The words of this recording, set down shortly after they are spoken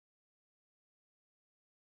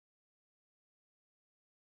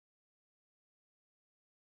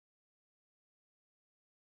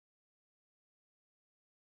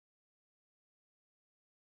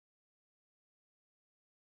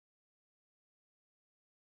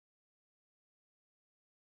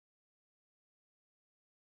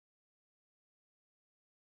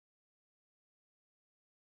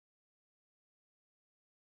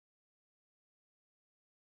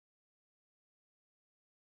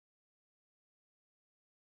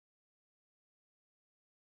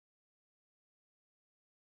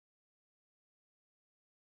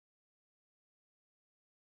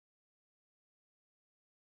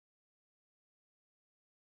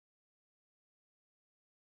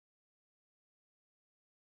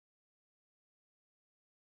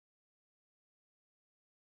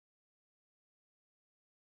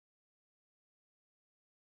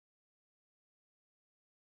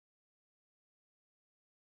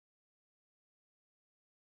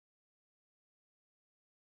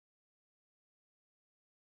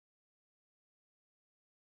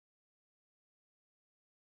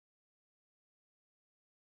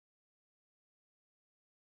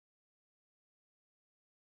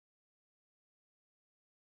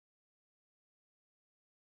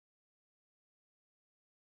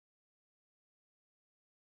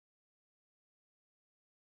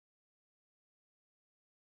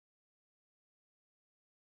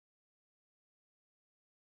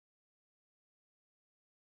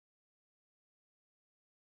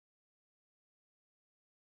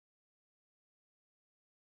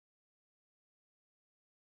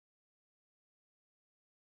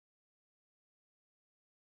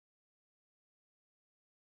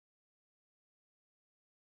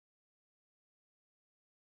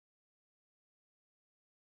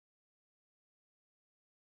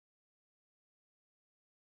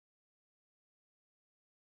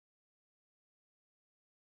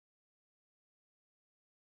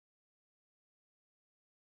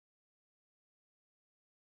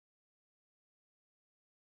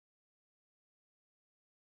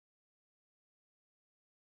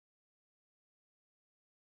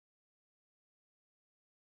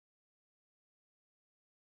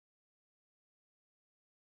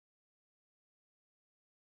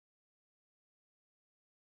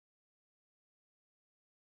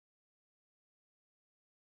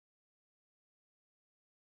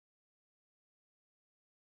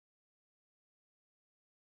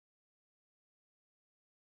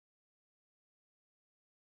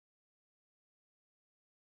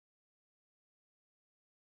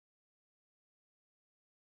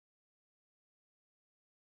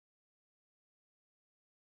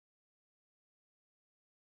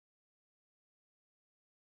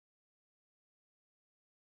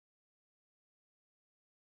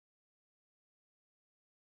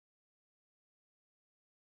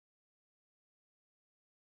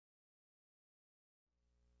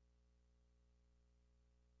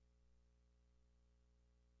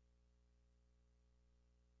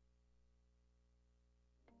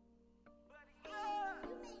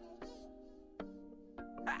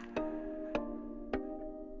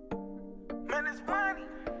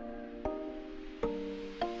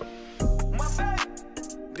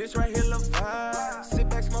This right here, look fire. Sit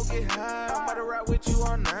back, smoke it high. I'm about to ride with you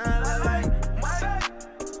all night. Like,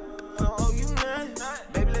 oh, you none.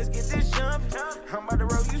 Baby, let's get this jumping. I'm about to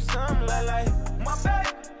roll you something. Like, my baby.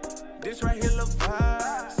 This right here, look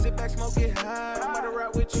fire. Sit back, smoke it high. I'm about to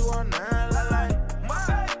ride with you all night. Like, my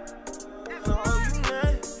baby. Oh, you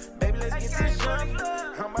none. Baby, let's get this jumping.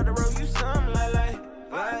 I'm about to roll you something. Like.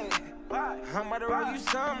 I'm about to roll you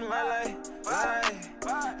something. Like.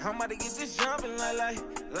 I'm about to get this jumping. Like.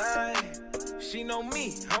 She know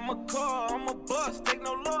me, I'm a car, I'm a bus, take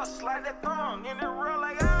no loss, slide that thong in the real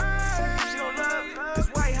like she don't love it. This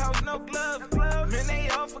White House, no glove. Man, they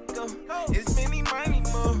off a go. It's many money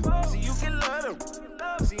more. So you can love them.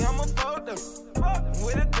 See, I'm a photo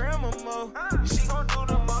with a grandma mo. She gon' do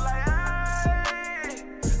the mo like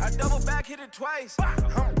I double back, hit it twice.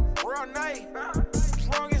 I'm raw night, as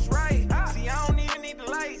long as right. See, I don't even need the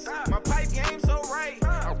lights. My pipe game so right.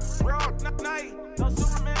 I'm raw night, no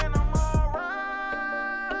Superman, I'm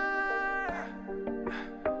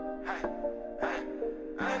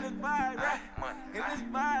in this vibe, right? In this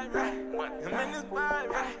vibe, right? I'm in this vibe,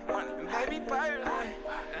 right? And baby pirate, right?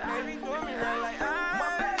 Baby doing me right like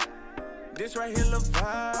this right here, look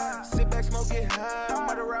fire. Sit back, smoke it high. I'm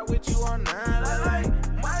about to ride with you all night. Like,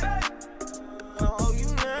 oh, you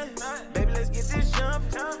none. Baby, let's get this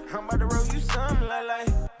jumping. I'm about to roll you something. Like,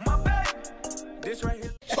 my baby. This right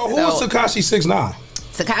here. So who is Tekashi 6ix9ine?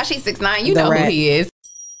 Tekashi 6ix9ine, you know who he is.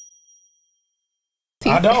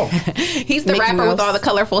 I don't. He's the rapper with all the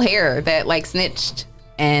colorful hair that like snitched,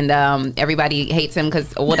 and everybody hates him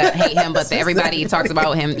because well, not hate him, but everybody talks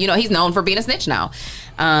about him. You know, he's known for being a snitch now.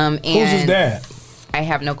 And who's his dad? I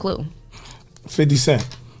have no clue. 50 Cent.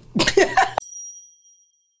 50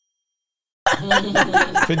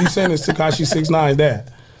 Cent is Tekashi 6ix9ine's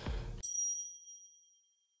dad.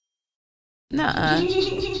 Nuh-uh.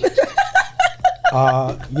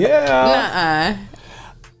 Yeah.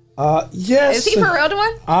 Nuh-uh. Yes. Is he for real,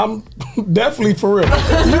 Dwan? I'm definitely for real.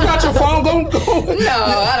 You got your phone going? No,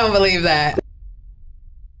 I don't believe that.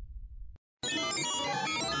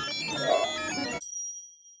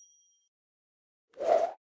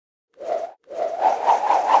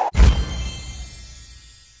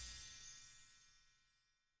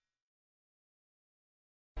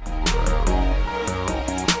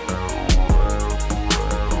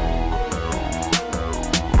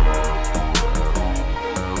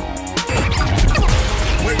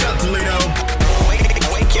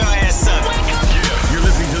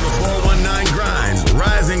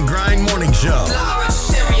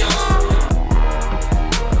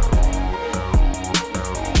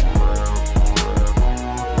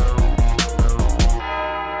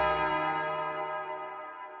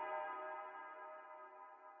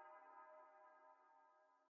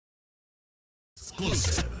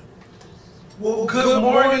 Well, good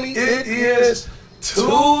morning. It is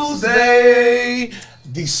Tuesday,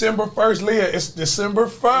 December 1st. Leah, it's December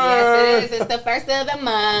 1st. Yes, it is. It's the first of the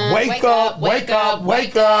month. Wake up, wake up,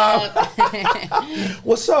 wake up.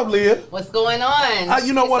 What's up, Leah? What's going on?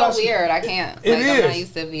 You know what? It's so weird. I can't. It like, is. I'm not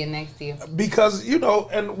used to being next to you. Because, you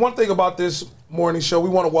know, and one thing about this morning show, we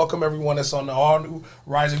want to welcome everyone that's on the all-new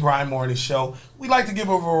Rise and Grind morning show. We like to give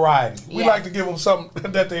them variety. We like to give them something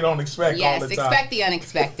that they don't expect all the time. Yes, expect the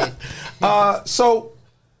unexpected. So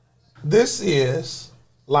this is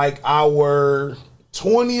like our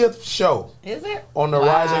 20th show. Is it? On the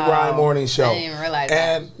Rise and Grind morning show. I didn't even realize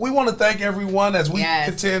that. And we want to thank everyone as we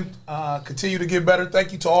continue to get better.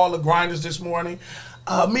 Thank you to all the grinders this morning.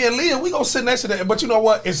 Me and Leah, we gonna sit next to that. But you know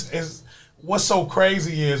what? What's so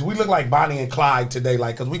crazy is we look like Bonnie and Clyde today,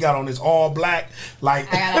 like, cause we got on this all black,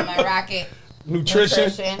 like. I got on my Rocket Nutrition.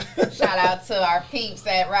 Shout out to our peeps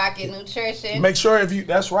at Rocket Nutrition. Make sure if you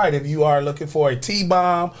are looking for a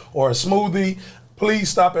T-bomb or a smoothie, please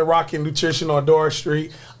stop at Rocket Nutrition on Dora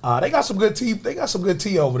Street. They got some good tea. They got some good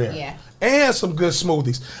tea over there. Yeah. And some good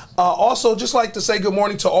smoothies. Also, just like to say good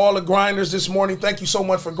morning to all the grinders this morning. Thank you so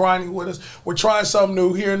much for grinding with us. We're trying something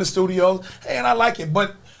new here in the studio, and I like it.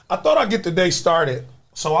 But I thought I'd get the day started.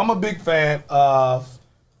 So I'm a big fan of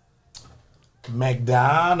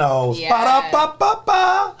McDonald's. Yeah.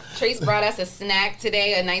 Ba-da-ba-ba-ba. Trace brought us a snack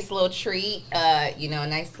today, a nice little treat, a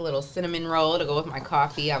nice little cinnamon roll to go with my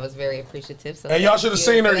coffee. I was very appreciative. So and y'all should have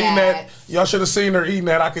seen her eating that. Y'all should have seen her eating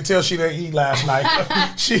that. I could tell she didn't eat last night.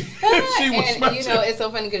 she was and you know, it's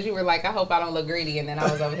so funny because you were like, I hope I don't look greedy, and then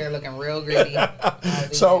I was over here looking real greedy.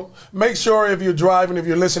 So make sure if you're driving, if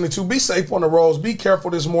you're listening to, be safe on the roads. Be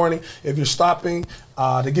careful this morning. If you're stopping,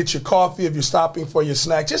 to get your coffee if you're stopping for your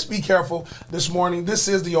snack. Just be careful this morning. This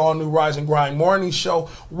is the all-new Rise and Grind morning show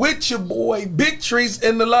with your boy, Big Trees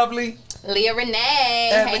and the lovely Leah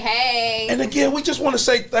Renee. Hey. And again, we just want to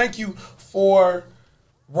say thank you for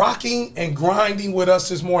rocking and grinding with us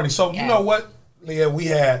this morning. So you know what, Leah, we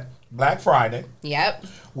had Black Friday. Yep.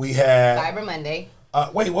 We had Cyber Monday.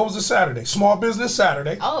 Wait, what was it Saturday? Small Business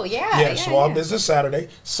Saturday. Oh, yeah. Small Business Saturday.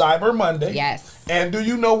 Cyber Monday. Yes. And do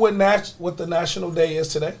you know what the national day is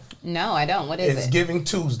today? No, I don't. What is it? It's Giving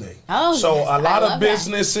Tuesday. Oh, so yes, a lot of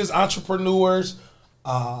businesses, that. Entrepreneurs,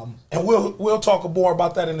 and we'll talk more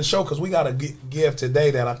about that in the show because we got to give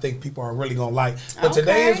today that I think people are really going to like. But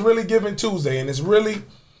today is really Giving Tuesday, and it's really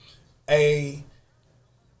a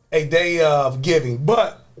day of giving.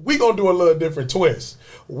 But we going to do a little different twist.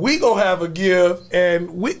 We gonna have a give, and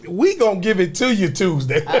we gonna give it to you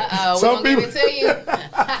Tuesday. Some people give it to you.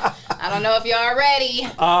 I don't know if y'all ready.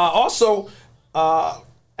 Also,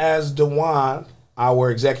 as Dewan,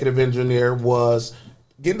 our executive engineer, was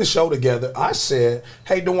getting the show together, I said,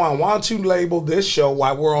 "Hey, Dewan, why don't you label this show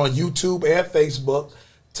while we're on YouTube and Facebook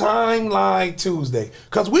Timeline Tuesday?"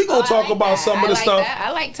 Because we're going to talk about some of the stuff.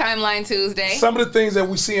 I like Timeline Tuesday. Some of the things that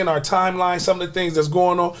we see in our timeline, some of the things that's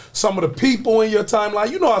going on, some of the people in your timeline.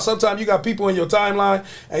 You know how sometimes you got people in your timeline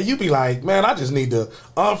and you be like, man, I just need to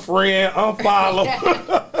unfriend, unfollow.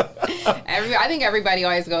 I think everybody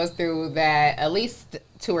always goes through that at least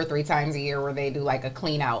 2 or 3 times a year where they do like a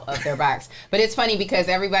clean out of their box. But it's funny because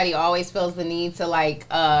everybody always feels the need to like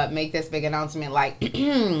make this big announcement like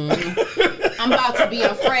I'm about to be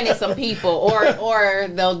unfriending some people, or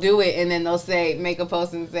they'll do it and then they'll say, make a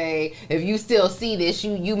post and say, if you still see this,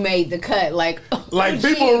 you made the cut. Like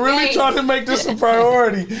people are really trying to make this a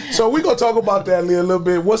priority. So we're gonna talk about that, Leah, a little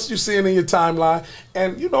bit. What's you seeing in your timeline?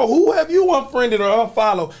 And you know, who have you unfriended or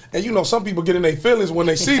unfollowed? And you know, some people get in their feelings when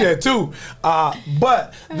they see that too.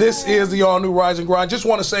 But this is the all new Rise and Grind. Just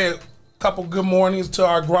want to say a couple good mornings to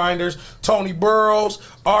our grinders. Tony Burrows,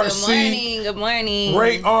 RC. Good morning.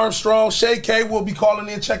 Ray Armstrong. Shay K will be calling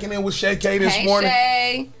in, checking in with Shay K this morning.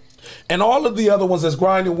 Shay. And all of the other ones that's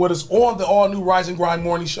grinding with us on the all new Rise and Grind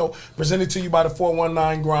morning show, presented to you by the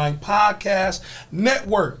 419 Grind Podcast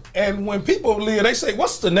Network. And when people, Leah, they say,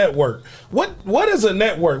 what's the network? What is a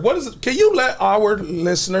network? What is it? Can you let our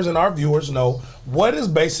listeners and our viewers know what is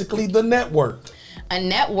basically the network? A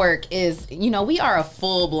network is, we are a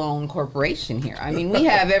full-blown corporation here. I mean, we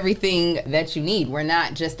have everything that you need. We're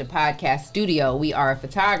not just a podcast studio. We are a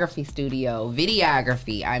photography studio,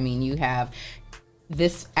 videography. I mean, you have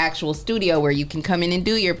this actual studio where you can come in and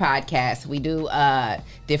do your podcast. We do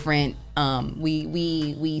different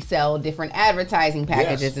we sell different advertising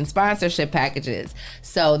packages and sponsorship packages.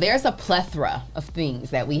 So there's a plethora of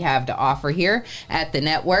things that we have to offer here at the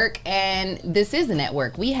network, and this is a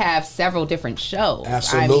network. We have several different shows.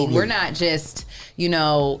 Absolutely. I mean, we're not just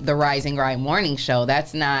the Rise and Grind morning show.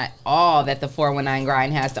 That's not all that the 419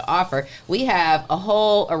 Grind has to offer. We have a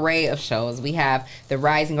whole array of shows. We have the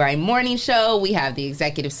Rise and Grind morning show. We have the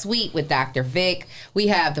Executive Suite with Dr. Vic. We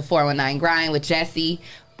have the 419 Grind with Jesse.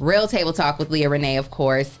 Real Table Talk with Leah Renee, of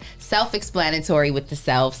course. Self-Explanatory with the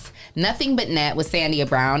Selfs. Nothing But Net with Sandia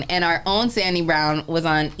Brown. And our own Sandy Brown was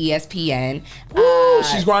on ESPN.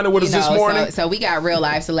 She's grinding with us this morning. So we got real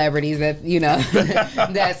life celebrities that,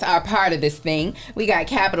 that's our part of this thing. We got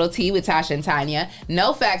Capital T with Tasha and Tanya.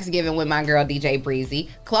 No Facts Given with my girl DJ Breezy.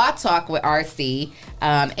 Clock Talk with RC.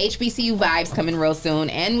 HBCU Vibes coming real soon.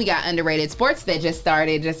 And we got Underrated Sports that just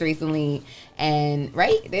started just recently. And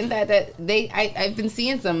then I've been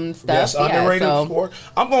seeing some stuff. Yes, Underrated Sport.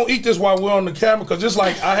 I'm gonna eat this while we're on the camera because just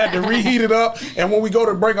like I had to reheat it up, and when we go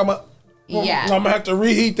to break, I'm gonna have to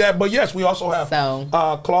reheat that. But yes, we also have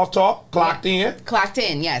Cloth Talk, Clocked In. Clocked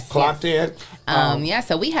In, yes. Clocked In.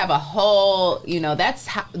 So we have a whole,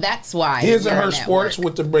 that's why. His and Her Sports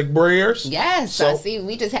with the Big Bears. Yes. So see,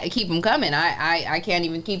 we just had to keep them coming. I can't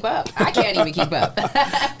even keep up. I can't even keep up.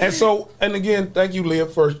 And again, thank you, Leah,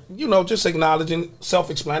 for, just acknowledging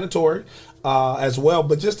self-explanatory as well.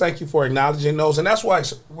 But just thank you for acknowledging those. And that's why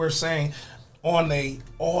we're saying on the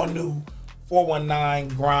all-new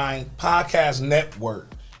 419 Grind Podcast Network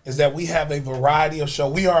is that we have a variety of show.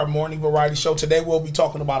 We are a morning variety show. Today we'll be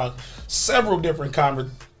talking about several different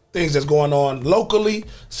things that's going on locally,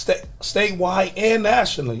 statewide, and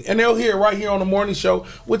nationally. And they'll hear right here on the morning show,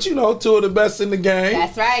 which, two of the best in the game.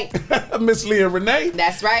 That's right. Miss Leah Renee.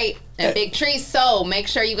 That's right. And Big Trees. So make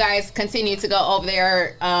sure you guys continue to go over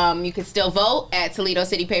there. You can still vote at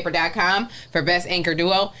ToledoCityPaper.com for Best Anchor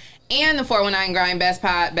Duo. and the 419 Grind Best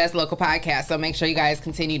Local Podcast. So make sure you guys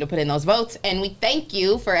continue to put in those votes. And we thank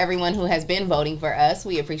you for everyone who has been voting for us.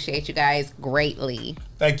 We appreciate you guys greatly.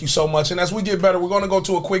 Thank you so much. And as we get better, we're going to go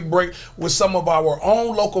to a quick break with some of our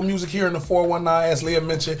own local music here in the 419. As Leah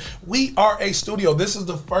mentioned, we are a studio. This is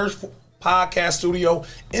the first podcast studio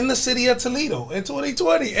in the city of Toledo in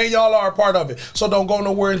 2020, and y'all are a part of it. So don't go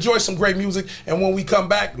nowhere. Enjoy some great music. And when we come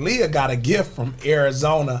back, Leah got a gift from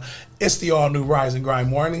Arizona. It's the all-new Rise and Grind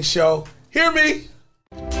Morning Show. Hear me.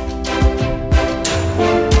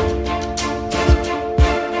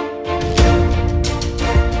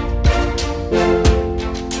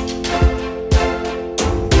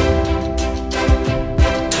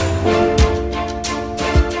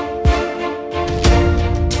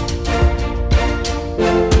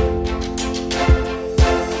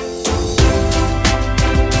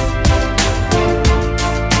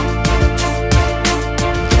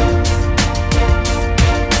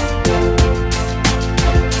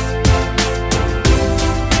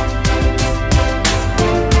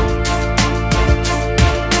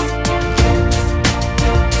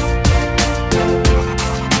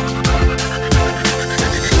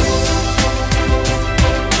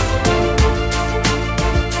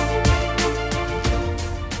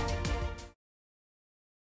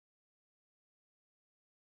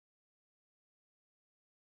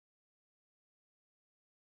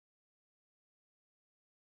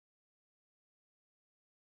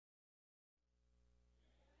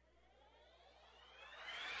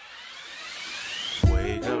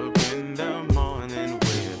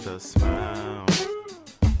 Smile.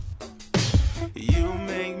 You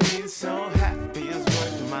make me so happy, it's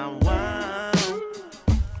worth my while.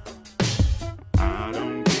 I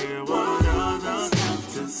don't care what others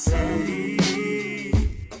have to say.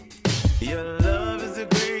 Your love is the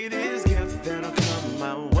greatest gift that'll come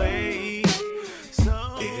my way.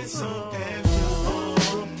 So it's so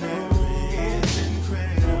extraordinary, it's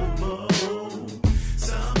incredible.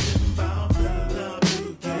 Something about the love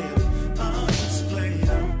you give,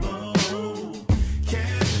 unexplainable.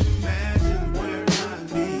 Can't imagine where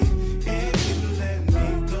I'd be if you let me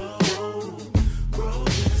go.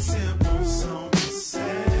 Broken, simple song to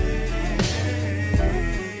say.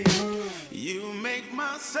 You make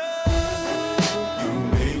my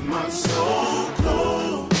soul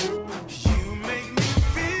glow. You make me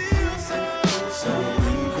feel so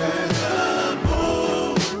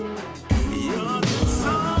incredible. You're the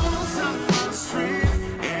source of my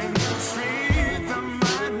strength and the strength of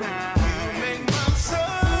my life. You make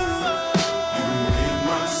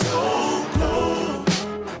my soul glow.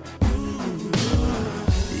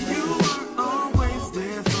 You are always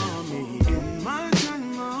there for me in my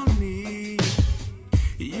time of need.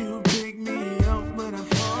 You pick me up when I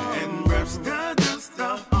fall and brush the dust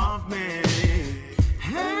off me.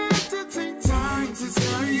 Had to take time to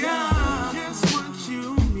tell ya just what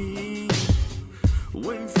you mean.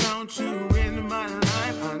 Without you in my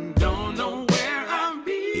life, I don't know where I'd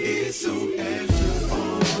be. It's so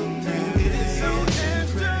extraordinary. It's so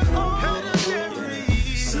extraordinary.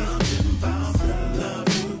 Something about the love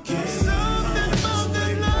you give. Something about the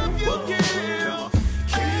love you give.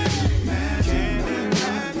 Can't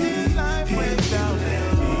imagine life without you.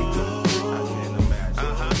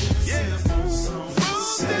 Simple song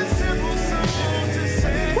to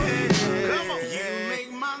say. Come on. You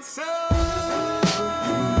make my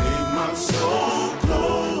soul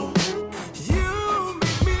glow. You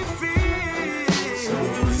make me feel so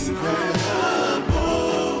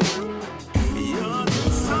incredible. You're the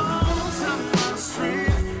source of my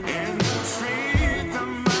strength and the strength of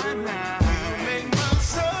my life. You make my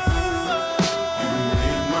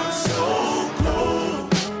soul glow.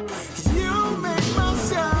 You make my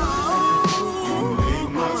soul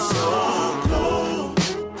glow.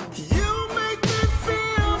 You make me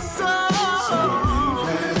feel so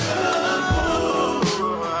incredible.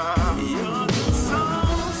 You're the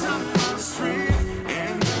source of my strength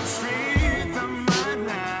and the strength of my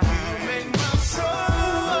life. You make my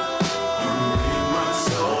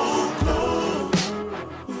soul glow.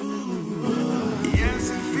 Yes,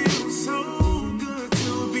 it feels so good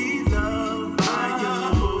to be loved by you.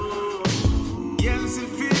 Yes, it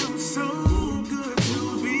feels so good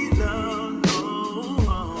to be loved.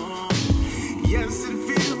 Oh, yes, it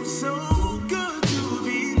feels so good to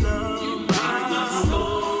be loved by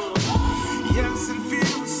you. Yes, it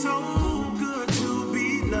feels so good to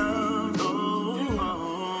be loved.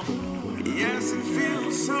 Oh, yes, it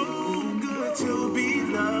feels so good to be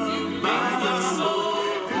loved by you.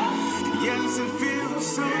 Yes, it feels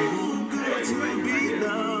so good to be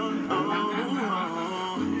loved.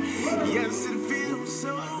 Oh, yes, it feels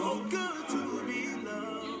so good to be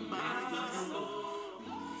loved by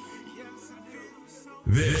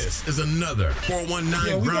This is another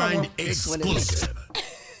 419 Grind exclusive.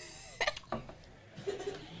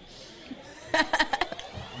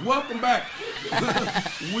 Welcome back.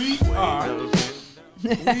 We are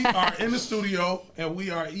in the studio and we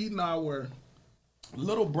are eating our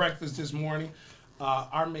little breakfast this morning.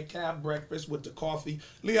 Our McCafe breakfast with the coffee.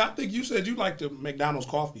 Leah, I think you said you like the McDonald's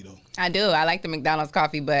coffee though. I do. I like the McDonald's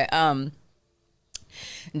coffee, but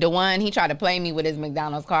DeJuan, he tried to play me with his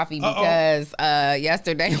McDonald's coffee because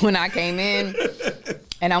yesterday when I came in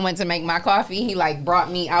and I went to make my coffee, he like brought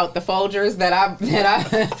me out the Folgers that I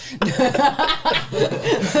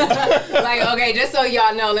like, okay, just so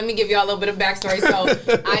y'all know, let me give y'all a little bit of backstory. So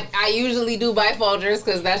I usually do buy Folgers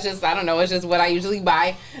because that's just, I don't know, it's just what I usually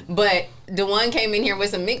buy. But DeJuan came in here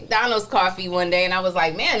with some McDonald's coffee one day, and I was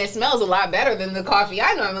like, man, it smells a lot better than the coffee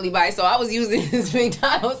I normally buy. So I was using his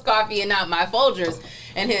McDonald's coffee and not my Folgers.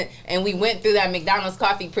 And we went through that McDonald's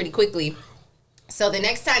coffee pretty quickly. So the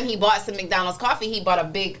next time he bought some McDonald's coffee, he bought a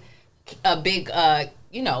big,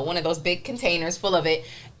 one of those big containers full of it.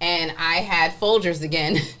 And I had Folgers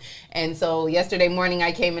again. And so yesterday morning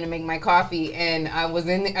I came in to make my coffee, and I went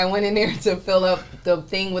in there to fill up the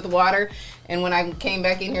thing with water. And when I came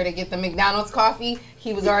back in here to get the McDonald's coffee,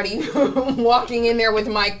 he was already walking in there with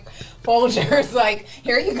my Folgers, like,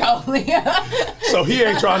 here you go, Leah. So he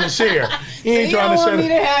ain't trying to share. He ain't so trying to share. He don't want me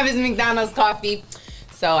to have his McDonald's coffee.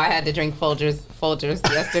 So I had to drink Folgers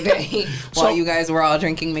yesterday while you guys were all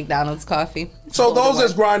drinking McDonald's coffee. So those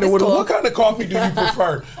that's grinding with us, what kind of coffee do you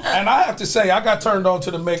prefer? And I have to say, I got turned on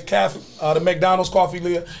to the McDonald's coffee,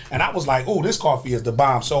 Leah, and I was like, "Oh, this coffee is the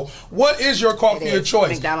bomb." So, what is your coffee of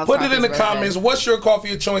choice? Put it in the comments. What's your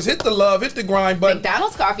coffee of choice? Hit the love, hit the grind button.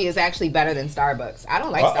 McDonald's coffee is actually better than Starbucks. I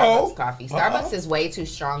don't like Starbucks coffee. Starbucks is way too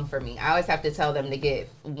strong for me. I always have to tell them to get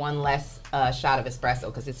one less shot of espresso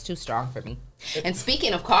because it's too strong for me. And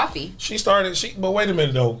speaking of coffee, but wait a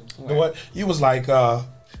minute though. What you was like?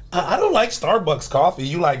 I don't like Starbucks coffee.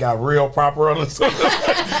 You like got real proper on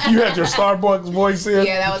the You had your Starbucks voice in.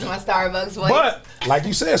 Yeah, that was my Starbucks voice. But like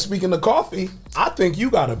you said, speaking of coffee, I think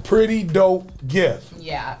you got a pretty dope gift.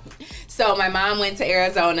 Yeah. So my mom went to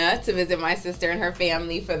Arizona to visit my sister and her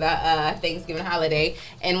family for the Thanksgiving holiday,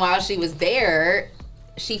 and while she was there,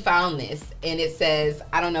 she found this, and it says,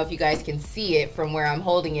 I don't know if you guys can see it from where I'm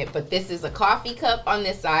holding it, but this is a coffee cup on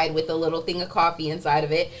this side with a little thing of coffee inside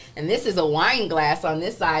of it, and this is a wine glass on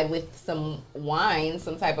this side with some wine,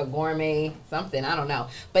 some type of gourmet something, I don't know.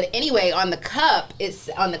 But anyway, on the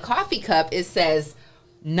coffee cup, it says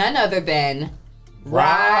none other than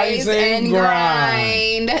Rise and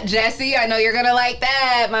Grind. Jesse, I know you're going to like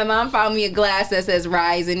that. My mom found me a glass that says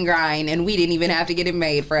Rise and Grind, and we didn't even have to get it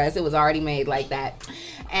made for us. It was already made like that.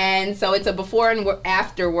 And so it's a before and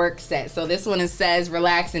after work set. So this one says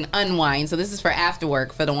relax and unwind. So this is for after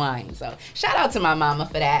work for the wine. So shout out to my mama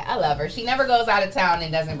for that. I love her. She never goes out of town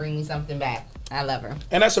and doesn't bring me something back. I love her.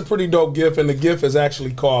 And that's a pretty dope gift. And the gift is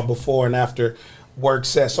actually called before and after work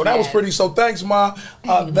set. So that was pretty. So thanks, Ma.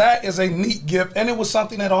 That is a neat gift, and it was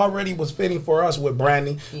something that already was fitting for us with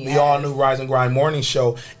branding the all new Rise and Grind morning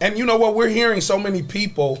show. And you know what? We're hearing so many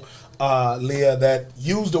people, Leah, that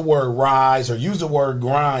use the word rise or use the word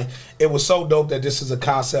grind. It was so dope that this is a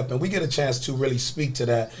concept, and we get a chance to really speak to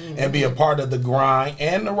that and be a part of the grind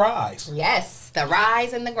and the rise. Yes, the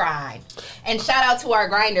rise and the grind. And shout out to our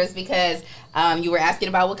grinders because you were asking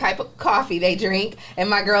about what type of coffee they drink, and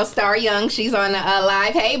my girl Star Young, she's on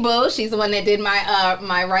live. Hey boo, she's the one that did my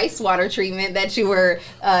my rice water treatment that you were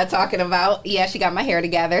talking about. Yeah, she got my hair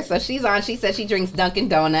together, so she's on. She said she drinks Dunkin'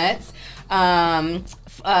 Donuts.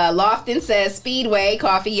 Lofton says Speedway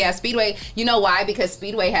coffee. Yeah, Speedway. You know why? Because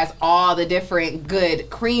Speedway has all the different good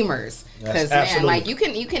creamers. Because man, like you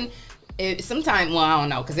can. Sometimes, well, I don't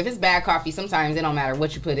know, because if it's bad coffee, sometimes it don't matter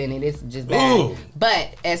what you put in it, it's just bad. Ooh.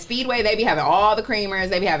 But at Speedway, they be having all the creamers,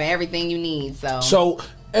 they be having everything you need. So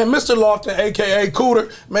and Mr. Lofton, aka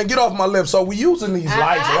Cooter, man, get off my lips. So we using these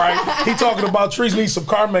lights, right? He talking about trees need some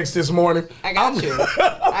Carmex this morning. I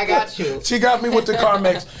got you. She got me with the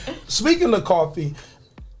Carmex. Speaking of coffee,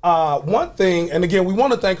 one thing, and again, we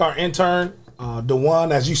want to thank our intern.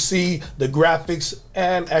 DeJuan, as you see the graphics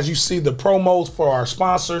and as you see the promos for our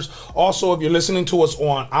sponsors. Also, if you're listening to us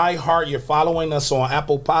on iHeart, you're following us on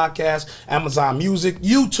Apple Podcasts, Amazon Music,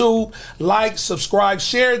 YouTube, like, subscribe,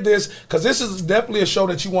 share this, because this is definitely a show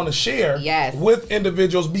that you want to share with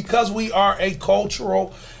individuals, because we are a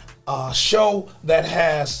cultural show that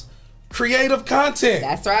has creative content.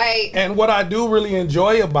 That's right. And what I do really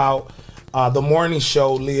enjoy about the morning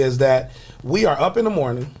show, Leah, is that we are up in the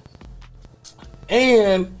morning.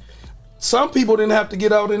 And some people didn't have to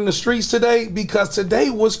get out in the streets today because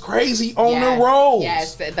today was crazy on the roads.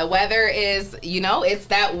 Yes, the weather is, it's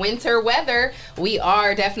that winter weather. We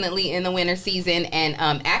are definitely in the winter season. And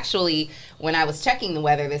actually, when I was checking the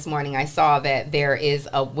weather this morning, I saw that there is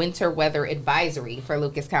a winter weather advisory for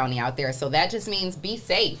Lucas County out there. So that just means be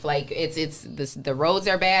safe. Like the roads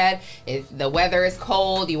are bad. If the weather is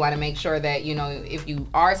cold, you want to make sure that, if you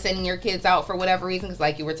are sending your kids out for whatever reason, because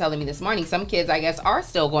like you were telling me this morning, some kids, I guess, are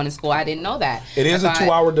still going to school. I didn't know that. It is a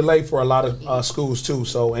 2-hour delay for a lot of schools too.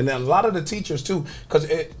 So, and then a lot of the teachers too, because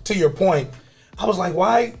to your point, I was like,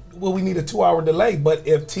 why will we need a 2-hour delay? But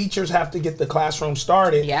if teachers have to get the classroom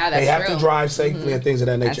started, they have to drive safely and things of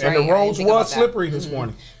that nature. And the roads were slippery this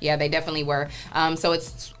morning. Yeah, they definitely were. So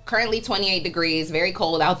it's currently 28 degrees, very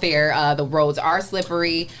cold out there. The roads are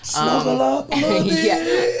slippery. Snuggle up a little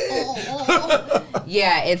bit.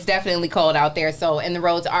 Yeah, it's definitely cold out there. So, and the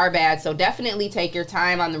roads are bad. So definitely take your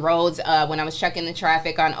time on the roads. When I was checking the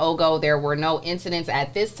traffic on Ogo, there were no incidents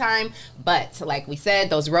at this time. But like we said,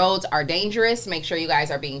 those roads are dangerous. Make sure you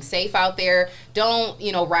guys are being safe out there. Don't,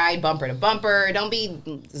 ride bumper to bumper. Don't be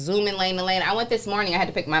zooming lane to lane. I went this morning. I had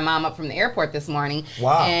to pick my mom up from the airport this morning.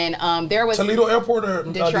 Wow. And there was Toledo Airport or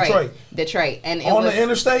Detroit. And on the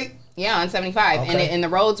interstate? Yeah, on 75. Okay. And the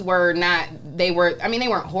roads were not, they weren't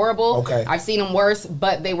horrible. Okay. I've seen them worse,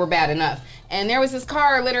 but they were bad enough. And there was this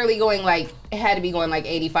car literally going it had to be going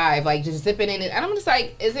 85, just zipping in it. And I'm just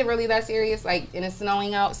like, is it really that serious? And it's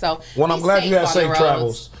snowing out. So, well, I'm glad you had safe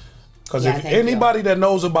travels. Because if anybody that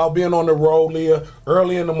knows about being on the road, Leah,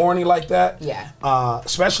 early in the morning like that,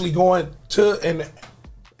 especially going to,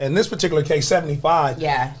 in this particular case, 75.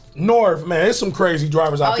 Yeah. North, man, there's some crazy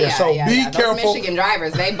drivers out there. So be careful. Those Michigan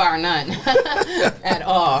drivers, they bar none at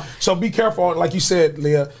all. So be careful. Like you said,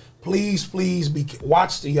 Leah, please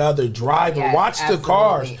watch the other driver. Yes, watch the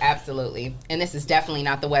cars. Absolutely. And this is definitely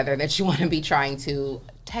not the weather that you want to be trying to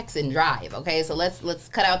text and drive. Okay, so let's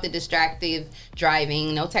cut out the distractive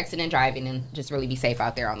driving. No texting and driving, and just really be safe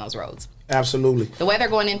out there on those roads. Absolutely. The weather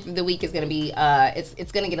going into the week is going to be,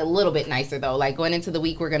 it's going to get a little bit nicer though. Like going into the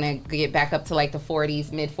week, we're going to get back up to the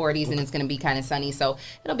 40s, mid 40s, and it's going to be kind of sunny. So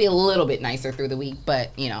it'll be a little bit nicer through the week,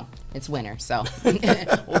 but it's winter, so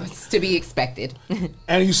it's to be expected.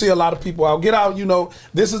 And you see a lot of people out. Get out,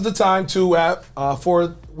 this is the time to,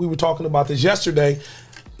 we were talking about this yesterday,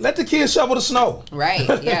 let the kids shovel the snow. Right,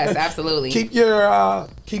 yes, absolutely. Keep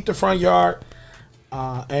the front yard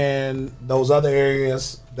and those other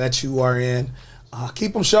areas that you are in,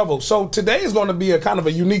 keep them shoveled. So today is going to be a kind of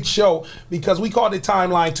a unique show because we called it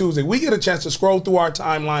Timeline Tuesday. We get a chance to scroll through our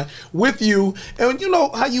timeline with you, and you know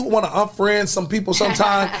how you want to unfriend some people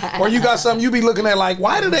sometime, or you got something you be looking at like,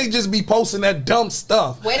 why do they just be posting that dumb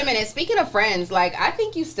stuff? Wait a minute. Speaking of friends, I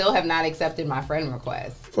think you still have not accepted my friend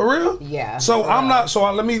request. For real? Yeah. So I'm not. So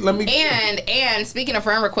let me. And speaking of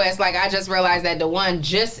friend requests, I just realized that DeJuan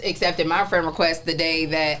just accepted my friend request the day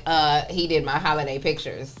that he did my holiday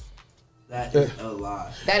pictures. That is a lie.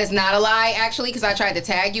 That is not a lie, actually, because I tried to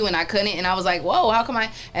tag you and I couldn't, and I was like, "Whoa, how come I?"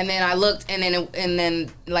 And then I looked, and then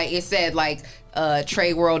it said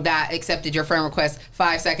Trey World accepted your friend request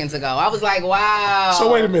 5 seconds ago. I was like, "Wow."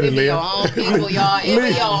 So wait a minute, Leah. Your own people, y'all. Your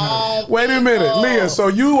own wait a minute, Leah. So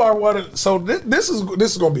you are one of. So this is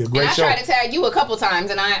going to be a great show. I tried to tag you a couple times,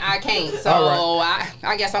 and I can't. So right.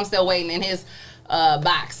 I guess I'm still waiting in his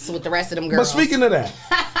box with the rest of them girls. But speaking of that,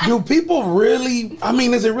 do people really? I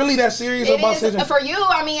mean, is it really that serious about situations? For you,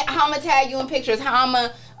 I mean, how I'm gonna tag you in pictures? How I'm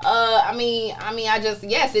gonna?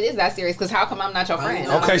 Yes, it is that serious. Because how come I'm not your friend?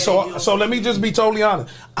 Okay, so let me just be totally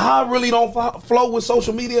honest. I really don't flow with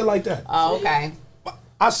social media like that. Oh, okay.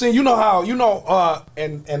 I seen,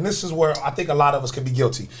 and this is where I think a lot of us could be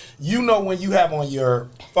guilty. When you have on your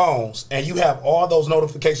phones and you have all those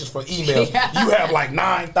notifications for emails, you have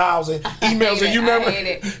 9,000 emails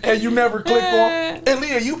and you never click on. And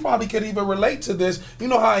Leah, you probably could even relate to this. You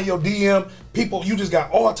know how in your DM, people, you just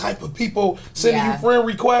got all type of people sending you friend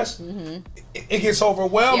requests. Mm-hmm. It gets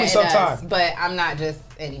overwhelming sometimes. But I'm not just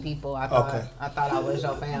any people. I thought I was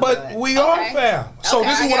your fam. But we are fam. So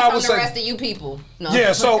this is what I was saying. The rest of you people. No.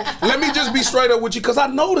 Yeah. So let me just be straight up with you, because I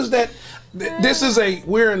noticed that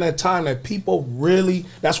we're in a time that people really.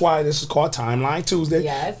 That's why this is called Timeline Tuesday.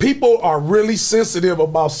 Yes. People are really sensitive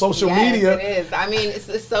about social media. It is. I mean,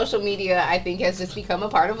 social media, I think, has just become a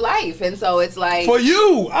part of life, and so it's like for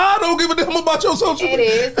you. I don't give a damn about your social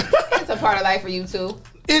media. It is. It's a part of life for you too.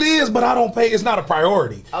 It is, but I don't pay. It's not a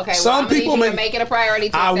priority. Okay, some people make it a priority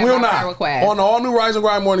to I accept will my not friend request. on the All New Rise and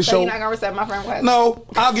Grind Morning So Show. you're not gonna accept my friend request? No,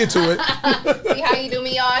 I'll get to it. See how you do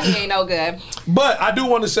me, y'all? He ain't no good. But I do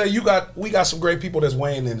want to say we got some great people that's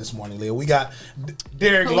weighing in this morning, Leah. We got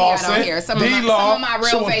Derek Lawson, here? Some of my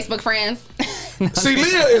real Facebook friends. See,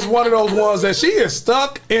 Leah is one of those ones that she is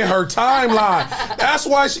stuck in her timeline. That's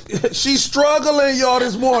why she's struggling, y'all,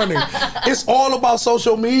 this morning. It's all about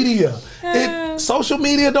social media. Social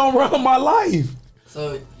media don't run my life.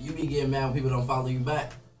 So you be getting mad when people don't follow you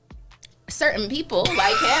back? Certain people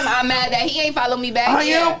like him, I'm mad that he ain't follow me back. I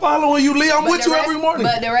am following you, Leah. I'm with you every morning.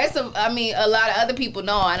 But the rest of, a lot of other people,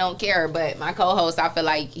 no, I don't care. But my co-host, I feel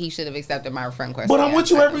like he should have accepted my friend request. But I'm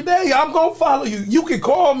with you every day. I'm going to follow you. You can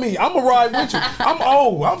call me. I'm going to ride with you. I'm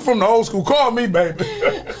old. I'm from the old school. Call me, baby.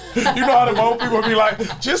 You know how the old people be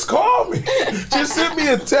like, just call me. Just send me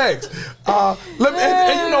a text. And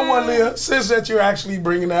you know what, Leah? Since that you're actually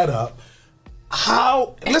bringing that up,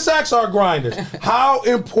 let's ask our grinders, how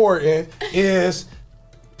important is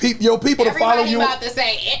your people to follow you? Everybody about to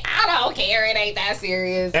say, I don't care, it ain't that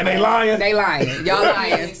serious. And they lying? They lying. Y'all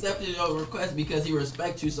lying. He accepted your request because he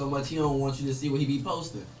respects you so much, he don't want you to see what he be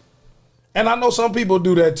posting. And I know some people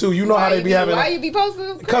do that too. You know how they be having. Why you be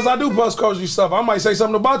posting? Because I do post cozy stuff. I might say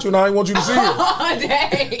something about you and I ain't want you to see it. Oh,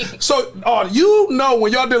 dang. So, you know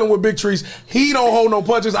when y'all dealing with Big Trees, he don't hold no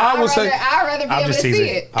punches. I'd rather be able to see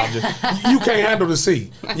it. You can't handle the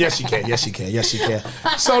C. Yes, you can. Yes, you can. Yes, you can.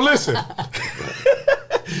 So listen,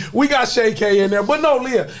 we got Shay K in there, but no,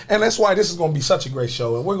 Leah, and that's why this is going to be such a great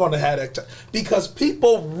show, and we're going to have that because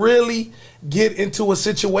people really get into a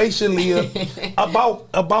situation, Leah, about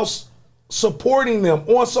supporting them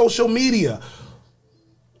on social media.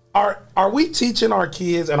 Are we teaching our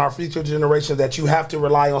kids and our future generation that you have to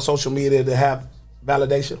rely on social media to have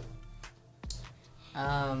validation?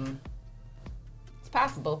 It's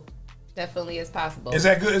possible. Definitely is possible. Is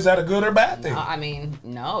that good? Is that a good or bad thing?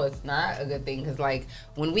 No, it's not a good thing because, like,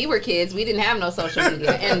 when we were kids, we didn't have no social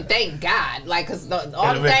media, and thank God, like, because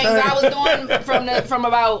all the things I was doing from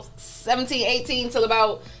about 17, 18 till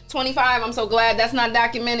about 25, I'm so glad that's not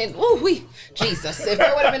documented. Ooh, Jesus, if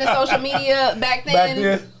there would have been a social media back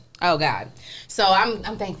then, oh God. So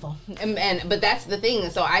I'm thankful, but that's the thing.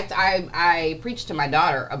 So I preach to my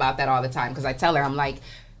daughter about that all the time because I tell her, I'm like,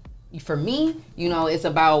 for me, it's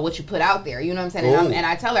about what you put out there. You know what I'm saying? And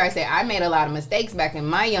I tell her, I say, I made a lot of mistakes back in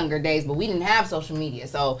my younger days, but we didn't have social media.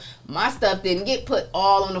 So my stuff didn't get put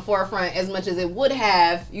all on the forefront as much as it would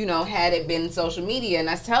have, had it been social media. And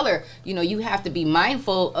I tell her, you have to be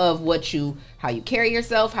mindful of how you carry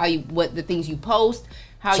yourself, what the things you post.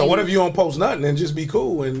 What if you don't post nothing and just be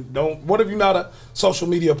cool and what if you're not a social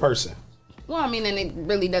media person? Well, and it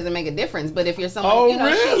really doesn't make a difference. But if you're someone,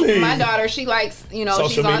 really? My daughter, she likes, she's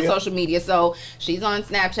on social media. So she's on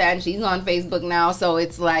Snapchat and she's on Facebook now. So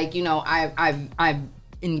it's like, I've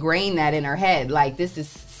ingrained that in her head. Like, this is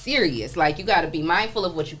serious. Like, you got to be mindful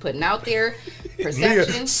of what you're putting out there.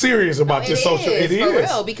 Perception. Serious about your social. It is for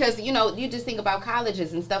real, because you just think about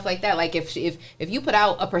colleges and stuff like that. Like, if you put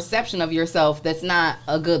out a perception of yourself that's not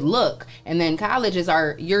a good look, and then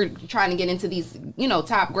you're trying to get into these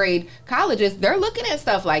top grade colleges, they're looking at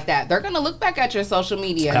stuff like that. They're gonna look back at your social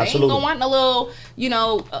media. Absolutely. They ain't gonna want a little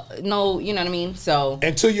no, you know what I mean. So,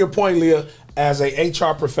 and to your point, Leah, as a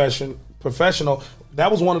HR professional, that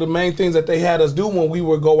was one of the main things that they had us do when we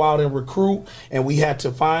would go out and recruit, and we had to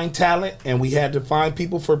find talent and we had to find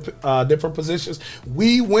people for different positions.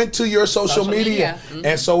 We went to your social media. Mm-hmm.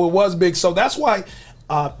 And so it was big. So that's why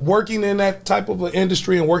working in that type of an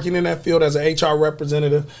industry and working in that field as an HR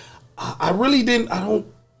representative, I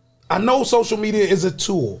know social media is a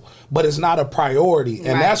tool, but it's not a priority.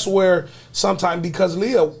 And that's where sometimes, because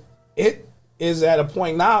Leah, it is at a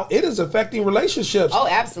point now, it is affecting relationships. Oh,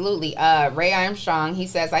 absolutely. Ray Armstrong, he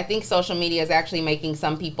says, I think social media is actually making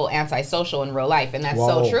some people antisocial in real life. And that's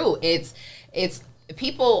so true. It's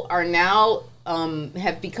people are now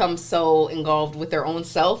have become so engulfed with their own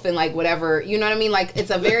self and like whatever, you know what I mean? Like,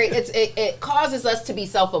 it's a very, it causes us to be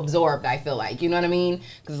self-absorbed, I feel like, you know what I mean?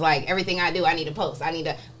 Because like everything I do, I need to post.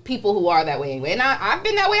 People who are that way anyway. And I've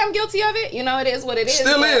been that way. I'm guilty of it. It is what it is.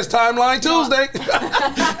 Still is. Timeline Tuesday.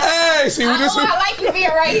 Hey, see, I like you being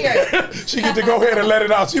right here. She get to go ahead and let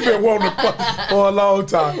it out. She's been wanting to for a long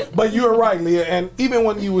time. But you're right, Leah. And even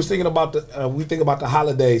when you was thinking about we think about the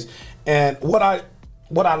holidays, and what I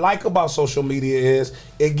like about social media is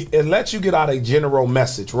it lets you get out a general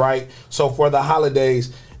message, right? So for the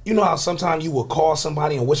holidays, you know how sometimes you will call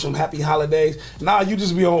somebody and wish them happy holidays? Now you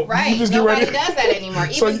just be on, right. You just Nobody get ready. does that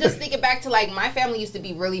anymore. So Even just thinking back to like my family used to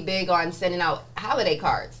be really big on sending out holiday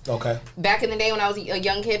cards. Okay. Back in the day when I was a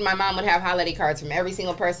young kid, my mom would have holiday cards from every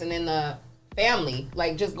single person in the family,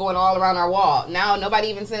 like just going all around our wall. Now nobody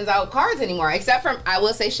even sends out cards anymore, except for, I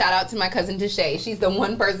will say, shout out to my cousin Deshay. She's the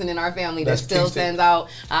one person in our family that still sends out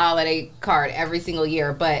a holiday card every single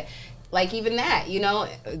year. But like even that, you know,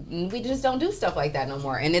 we just don't do stuff like that no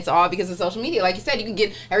more. And it's all because of social media. Like you said, you can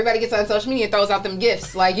get, everybody gets on social media and throws out them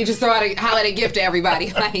gifts. Like you just throw out a holiday gift to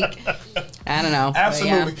everybody. Like, I don't know.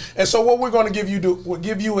 Absolutely. Yeah. And so what we're going to give you, we'll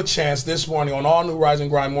give you a chance this morning on All New Rise and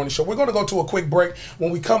Grind Morning Show. We're going to go to a quick break.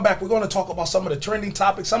 When we come back, we're going to talk about some of the trending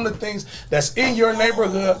topics, some of the things that's in your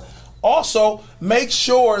neighborhood. Also, make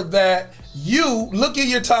sure that you look at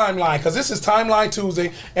your timeline, because this is Timeline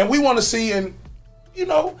Tuesday, and we want to see, and you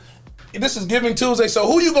know, this is Giving Tuesday, so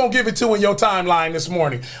who you going to give it to in your timeline this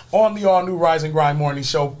morning on the All New Rise and Grind Morning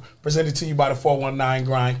Show, presented to you by the 419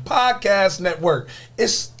 Grind Podcast Network.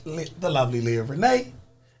 It's the lovely Leah Renee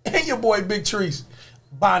and your boy Big Trees,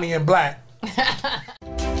 Bonnie and Black.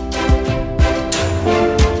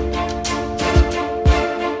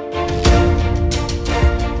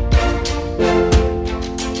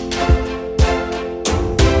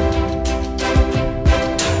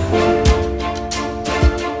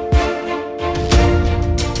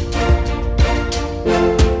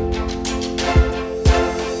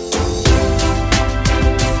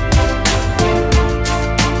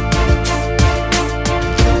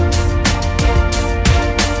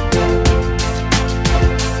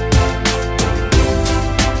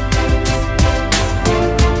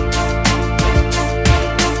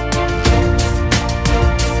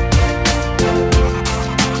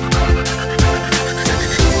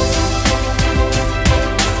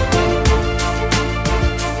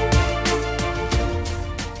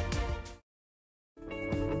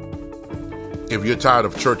 If you're tired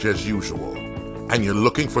of church as usual and you're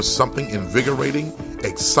looking for something invigorating,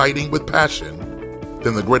 exciting with passion,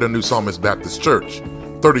 then the Greater New Psalmist Baptist Church,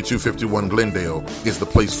 3251 Glendale, is the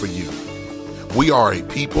place for you. We are a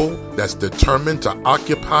people that's determined to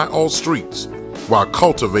occupy all streets while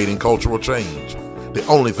cultivating cultural change. The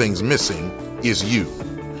only thing's missing is you.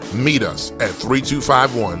 Meet us at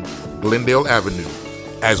 3251 Glendale Avenue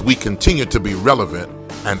as we continue to be relevant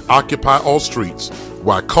and occupy all streets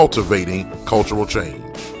while cultivating cultural change.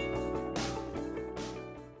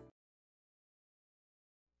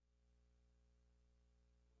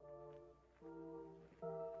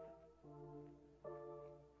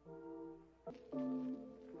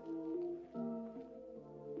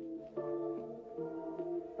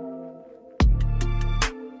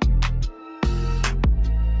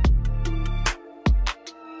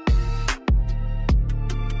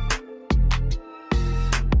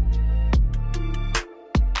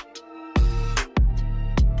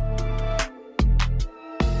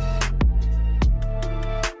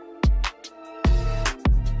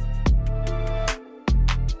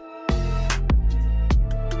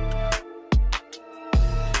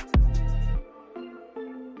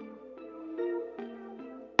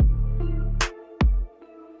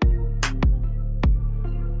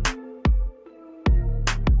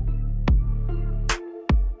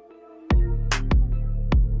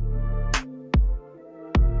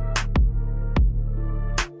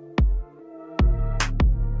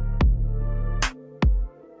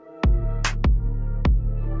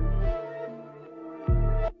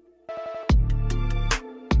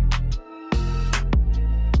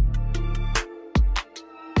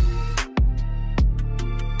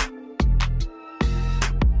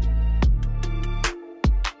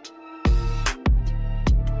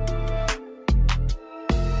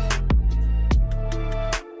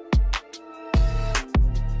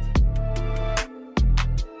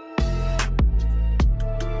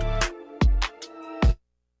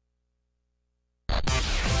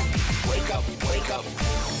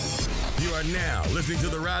 You are now listening to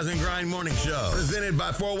the Rise and Grind Morning Show, presented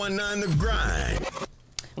by 419 The Grind.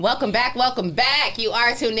 Welcome back, welcome back. You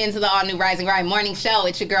are tuned into the All New Rise and Grind Morning Show.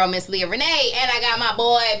 It's your girl, Miss Leah Renee, and I got my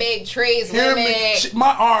boy, Big Trees with me.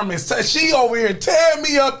 My arm is, she over here tearing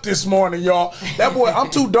me up this morning, y'all. That boy, I'm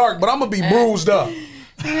too dark, but I'm going to be bruised up.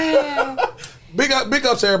 Big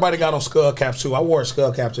ups to everybody got on skull caps, too. I wore a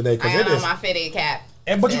skull cap today. I got on my fitted cap.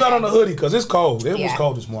 But you got on the hoodie because it's cold. It was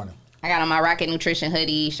cold this morning. I got on my Rocket Nutrition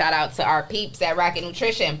hoodie. Shout out to our peeps at Rocket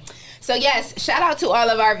Nutrition. So yes, shout out to all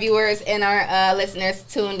of our viewers and our listeners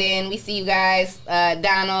tuned in. We see you guys,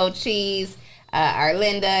 Donald, Cheese,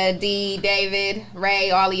 Arlinda, D, David, Ray,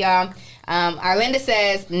 all of y'all. Arlinda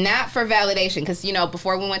says, not for validation, because, you know,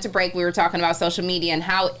 before we went to break, we were talking about social media and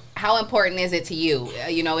how important is it to you?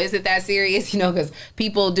 You know, is it that serious? You know, because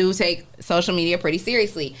people do take social media pretty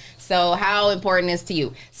seriously. So how important is it to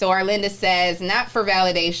you? So Arlinda says, not for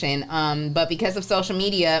validation, but because of social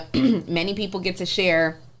media, many people get to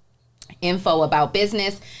share info about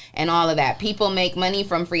business and all of that. People make money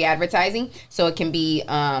from free advertising, so it can be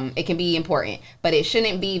important, but it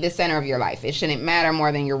shouldn't be the center of your life. It shouldn't matter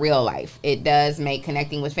more than your real life. It does make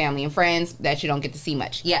connecting with family and friends that you don't get to see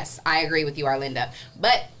much. Yes, I agree with you, Arlinda,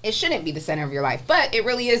 but it shouldn't be the center of your life. But it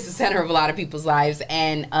really is the center of a lot of people's lives,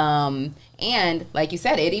 and like you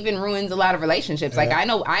said, it even ruins a lot of relationships. Yeah.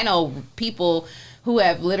 Like I know people who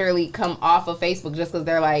have literally come off of Facebook just because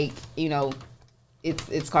they're like, you know,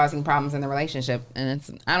 it's causing problems in the relationship. And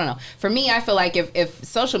it's, I don't know. For me, I feel like if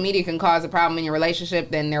social media can cause a problem in your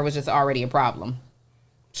relationship, then there was just already a problem.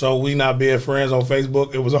 So we not being friends on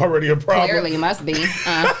Facebook, it was already a problem? Clearly, it must be.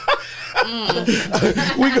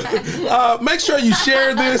 Make sure you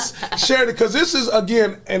share this, because this is,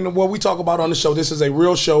 again, and what we talk about on the show, this is a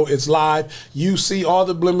real show. It's live. You see all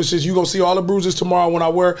the blemishes. You're going to see all the bruises tomorrow when I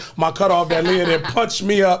wear my cutoff that Leah that punched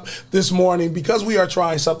me up this morning, because we are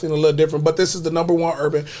trying something a little different. But this is the #1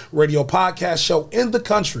 urban radio podcast show in the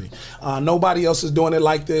country. Nobody else is doing it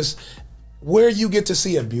like this, where you get to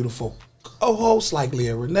see a beautiful co-host like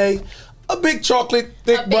Leah Renee, a big chocolate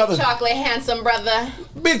thick brother. A big chocolate handsome brother.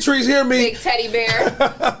 Big trees, hear me. Big teddy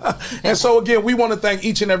bear. And so again, we want to thank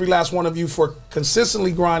each and every last one of you for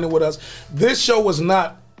consistently grinding with us. This show was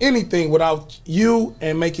not anything without you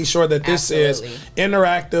and making sure that this is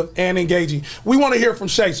interactive and engaging. We want to hear from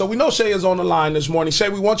Shay. So we know Shay is on the line this morning. Shay,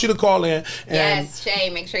 we want you to call in. And yes, Shay,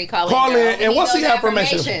 make sure you call in. And what's the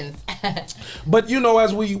affirmation? But you know,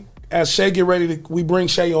 as Shay get ready we bring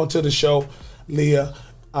Shay onto the show, Leah,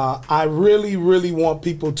 I really, really want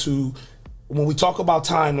people to, when we talk about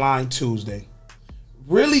Timeline Tuesday,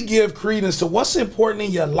 really give credence to what's important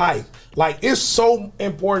in your life. Like, it's so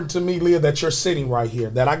important to me, Leah, that you're sitting right here,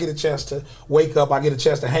 that I get a chance to wake up, I get a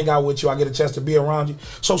chance to hang out with you, I get a chance to be around you.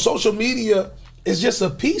 So social media is just a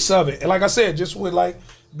piece of it. And like I said, just with like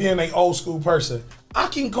being an old school person, I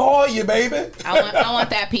can call you, baby. I want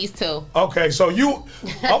that piece too. Okay, so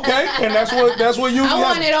and that's what you. I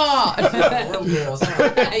want it all.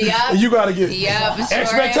 Yep. You got to get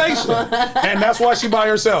expectation, and that's why she by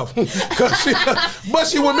herself. But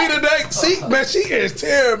she with me today. See, man, she is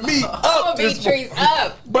tearing me up. Big trees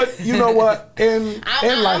up. But you know what? I'm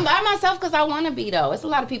by myself because I want to be though. It's a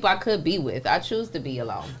lot of people I could be with. I choose to be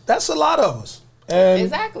alone. That's a lot of us. And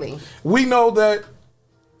exactly. We know that.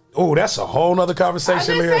 Oh, that's a whole nother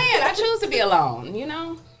conversation. I'm just saying, I choose to be alone, you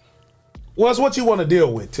know? Well, it's what you want to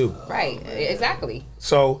deal with, too. Right, exactly.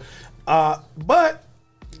 So, but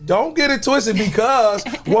don't get it twisted, because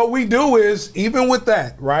what we do is, even with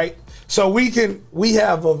that, right? So we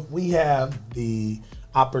have the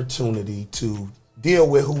opportunity to deal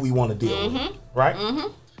with who we want to deal with, right? Mm-hmm.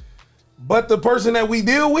 But the person that we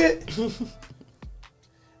deal with,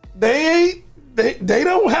 They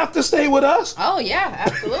don't have to stay with us. Oh yeah,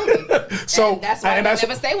 absolutely. So and that's why they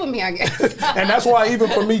never stay with me, I guess. And that's why, even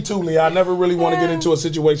for me too, Leah, I never really want to get into a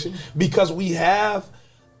situation, because we have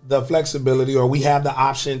the flexibility, or we have the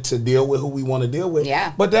option to deal with who we want to deal with.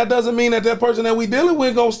 Yeah. But that doesn't mean that person that we dealing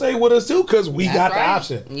with gonna stay with us too, because we got the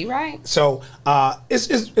option. You're right. So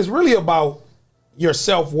it's really about your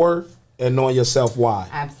self-worth and knowing yourself why.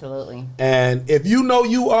 Absolutely. And if you know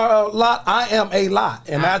you are a lot, I am a lot.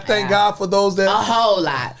 And I thank God for those that... A whole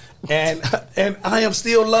lot. And I am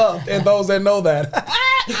still loved, and those that know that.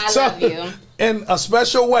 I love you. In a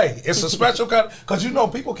special way. It's a special kind, because you know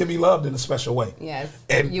people can be loved in a special way. Yes.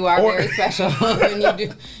 And you are very special.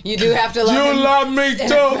 And you do have to love you love me too.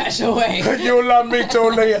 In a special way. You love me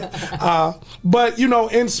too, Leah. But you know,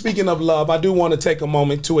 in speaking of love, I do want to take a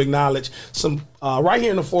moment to acknowledge some right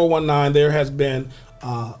here in the 419, there has been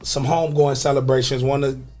some homegoing celebrations. One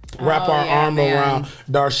to wrap our arm around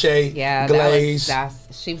Darshay Glaze.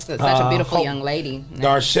 She was such a beautiful young lady.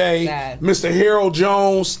 Darshay, Mr. Harold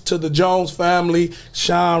Jones, to the Jones family,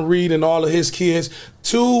 Sean Reed and all of his kids,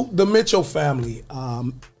 to the Mitchell family,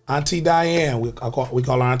 Auntie Diane, we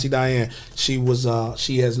call her Auntie Diane. She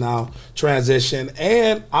has now transitioned,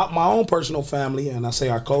 and my own personal family, and I say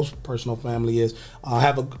our close personal family, is I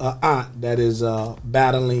have a aunt that is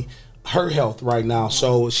battling her health right now,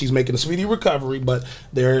 so she's making a speedy recovery, but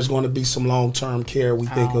there is going to be some long-term care we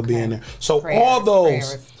think will be in there. So all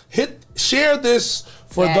those, share this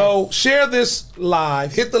for those, share this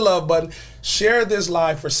live, hit the love button, share this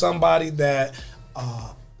live for somebody that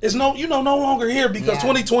is no longer here, because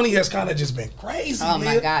 2020 has kind of just been crazy. Oh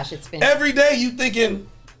my gosh, it's been every day you thinking,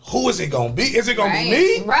 who is it going to be? Is it going to be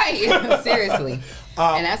me? Right. Seriously.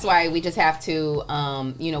 And that's why we just have to,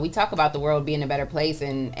 we talk about the world being a better place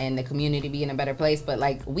and the community being a better place, but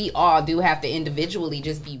like we all do have to individually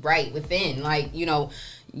just be right within. Like,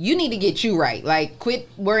 you need to get you right. Like, quit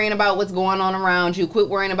worrying about what's going on around you. Quit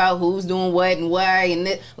worrying about who's doing what and why.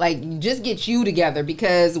 And just get you together,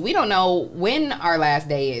 because we don't know when our last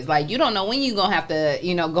day is. Like, you don't know when you're going to have to,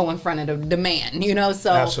 go in front of the man,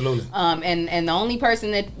 So, absolutely. And the only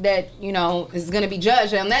person that is going to be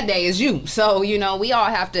judged on that day is you. So, we all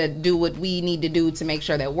have to do what we need to do to make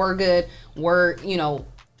sure that we're good. We're,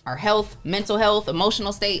 our health, mental health,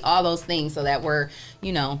 emotional state, all those things, so that we're,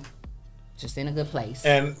 just in a good place.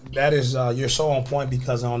 And that is, you're so on point,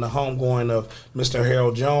 because on the homegoing of Mr.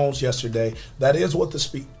 Harold Jones yesterday, that is what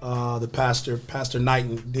the Pastor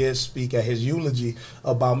Knighton did speak at his eulogy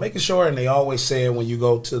about making sure, and they always say when you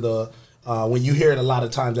go to when you hear it a lot of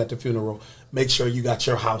times at the funeral, make sure you got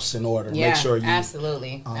your house in order. Yeah, make sure you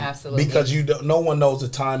absolutely. Because no one knows the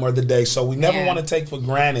time or the day, so we never want to take for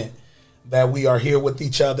granted that we are here with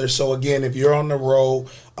each other. So again, if you're on the road,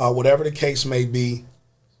 whatever the case may be,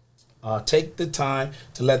 take the time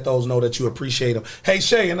to let those know that you appreciate them. Hey,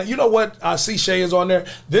 Shay, and you know what? I see Shay is on there.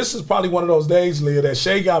 This is probably one of those days, Leah, that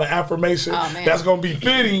Shay got an affirmation that's going to be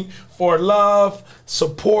fitting for love,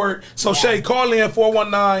 support. So, Shay, call in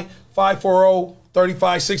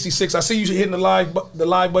 419-540-3566. I see you hitting the live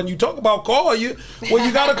button. You talk about call you. Well,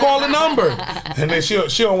 you got to call the number. And then she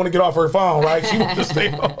don't want to get off her phone, right? She wants to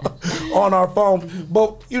stay on our phone.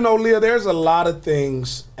 But, Leah, there's a lot of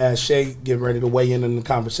things, as Shay getting ready to weigh in the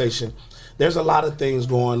conversation, there's a lot of things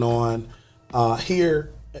going on here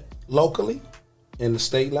locally, in the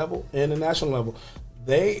state level, and the national level.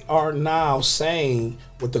 They are now saying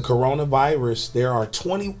with the coronavirus, there are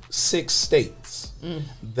 26 states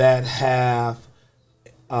that have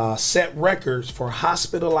set records for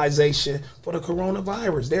hospitalization for the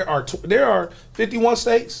coronavirus. There are 51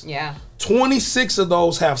 states. Yeah. 26 of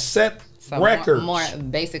those have set records. More,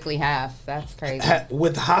 basically half. That's crazy.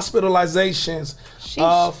 With hospitalizations.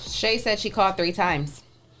 Shay said she called 3 times.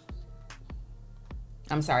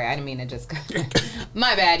 I'm sorry, I didn't mean to just...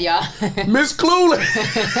 My bad, y'all. Miss Clueless.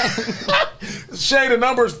 Shay, the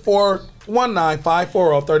number is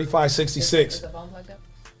 419-540-3566. Is the phone plugged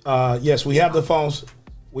up? Yes, we have the phones.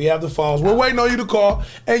 We're waiting on you to call.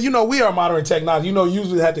 And we are modern technology.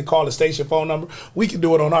 Usually have to call the station phone number. We can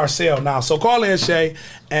do it on our cell now. So call in, Shay,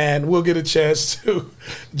 and we'll get a chance to...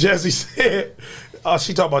 Jesse said...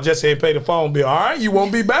 she talked about Jesse ain't paid the phone bill. All right, you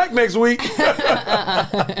won't be back next week.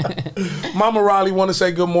 Mama Riley want to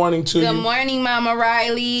say good morning to you. Good morning, Mama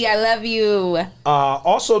Riley. I love you.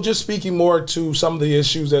 Also, just speaking more to some of the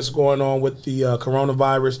issues that's going on with the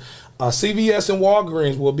coronavirus, CVS and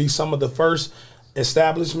Walgreens will be some of the first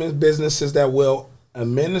establishment businesses that will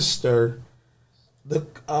administer the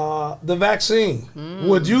vaccine.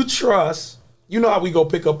 Would you trust, how we go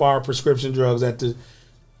pick up our prescription drugs at the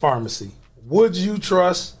pharmacy? Would you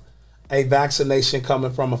trust a vaccination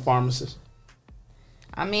coming from a pharmacist?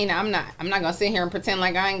 I mean, I'm not gonna sit here and pretend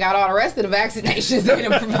like I ain't got all the rest of the vaccinations that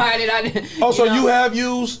are provided. So you have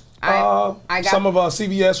used I got some of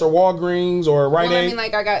CVS or Walgreens or Rite Aid. I mean,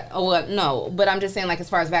 like no, but I'm just saying, like, as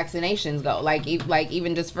far as vaccinations go, like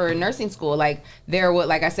even just for nursing school, like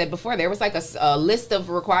like I said before, there was like a list of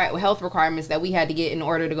health requirements that we had to get in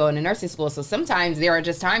order to go into nursing school. So sometimes there are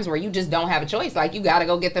just times where you just don't have a choice. Like, you got to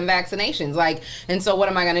go get them vaccinations. Like, and so what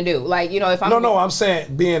am I gonna do? Like, if I'm I'm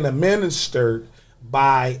saying being administered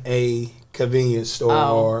by a convenience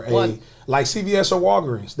store like CVS or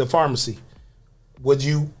Walgreens, the pharmacy. Would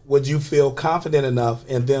you feel confident enough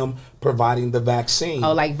in them providing the vaccine?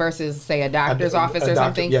 Oh, like versus, say, a doctor's office or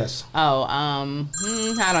something? Yes. Oh,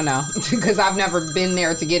 I don't know, because I've never been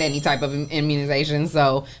there to get any type of immunization,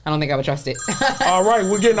 so I don't think I would trust it. All right,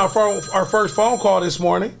 we're getting our first phone call this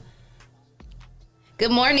morning.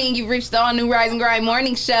 Good morning. You've reached the all-new Rise and Grind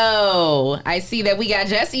morning show. I see that we got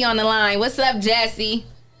Jesse on the line. What's up, Jesse?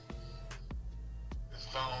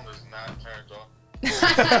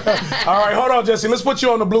 All right, hold on, Jesse. Let's put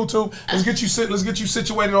you on the Bluetooth. Let's get you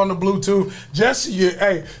situated on the Bluetooth. Jesse,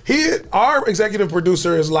 our executive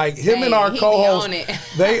producer is like him and our co-host.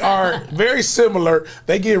 They are very similar.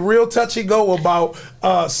 They get real touchy-go about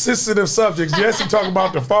sensitive subjects. Jesse talking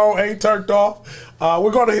about the phone ain't turned off.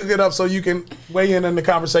 We're going to hit it up so you can weigh in the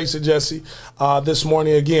conversation, Jesse, this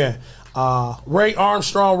morning again. Ray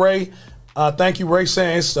Armstrong, thank you, Ray,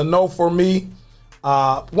 saying it's a no for me.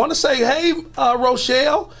 Want to say, hey,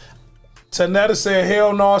 Rochelle. Tanetta said,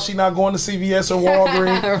 hell no, she not going to CVS or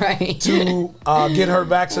Walgreens right. to get her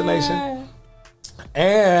vaccination.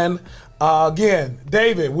 And Again,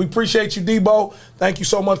 David, we appreciate you, Debo. Thank you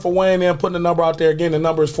so much for weighing in, putting the number out there. Again, the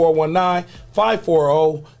number is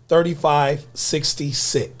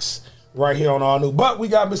 419-540-3566 right here on All New. But we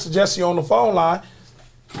got Mr. Jesse on the phone line.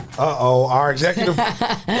 Uh-oh, our executive,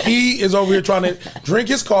 he is over here trying to drink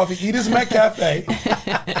his coffee, eat his McCafe.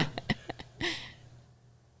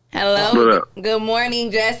 Hello. What up? Good morning,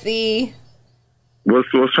 Jesse. What's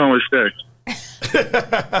wrong with Shaq?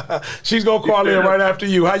 She's going to call in right after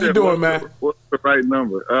you. How you doing, man? What's the right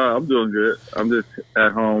number? I'm doing good. I'm just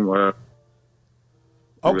at home.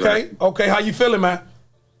 Okay. How you feeling, man?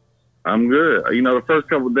 I'm good. You know, the first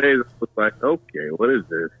couple of days, I was like, okay, what is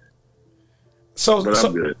this? But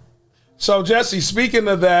I'm good. So, Jesse, speaking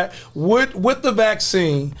of that, with the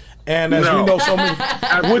vaccine, and as we know so many,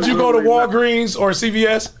 would you go to Walgreens or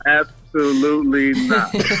CVS? Absolutely not.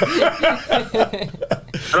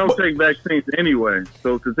 I don't take vaccines anyway.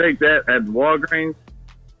 So to take that at Walgreens,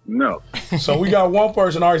 no. So we got one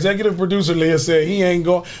person, our executive producer, Leah, said he ain't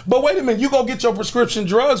going. But wait a minute, you go get your prescription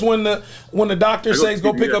drugs when the doctor says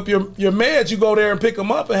go pick up your meds, you go there and pick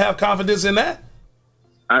them up and have confidence in that?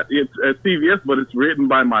 It's at CVS, but it's written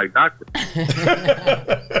by my doctor.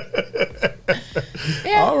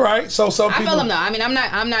 Yeah. All right. So some people. I feel them though. I mean,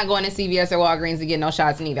 I'm not going to CVS or Walgreens to get no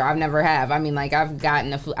shots neither. I've never have. I mean, like I've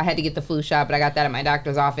gotten I had to get the flu shot, but I got that at my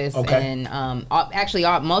doctor's office. Okay. And all the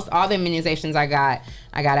immunizations I got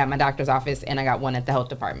at my doctor's office, and I got one at the health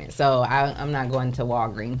department. So I'm not going to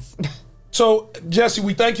Walgreens. So Jesse,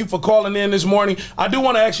 we thank you for calling in this morning. I do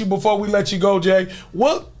want to ask you before we let you go, Jay.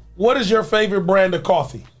 What is your favorite brand of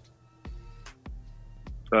coffee?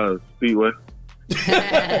 Speedway.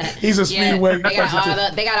 He's a Speedway. They got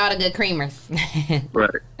all the good creamers. Right.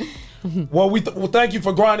 Well, thank you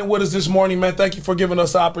for grinding with us this morning, man. Thank you for giving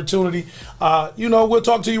us the opportunity. We'll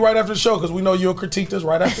talk to you right after the show because we know you'll critique us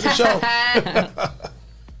right after the show.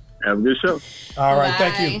 Have a good show. All right.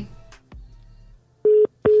 Bye. Thank you.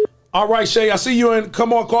 All right, Shay, I see you in.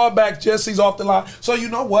 Come on, call back. Jesse's off the line. So you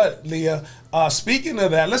know what, Leah? Speaking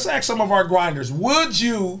of that, let's ask some of our grinders. Would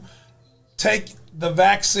you take the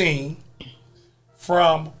vaccine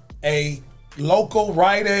from a local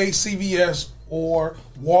Rite Aid, CVS, or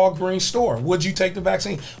Walgreens store? Would you take the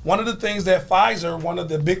vaccine? One of the things that Pfizer, one of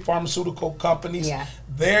the big pharmaceutical companies,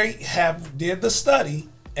 they did the study,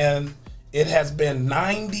 and it has been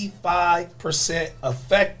 95%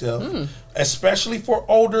 effective, especially for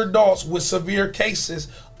older adults with severe cases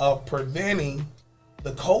of preventing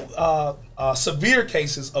the severe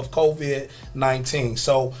cases of COVID-19.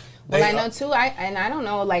 So, well, I know too. I don't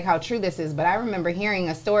know like how true this is, but I remember hearing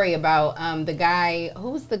a story about the guy.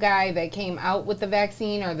 Who was the guy that came out with the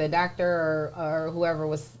vaccine, or the doctor, or whoever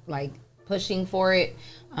was like pushing for it?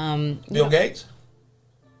 Bill Gates.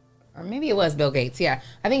 Or maybe it was Bill Gates. Yeah,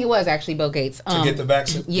 I think it was actually Bill Gates. To get the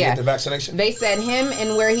vaccine, yeah, get the vaccination. They said him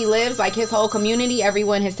and where he lives, like his whole community,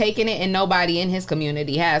 everyone has taken it, and nobody in his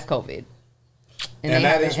community has COVID. And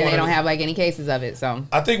they don't have like any cases of it. So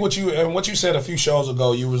I think what you said a few shows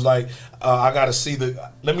ago, you was like, let me see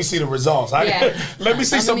the results. Let me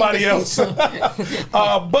see somebody else.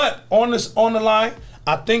 But on the line,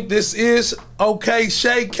 I think this is okay.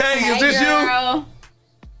 Shay K, is this girl. you?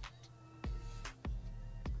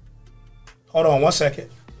 Hold on 1 second.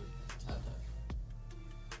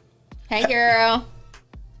 Hey, girl.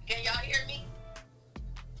 Can y'all hear me?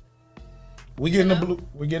 We're getting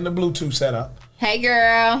the Bluetooth set up. Hey,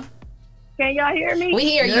 girl. Can y'all hear me? We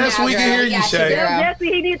hear you yes, now, we girl. can hear you, Shay. Jesse,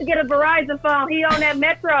 he needs to get a Verizon phone. He on that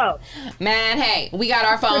Metro. Man, hey, we got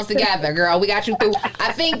our phones together, girl. We got you through.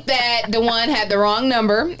 I think that the one had the wrong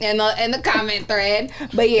number in the comment thread.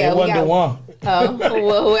 But yeah, it wasn't the one.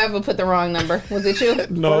 Well, whoever put the wrong number. Was it you?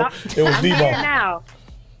 No, it was Debo. Now.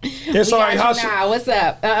 It's all right. What's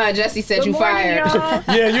up? Jesse said you fired.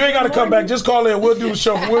 Yeah, you ain't got to come back. Just call in. We'll do the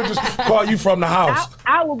show. We'll just call you from the house.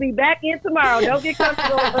 I will be back in tomorrow. Don't get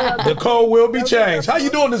comfortable. The code will be changed. How you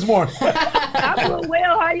doing this morning? I'm doing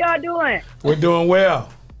well. How y'all doing? We're doing well.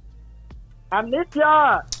 I miss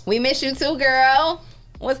y'all. We miss you too, girl.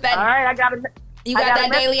 What's that? All right, You got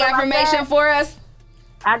that daily affirmation for us?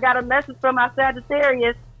 I got a message from my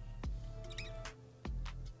Sagittarius.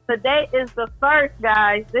 Today is the first,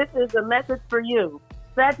 guys. This is a message for you.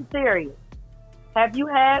 Sagittarius, have you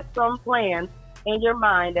had some plans in your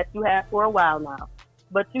mind that you have for a while now,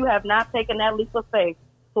 but you have not taken that leap of faith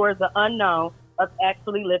towards the unknown of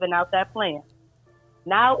actually living out that plan?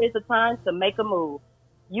 Now is the time to make a move.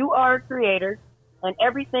 You are a creator, and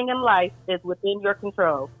everything in life is within your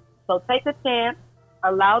control. So take a chance,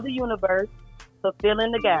 allow the universe to fill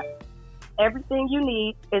in the gaps. Everything you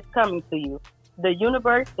need is coming to you. The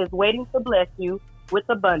universe is waiting to bless you with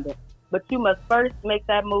abundance, but you must first make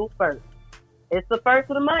that move first. It's the first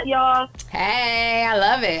of the month, y'all. Hey, I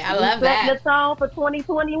love it. I love that. Setting the tone for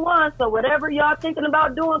 2021. So whatever y'all thinking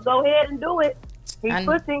about doing, go ahead and do it. Keep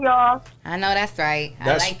pushing, y'all. I know that's right.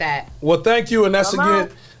 I like that. Well, thank you. And that's,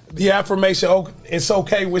 again, the affirmation. It's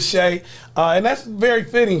okay with Shay. And that's very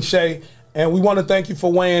fitting, Shay. And we want to thank you for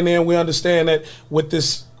weighing in. We understand that with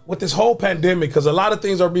this whole pandemic, because a lot of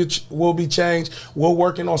things will be changed. We're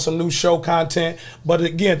working on some new show content. But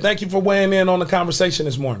again, thank you for weighing in on the conversation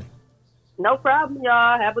this morning. No problem,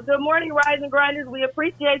 y'all. Have a good morning, Rise and Grinders. We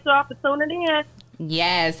appreciate y'all for tuning in.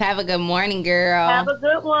 Yes, have a good morning, girl. Have a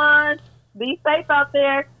good one. Be safe out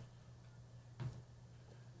there.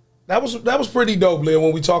 That was pretty dope, Leah,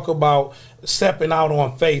 when we talk about stepping out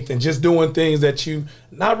on faith and just doing things that you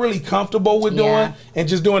not really comfortable with doing and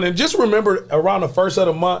just doing it. Just remember, around the first of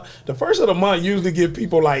the month usually get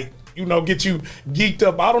people like, get you geeked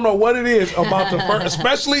up. I don't know what it is about the first,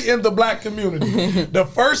 especially in the black community. The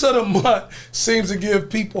first of the month seems to give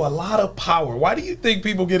people a lot of power. Why do you think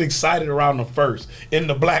people get excited around the first in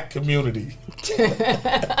the black community?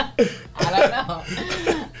 I don't know.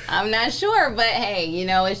 I'm not sure, but hey,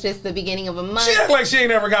 it's just the beginning of a month. She act like she ain't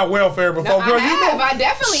never got welfare before. No, Girl, I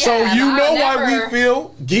definitely have. So why we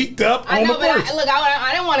feel geeked up on the first.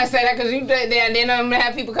 I didn't want to say that because then I'm going to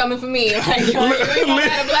have people coming for me. Like, you don't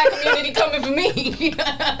have a black community coming for me.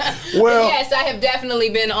 Well, yes, I have definitely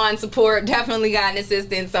been on support, definitely gotten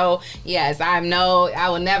assistance. So, yes, I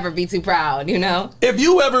will never be too proud, If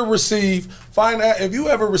you ever receive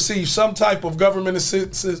some type of government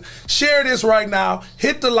assistance, share this right now.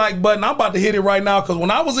 Hit the like button. I'm about to hit it right now because when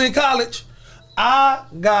I was in college, I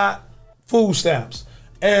got food stamps.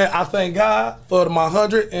 And I thank God for my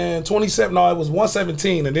 127. No, it was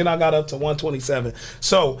 117, and then I got up to 127.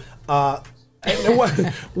 So, what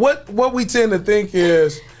we tend to think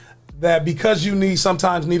is that because you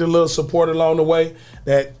sometimes need a little support along the way,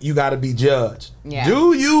 that you got to be judged. Yeah.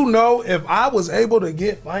 Do you know if I was able to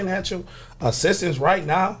get financial assistance right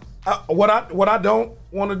now, what I don't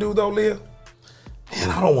want to do though, Leah? Man,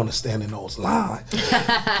 I don't want to stand in those lines.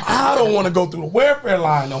 I don't want to go through the welfare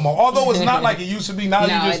line no more. Although it's not like it used to be. Now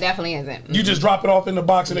it definitely isn't. You just drop it off in the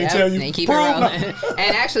box and they tell you. They keep it rolling.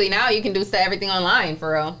 And actually now you can do everything online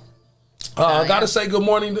for real. I gotta say good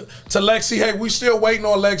morning to Lexi. Hey, we still waiting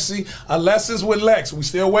on Lexi. Lessons with Lex. We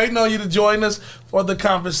still waiting on you to join us for the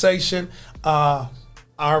conversation.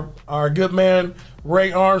 Our good man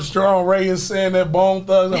Ray Armstrong. Ray is saying that Bone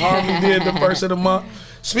Thugs and Harmony did the first of the month.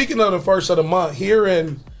 Speaking of the first of the month, here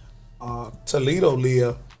in Toledo,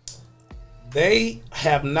 Leah, they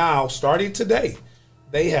have now started today.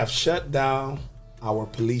 They have shut down our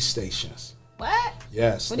police stations. What?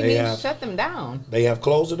 Yes. What do you mean shut them down? They have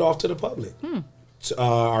closed it off to the public.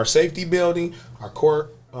 Our safety building, our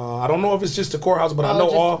court. I don't know if it's just the courthouse, but I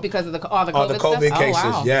know because of all the COVID cases.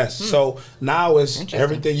 Oh, wow. Yes. So now it's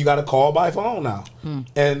everything you got to call by phone now.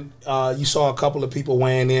 And you saw a couple of people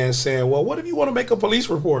weighing in saying, "Well, what if you want to make a police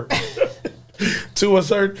report?" To a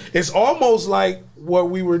certain, it's almost like what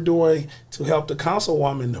we were doing to help the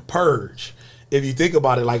councilwoman to purge. If you think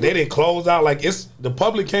about it, like they didn't close out, like the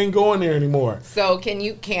public can't go in there anymore. So can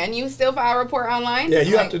you still file a report online? Yeah,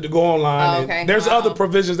 you have to go online. Okay. There's other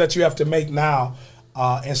provisions that you have to make now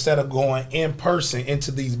instead of going in person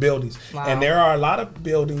into these buildings. Wow. And there are a lot of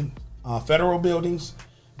federal buildings,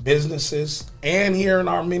 businesses, and here in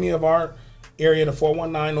many of our area, the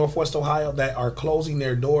 419 Northwest Ohio, that are closing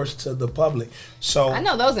their doors to the public. So I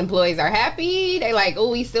know those employees are happy. They like,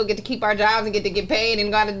 oh, we still get to keep our jobs and get to get paid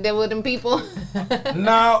and got to deal with them people.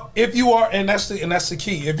 Now, if you are, and that's the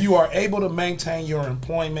key, if you are able to maintain your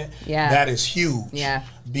employment, that is huge. Yeah.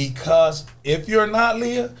 Because if you're not,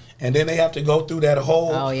 Leah, and then they have to go through that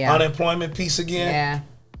whole unemployment piece again. Yeah.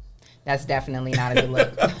 That's definitely not a good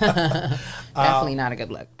look. Definitely not a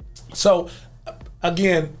good look. So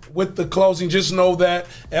again, with the closing, just know that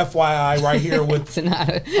FYI right here with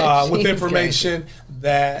information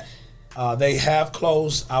that they have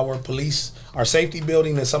closed our safety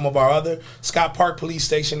building, and some of our other Scott Park Police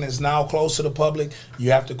Station is now closed to the public.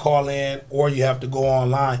 You have to call in or you have to go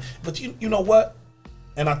online. But you know what?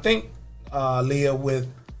 And I think, Leah, with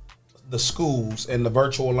the schools and the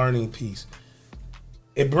virtual learning piece,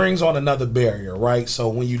 it brings on another barrier, right? So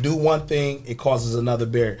when you do one thing, it causes another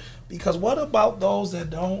barrier. Because what about those that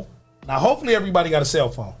don't? Now, hopefully everybody got a cell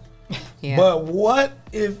phone. Yeah. But what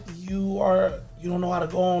if you don't know how to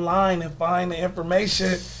go online and find the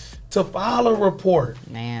information to file a report?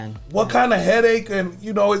 Man. What kind of headache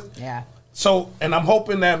Yeah. So, and I'm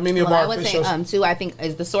hoping that many of our officials... I would say, too, I think,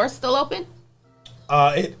 is the source still open?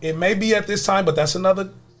 It may be at this time, but that's another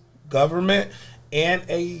government and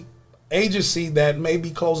a agency that may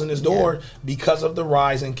be closing its door because of the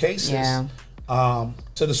rise in cases. Yeah. to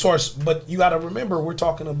the source. But you got to remember, we're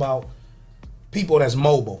talking about people that's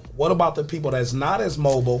mobile. What about the people that's not as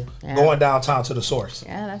mobile going downtown to the source?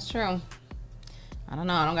 Yeah, that's true. I don't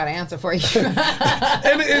know. I don't got an answer for you.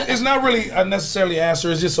 And it's not really a necessarily an answer.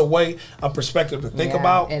 It's just a way, a perspective to think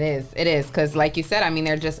about. It is. It is. Because like you said, I mean,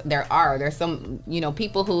 there's some,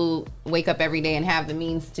 people who wake up every day and have the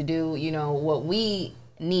means to do, what we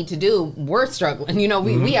need to do. We're struggling.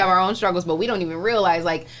 We have our own struggles, but we don't even realize,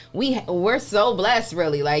 like, we're so blessed,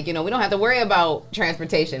 really. Like, we don't have to worry about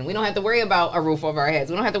transportation. We don't have to worry about a roof over our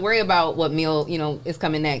heads. We don't have to worry about what meal, is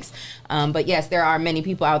coming next. But yes, there are many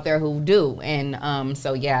people out there who do. And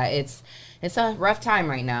so, yeah, it's a rough time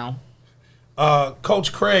right now.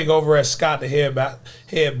 Coach Craig over at Scott, the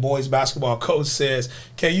head boys basketball coach, says,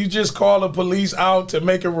 can you just call the police out to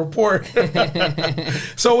make a report?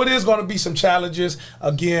 So it is going to be some challenges.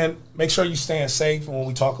 Again, make sure you're staying safe when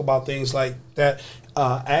we talk about things like that.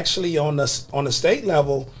 Actually, on the state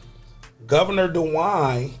level, Governor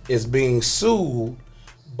DeWine is being sued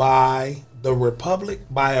by a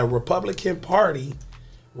Republican Party.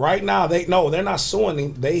 Right now, they're not suing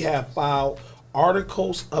him. They have filed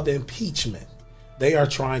articles of impeachment. They are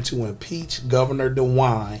trying to impeach Governor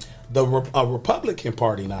DeWine, a Republican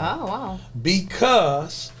Party now. Oh, wow.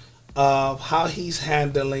 Because of how he's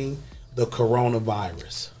handling the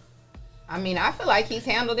coronavirus. I mean, I feel like he's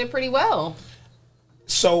handled it pretty well.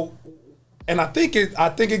 So, and I think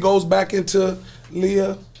it goes back into,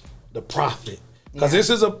 Leah, the profit. Because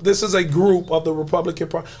this is a group of the Republican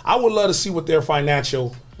Party. I would love to see what their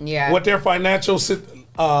financial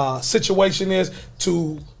situation is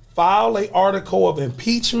to file an article of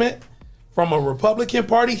impeachment from a Republican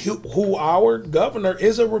Party who our governor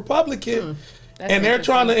is a Republican, and they're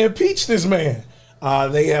trying to impeach this man.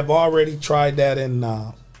 They have already tried that in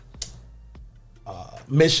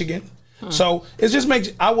Michigan. So it just makes,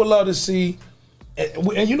 I would love to see,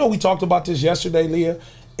 and we talked about this yesterday, Leah.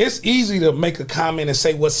 It's easy to make a comment and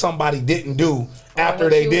say what somebody didn't do after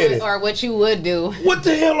they did it. Or what you would do. What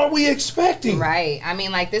the hell are we expecting? Right. I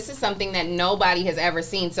mean, like, this is something that nobody has ever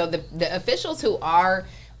seen. So the officials who are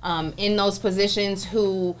in those positions,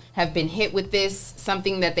 who have been hit with this,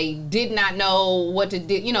 something that they did not know what to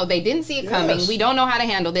do, they didn't see it coming. We don't know how to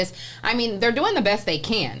handle this. I mean, they're doing the best they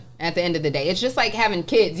can at the end of the day. It's just like having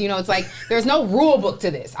kids, it's like there's no rule book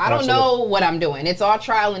to this. I don't know what I'm doing. It's all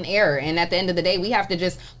trial and error. And at the end of the day, we have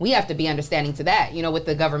to be understanding to that, with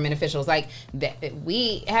the government officials. Like,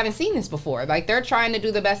 we haven't seen this before. Like, they're trying to do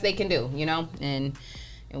the best they can do, and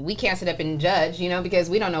we can't sit up and judge, because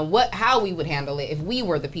we don't know how we would handle it if we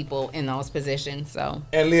were the people in those positions. So,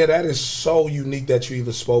 and Leah, that is so unique that you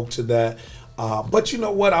even spoke to that. But you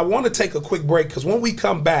know what? I want to take a quick break, because when we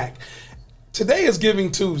come back, today is Giving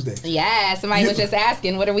Tuesday. Yeah, somebody was just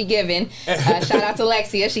asking, what are we giving? Shout out to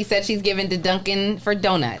Lexia. She said she's giving to Duncan for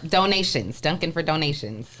donations. Duncan for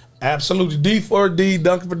donations. Absolutely. D4D,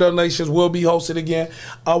 Duncan for donations, will be hosted again.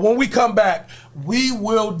 When we come back, we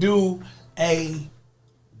will do a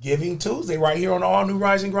Giving Tuesday right here on the all new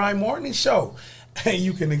Rise and Grind Morning Show. And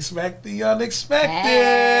you can expect the unexpected.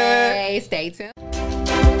 Hey, stay tuned.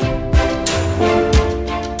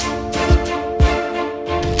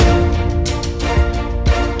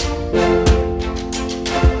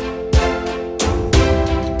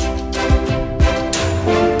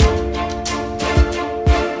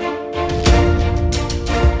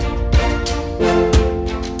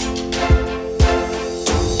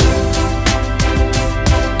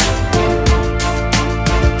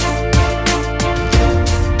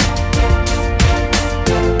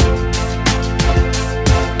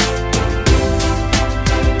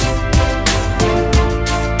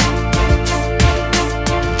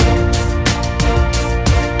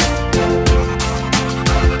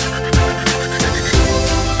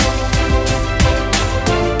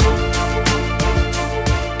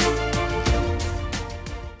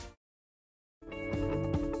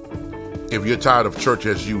 If you're tired of church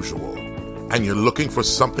as usual and you're looking for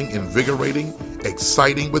something invigorating,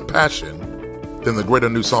 exciting with passion, then the Greater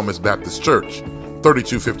New Psalmist Baptist Church,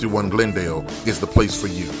 3251 Glendale, is the place for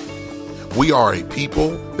you. We are a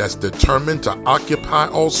people that's determined to occupy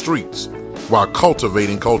all streets while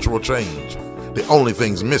cultivating cultural change. The only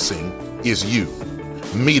thing's missing is you.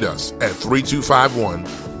 Meet us at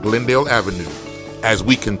 3251 Glendale Avenue as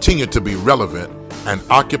we continue to be relevant and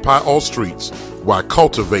occupy all streets while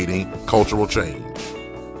cultivating cultural change.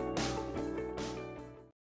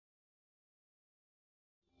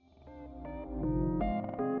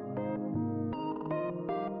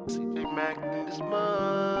 CJ Mack in this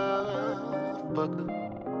motherfucker.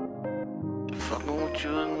 Fucking with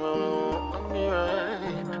you and rolling on me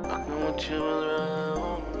right. Fucking with you and rolling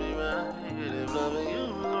on me right.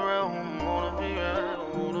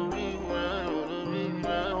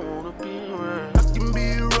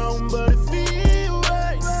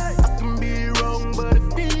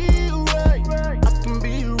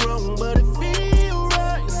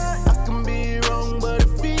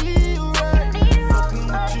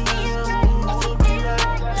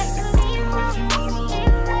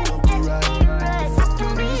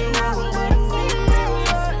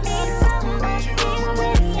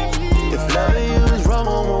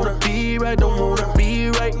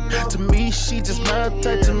 she just my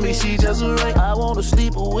type to me, she just right. I wanna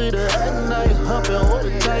sleep with her at night, humping all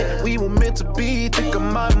the tight. We were meant to be, think I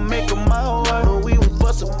might make her my wife, but we won't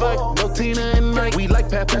fuss a fight. No Tina and Mike, we like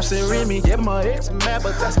Papoose and Remy. Yeah, my ex mad,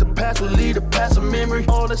 but that's the past. We lead the past of memory.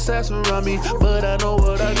 All the sass around me, but I know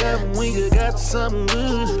what I got when we got something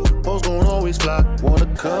good. Folks gon' always fly.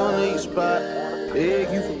 Wanna come to your spot,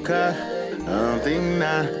 beg you for God. I don't think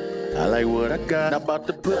not. I like what I got. Not about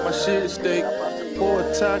to put my shit at stake for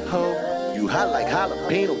a taco. You hot like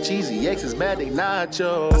jalapeno, cheesy X is mad they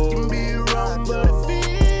nacho. I can be wrong, but it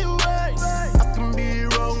feel right. I can be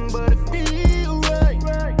wrong, but it feel right.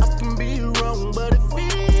 I can be wrong, but it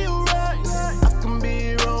feel right. I can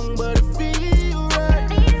be wrong, but it feel right.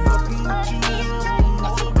 Fucking with you,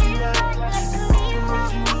 I'll be right. Fucking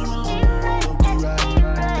with you, I'll be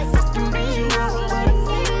right. Fucking be wrong, but it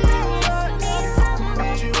feel right. Fucking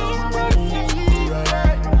be wrong, but it feel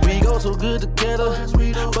right. We go so good together,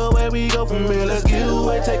 but where we go from here, let's get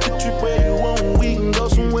away. Take a trip where you want. We can go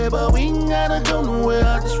somewhere, but we ain't gotta go nowhere.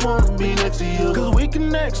 I just wanna be next to you, cause we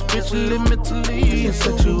connect spiritually, mentally, and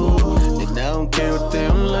sexual. And I don't care what they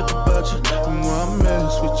don't like about you. And when I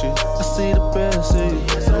mess with you, I see the best in you.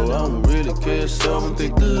 So I don't really care, so I don't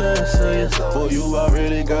think the less of you. For you, I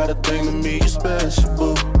really got a thing to me, you special,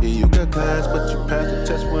 boo. Yeah, you got class, but you passed the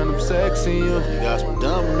test when I'm sexing you. You got some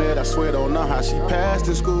dumb man, I swear don't know how she passed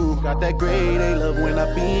in school. Got that grade A love when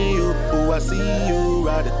I be you. Ooh, I see you,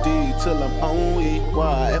 ride a D till I'm on E.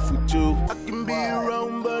 Why I F with you? I can be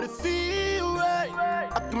wrong, but it feel right.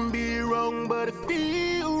 I can be wrong, but it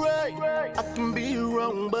feel right. I can be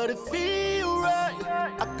wrong, but it feel right.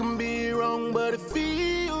 I can be wrong, but it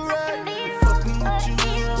feel right. Fucking with you,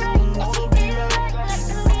 I'll be right.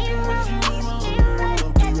 Fucking with you,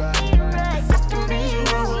 I'll be right. Fucking be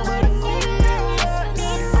wrong, but it feel right.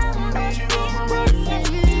 Fucking be wrong, but it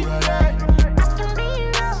feel right.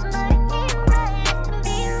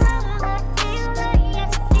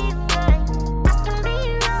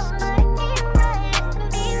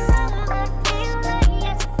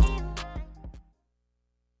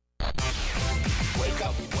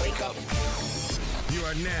 You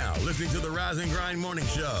are now listening to the Rise and Grind Morning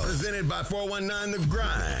Show, presented by 419 The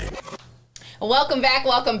Grind. Welcome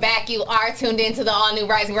back. You are tuned into the all-new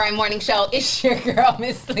Rise and Grind Morning Show. It's your girl,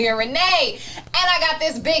 Miss Leah Renee. And I got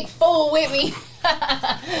this big fool with me.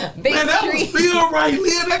 Big Man, that tree. was Feel Right,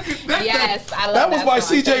 Leah. Yes, I love that was that by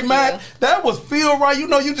song. CJ Thank Mack. you. That was Feel Right. You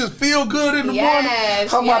know, you just feel good in the morning.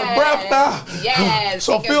 I'm out of breath now. Yes.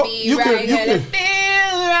 So Phil, you right can feel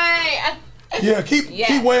right. Yeah, keep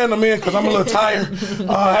weighing them in because I'm a little tired.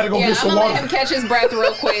 I had to go get some I'm water. gonna let him catch his breath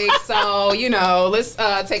real quick. So, let's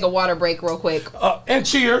take a water break real quick. And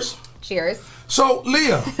cheers. Cheers. So,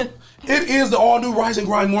 Leah, it is the all-new Rise and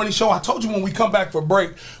Grind Morning Show. I told you when we come back for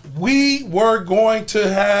break, we were going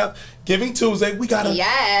to have Giving Tuesday. We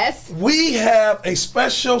have a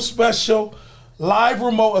special live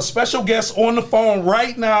remote, a special guest on the phone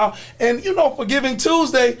right now. And, for Giving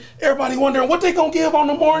Tuesday, everybody wondering what they going to give on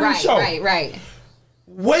the morning show. Right.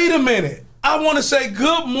 Wait a minute. I want to say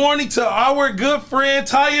good morning to our good friend,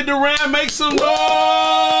 Tanya Duran. Make some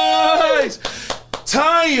noise.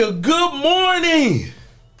 Tanya, good morning.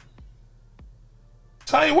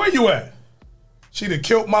 Tanya, where you at? She done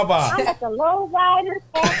killed my vibe. I'm at the Lowrider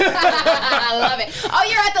Cafe. I love it. Oh,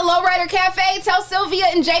 you're at the Lowrider Cafe? Tell Sylvia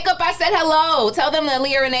and Jacob I said hello. Tell them that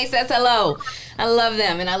Leah Renee says hello. I love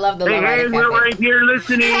them, and I love the Lowrider Cafe. We're right here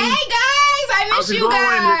listening. Hey, guys. I miss you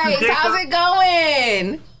guys. How's it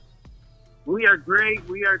going? We are great.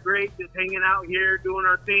 Just hanging out here, doing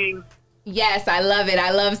our thing. Yes, I love it.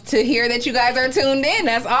 I love to hear that you guys are tuned in.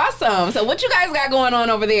 That's awesome. So what you guys got going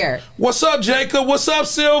on over there? What's up, Jacob? What's up,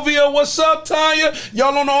 Sylvia? What's up, Tanya?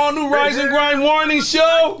 Y'all on the all-new Rise and Grind Morning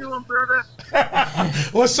Show?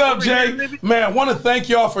 What's up, Jay? Man, I want to thank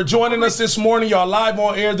y'all for joining us this morning. Y'all live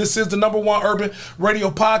on air. This is the #1 urban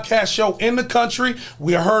radio podcast show in the country.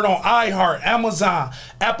 We are heard on iHeart, Amazon,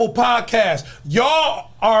 Apple Podcasts.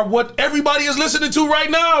 Y'all are what everybody is listening to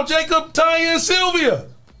right now. Jacob, Tanya, and Sylvia.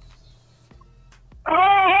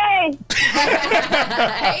 Hey.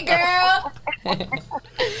 Hey, girl.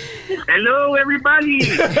 Hello, everybody.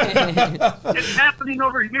 It's happening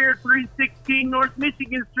over here at 316 North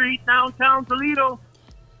Michigan Street, downtown Toledo.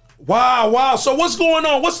 Wow. So what's going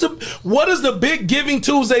on? What is the big Giving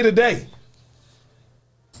Tuesday today?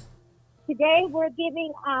 Today we're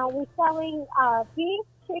selling beef,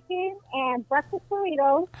 chicken, and breakfast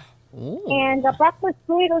burritos. Ooh. And the breakfast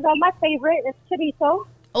burritos are my favorite. It's chorizo.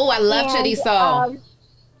 Oh, I love chorizo.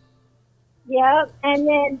 Yeah, and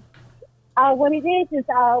then what it is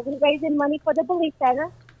we're raising money for the Belief Center.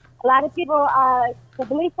 A lot of people, the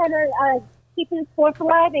Belief Center keeping sports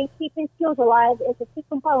alive and keeping skills alive is a key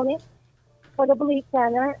component for the Believe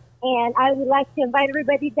Center. And I would like to invite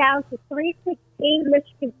everybody down to 316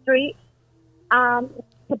 Michigan Street,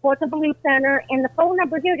 support the Believe Center. And the phone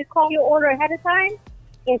number here to call your order ahead of time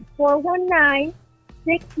is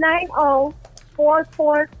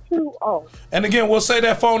 419-690-4420. And again, we'll say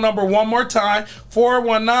that phone number one more time,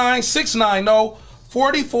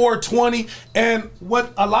 419-690-4420. And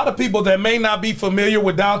what a lot of people that may not be familiar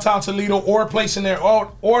with downtown Toledo or placing their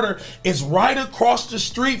order is right across the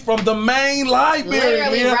street from the main library.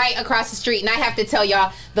 Literally right across the street. And I have to tell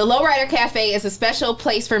y'all, the Lowrider Cafe is a special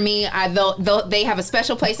place for me. Though they have a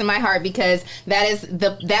special place in my heart because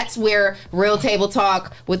that's where Real Table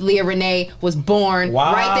Talk with Leah Renee was born.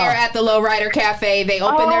 Wow. Right there at the Lowrider Cafe. They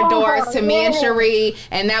opened their doors to me and Cherie,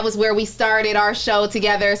 and that was where we started our show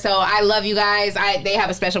together. So I love you guys. They have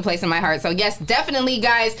a special place in my heart. So yes, definitely,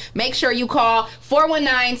 guys, make sure you call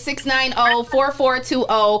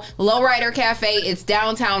 419-690-4420 Lowrider Cafe. It's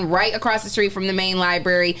downtown, right across the street from the main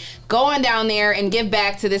library. Go on down there and give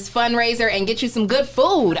back to this fundraiser and get you some good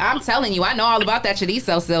food. I'm telling you, I know all about that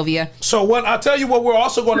chorizo, Sylvia. So I'll tell you what we're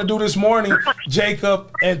also going to do this morning, Jacob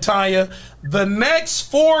and Tanya. The next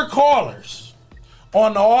 4 callers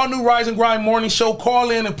on the all-new Rise and Grind Morning Show,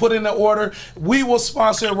 call in and put in the order. We will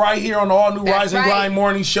sponsor it right here on the all-new Rise and Grind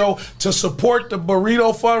Morning Show to support the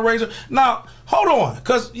burrito fundraiser. Now, hold on,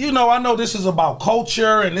 because, I know this is about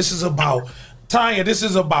culture and this is about, Tanya, this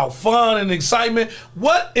is about fun and excitement.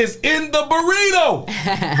 What is in the burrito?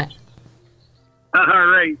 All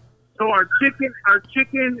right. So our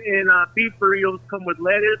chicken and beef burritos come with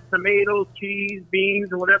lettuce, tomatoes, cheese,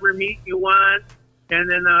 beans, or whatever meat you want. And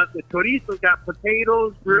then the chorizo's got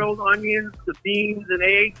potatoes, grilled onions, the beans, and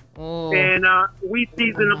eggs. Oh. And we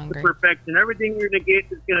season them to perfection. Everything you're going to get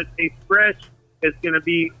is going to taste fresh. It's going to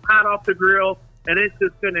be hot off the grill, and it's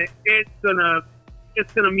going to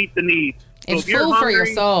meet the needs. It's food for your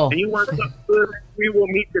soul. And you want something good, we will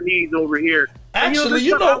meet the needs over here. Actually,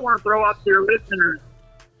 and, I want to throw out to your listeners.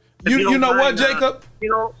 You know what, Jacob?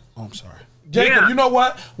 Oh, I'm sorry. Jacob, you know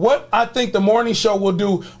what? What I think the morning show will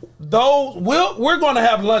do, we're going to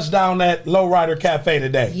have lunch down at Lowrider Cafe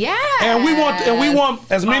today. Yeah. And we want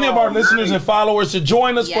as many of our listeners and followers to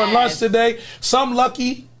join us for lunch today. Some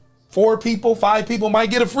lucky 4 people, 5 people might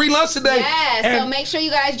get a free lunch today. Yeah, so make sure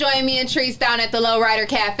you guys join me and Treese down at the Lowrider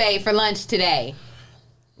Cafe for lunch today.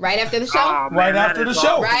 Right after the show? Oh, man, right after the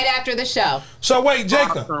show. Right after the show. So wait,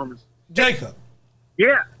 Jacob. Awesome. Jacob.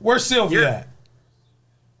 Yeah. Where's Sylvia at?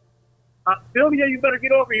 Sylvia, you better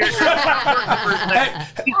get over here. He's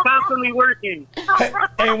constantly working.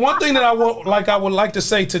 And one thing that I would like to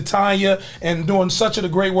say to Tanya, and doing such a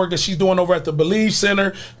great work that she's doing over at the Believe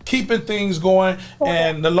Center, keeping things going,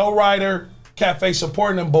 and the Lowrider Cafe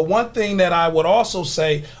supporting them. But one thing that I would also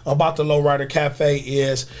say about the Lowrider Cafe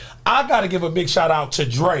is I got to give a big shout out to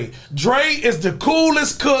Dre. Dre is the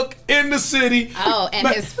coolest cook in the city. Oh, and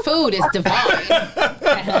his food is divine.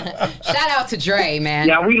 Shout out to Dre, man.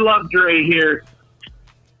 Yeah, we love Dre here.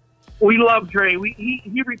 We love Dre.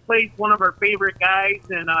 He replaced one of our favorite guys,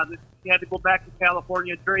 and he had to go back to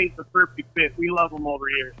California. Dre's the perfect fit. We love him over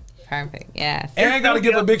here. Perfect. Yes. And I got to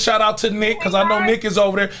give a big shout out to Nick, because I know Nick is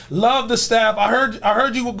over there. Love the staff. I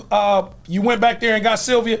heard you you went back there and got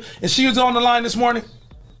Sylvia, and she was on the line this morning.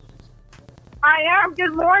 I am.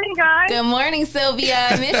 Good morning, guys. Good morning,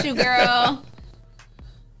 Sylvia. Miss you, girl.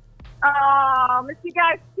 Miss you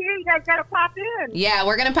guys too. You guys gotta pop in. Yeah,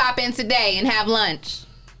 we're gonna pop in today and have lunch.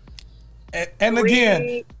 And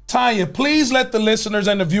again, Tanya, please let the listeners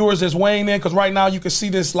and the viewers that's weighing in, because right now you can see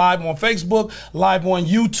this live on Facebook, live on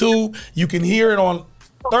YouTube. You can hear it on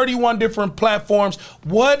 31 different platforms.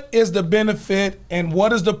 What is the benefit and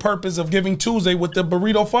what is the purpose of Giving Tuesday with the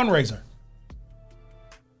burrito fundraiser?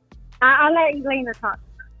 I'll let Elena talk.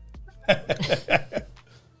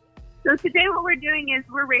 So today what we're doing is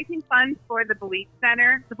we're raising funds for the Believe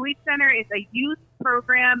Center. The Believe Center is a youth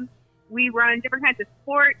program. We run different kinds of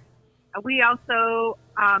sports. We also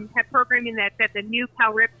have programming that's at the new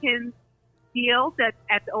Cal Ripken field that's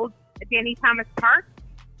at the old Danny Thomas Park.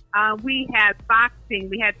 We have boxing,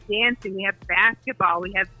 we have dancing, we have basketball,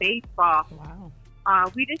 we have baseball. Wow.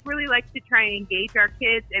 We just really like to try and engage our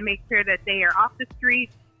kids and make sure that they are off the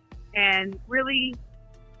streets and really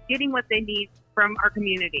getting what they need from our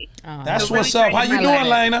community. That's so what's up. How you doing,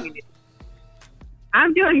 Lena?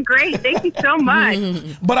 I'm doing great. Thank you so much.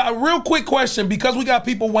 But a real quick question, because we got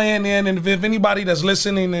people weighing in, and if anybody that's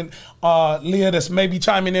listening and Leah that's maybe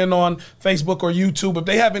chiming in on Facebook or YouTube, if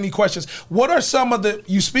they have any questions, what are some of the,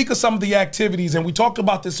 you speak of some of the activities, and we talked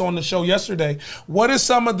about this on the show yesterday, what is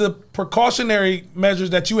some of the precautionary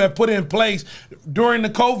measures that you have put in place during the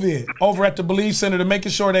COVID over at the Believe Center to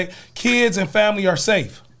making sure that kids and family are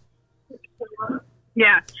safe?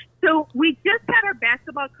 Yeah. So we just had our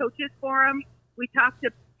basketball coaches forum. We talked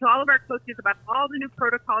to all of our coaches about all the new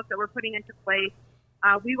protocols that we're putting into place.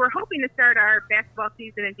 We were hoping to start our basketball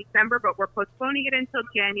season in December, but we're postponing it until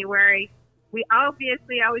January. We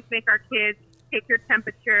obviously always make our kids take their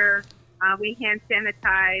temperature. We hand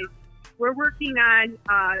sanitize. We're working on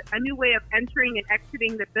a new way of entering and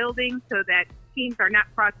exiting the building so that teams are not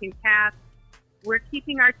crossing paths. We're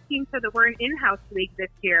keeping our team so that we're an in-house league this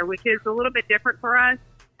year, which is a little bit different for us.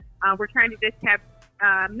 We're trying to just have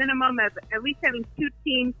minimum of at least having 2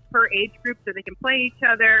 teams per age group so they can play each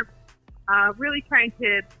other. Really trying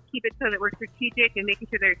to keep it so that we're strategic and making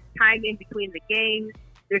sure there's time in between the games,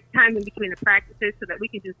 there's time in between the practices so that we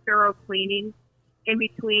can do thorough cleaning in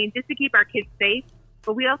between just to keep our kids safe.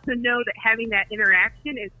 But we also know that having that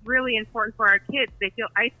interaction is really important for our kids. They feel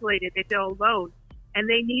isolated, they feel alone, and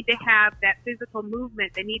they need to have that physical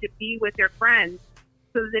movement. They need to be with their friends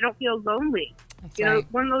so that they don't feel lonely. That's you right. know,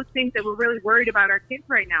 one of those things that we're really worried about our kids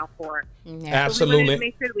right now for. Yeah. Absolutely. So we wanted to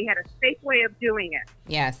make sure that we had a safe way of doing it.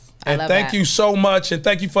 Yes. And thank you so much, and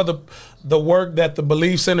thank you for the work that the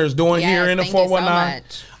Believe Center is doing here in the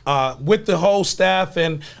 419 with the whole staff.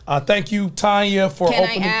 And thank you, Tanya, for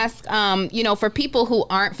opening. Can I ask, you know, for people who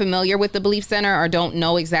aren't familiar with the Believe Center or don't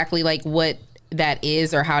know exactly like what that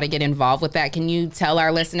is or how to get involved with that, can you tell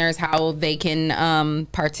our listeners how they can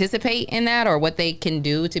participate in that or what they can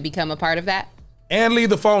do to become a part of that? And leave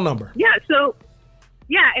the phone number. Yeah, so,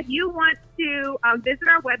 yeah, if you want to visit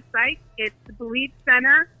our website, it's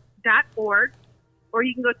believecenter.org, or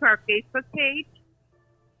you can go to our Facebook page.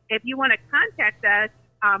 If you want to contact us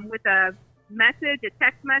with a message, a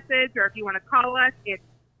text message, or if you want to call us, it's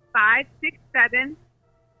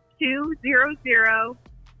 567-200-2027.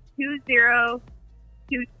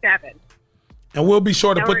 And we'll be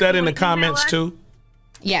sure to put that in the comments, too.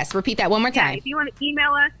 Yes, repeat that one more time. Yeah, if you want to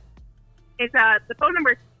email us, it's the phone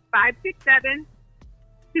number is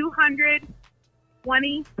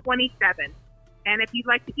 567-200-2027. And if you'd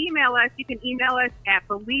like to email us, you can email us at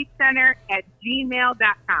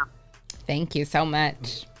believecenter@gmail.com. Thank you so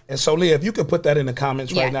much. And so, Leah, if you could put that in the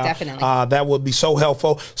comments right now, definitely. That would be so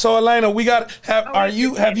helpful. So, Elena, we got have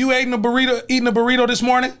you eaten a burrito this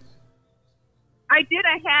morning? I did.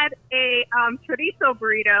 I had a chorizo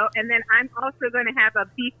burrito, and then I'm also going to have a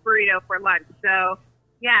beef burrito for lunch. So,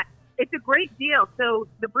 yeah. It's a great deal. So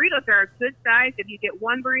the burritos are a good size. If you get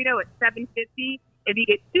one burrito, it's $7.50. If you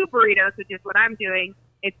get 2 burritos, which is what I'm doing,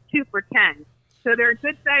 it's 2 for $10. So they're a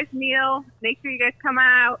good sized meal. Make sure you guys come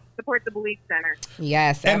out, support the Believe Center.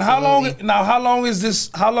 Yes. And absolutely. how long is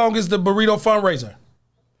the burrito fundraiser?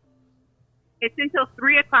 It's until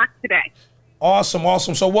 3:00 today. Awesome.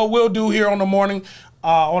 So what we'll do here on the morning,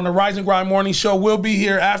 on the Rise and Grind Morning Show, we'll be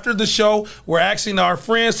here after the show. We're asking our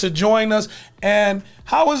friends to join us. And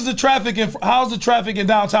how's the traffic in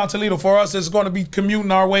downtown Toledo for us that's going to be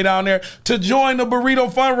commuting our way down there to join the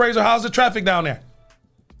burrito fundraiser? How's the traffic down there?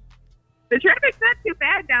 The traffic's not too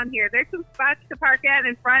bad down here. There's some spots to park at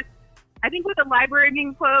in front. I think with the library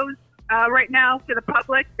being closed right now to the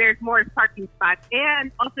public, there's more parking spots.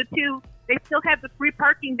 And also, too, they still have the free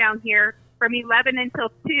parking down here from 11 until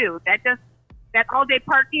 2. That all-day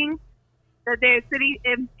parking that the city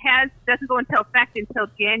has doesn't go into effect until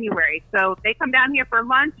January. So they come down here for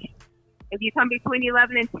lunch. If you come between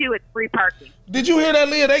 11 and 2, it's free parking. Did you hear that,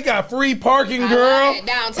 Leah? They got free parking, girl.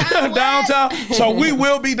 Downtown. Downtown. So we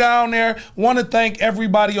will be down there. Want to thank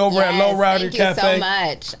everybody over at Lowrider Cafe. Thank you so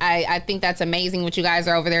much. I think that's amazing what you guys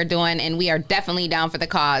are over there doing, and we are definitely down for the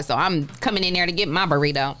cause. So I'm coming in there to get my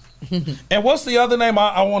burrito. And what's the other name?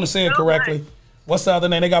 I want to say it correctly. What's the other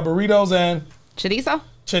name? They got burritos and chorizo.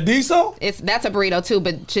 Chorizo? That's a burrito too,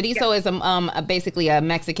 but chorizo is basically a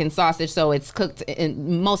Mexican sausage, so it's cooked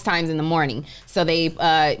most times in the morning. So they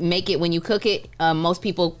make it when you cook it. Most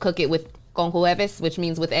people cook it with con huevos, which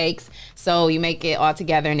means with eggs. So you make it all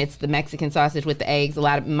together, and it's the Mexican sausage with the eggs.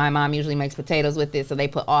 My mom usually makes potatoes with it, so they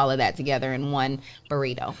put all of that together in one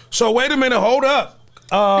burrito. So wait a minute, hold up,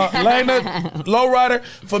 Lena, Lowrider,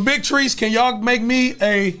 for Big Trees, can y'all make me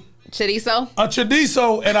a chorizo? A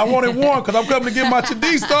chorizo, and I want it warm because I'm coming to get my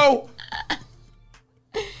chorizo.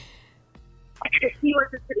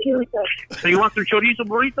 So you want some chorizo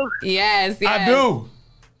burritos? Yes. I do.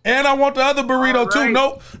 And I want the other burrito too.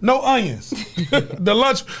 No onions. The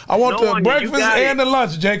lunch. I want the breakfast and the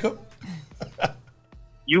lunch, Jacob.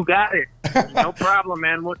 You got it. No problem,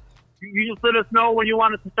 man. You just let us know when you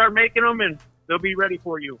want us to start making them, and they'll be ready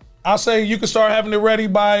for you. I'll say you can start having it ready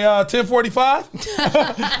by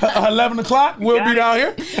 10:45, 11 o'clock. We'll be down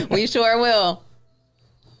here. We sure will.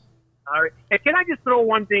 All right. Hey, can I just throw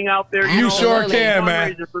one thing out there? You sure can,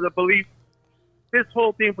 man. For the Belief, this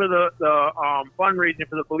whole thing for the fundraising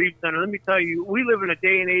for the Belief Center. Let me tell you, we live in a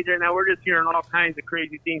day and age right now. We're just hearing all kinds of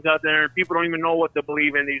crazy things out there, and people don't even know what to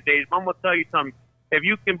believe in these days. I'm gonna tell you something. If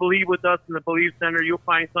you can believe with us in the Belief Center, you'll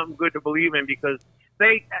find something good to believe in, because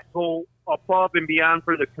they go above and beyond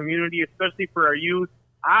for the community, especially for our youth.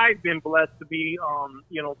 I've been blessed to be,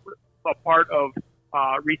 a part of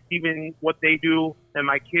receiving what they do, and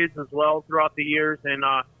my kids as well throughout the years. And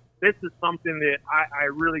this is something that I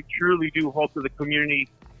really, truly do hope that the community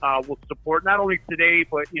will support, not only today,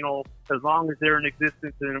 but, as long as they're in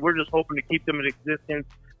existence. And we're just hoping to keep them in existence.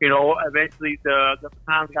 Eventually the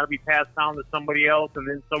baton's got to be passed down to somebody else, and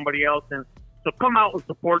then somebody else. And so come out and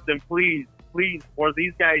support them, please, or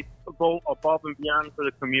these guys go above and beyond for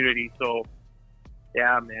the community. So,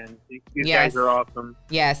 yeah, man, these guys are awesome.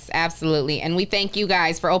 Yes, absolutely. And we thank you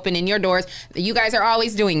guys for opening your doors. You guys are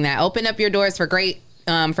always doing that. Open up your doors for great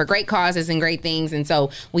causes and great things. And so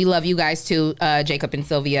we love you guys too, Jacob and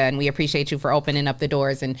Sylvia, and we appreciate you for opening up the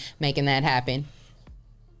doors and making that happen.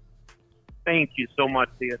 Thank you so much,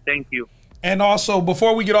 Thea. Thank you. And also,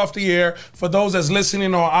 before we get off the air, for those that's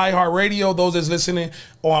listening on iHeartRadio, those that's listening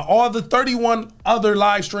on all the 31 other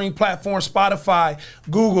live stream platforms, Spotify,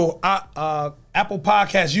 Google, Apple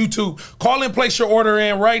Podcasts, YouTube, call and place your order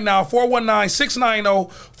in right now,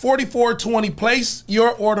 419-690-4420. Place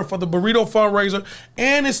your order for the burrito fundraiser,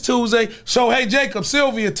 and it's Tuesday. So, hey, Jacob,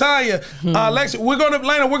 Sylvia, Tanya, Lexi, we're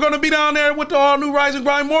gonna be down there with the all new Rise and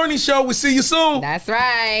Grind Morning Show. We'll see you soon. That's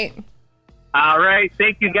right. All right.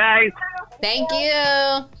 Thank you, guys. Thank you.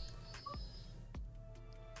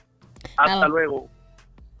 Hasta luego.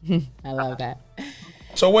 I love that.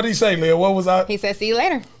 So what did he say, Leah? What was I? He said, see you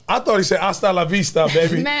later. I thought he said, hasta la vista,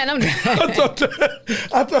 baby. Man, I'm not.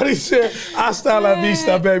 I thought he said, hasta la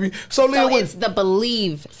vista, baby. So, Leah, it's the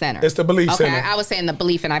Believe Center. It's the Believe Center. I was saying the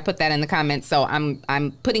Belief, and I put that in the comments, so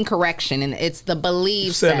I'm putting correction, and it's the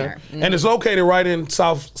Believe Center. Mm-hmm. And it's located right in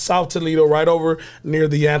South Toledo, right over near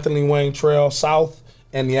the Anthony Wayne Trail, South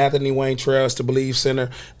and the Anthony Wayne Trail. It's the Believe Center.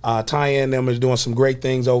 Tanya and them is doing some great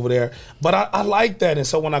things over there. But I like that. And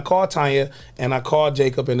so when I called Tanya and I called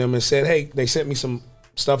Jacob and them and said, hey, they sent me some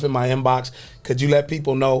stuff in my inbox. Could you let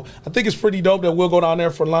people know? I think it's pretty dope that we'll go down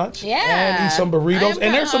there for lunch. Yeah. And eat some burritos.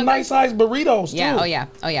 And there's some nice sized burritos too. Yeah,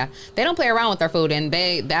 oh yeah. They don't play around with their food, and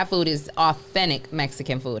that food is authentic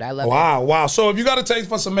Mexican food. I love it. Wow. So if you got a taste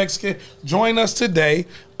for some Mexican, join us today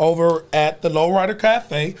over at the Lowrider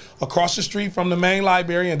Cafe across the street from the main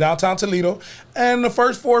library in downtown Toledo. And the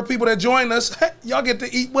first 4 people that join us, y'all get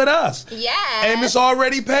to eat with us. Yeah. And it's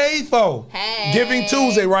already paid for. Hey. Giving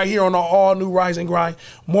Tuesday right here on the all new Rise and Grind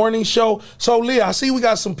Morning Show. So Leah, I see we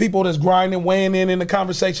got some people that's grinding, weighing in the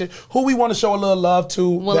conversation. Who we want to show a little love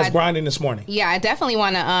to that's grinding this morning? Yeah, I definitely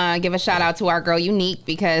want to give a shout out to our girl Unique,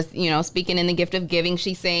 because, speaking in the gift of giving,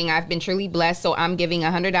 she's saying, I've been truly blessed, so I'm giving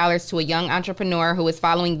 $100 to a young entrepreneur who is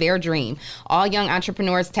following their dream. All young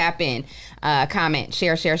entrepreneurs, tap in, comment,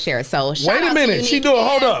 share. So wait a minute, she doing,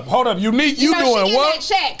 hold up. Unique, you doing what? That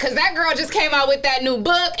check, because that girl just came out with that new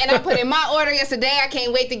book, and I put in my order yesterday. I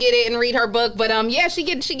can't wait to get it and read her book. But she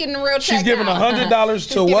getting a real check. She's giving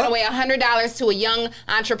 $100 to what? Giving away $100 to a young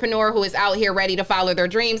entrepreneur who is out here ready to follow their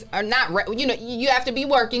dreams. Or not, you have to be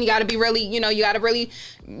working. You got to be really, you got to really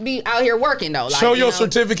be out here working though. Show your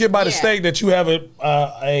certificate by the state that you have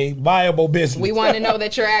a viable business. We want to know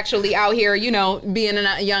that you're actually out here, being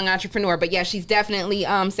a young entrepreneur. But yeah, she's definitely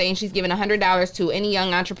saying she's giving $100 to any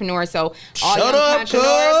young entrepreneur. So all young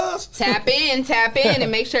entrepreneurs, tap in,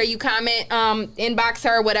 and make sure you comment, inbox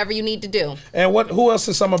her, whatever you need to do. And who else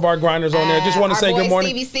is some of our grinders on there? Just want to say good morning.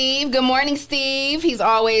 Stevie Steve. Good morning, Steve. He's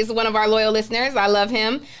always one of our loyal listeners. I love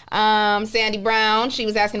him. Sandy Brown, she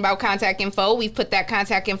was asking about contact info. We've put that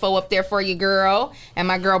contact info up there for you, girl. And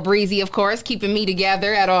my girl Breezy, of course, keeping me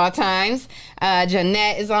together at all times.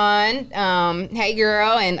 Jeanette is on. Hey,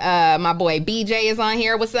 girl. And my boy BJ is on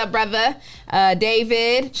here. What's up, brother?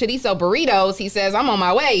 David, Chorizo Burritos, he says, I'm on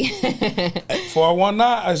my way.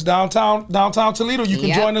 419, it's downtown Toledo. You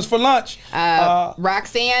can join us for lunch.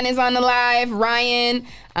 Roxanne is on the live. Ryan,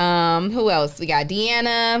 Who else? We got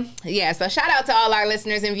Deanna. Yeah, so shout out to all our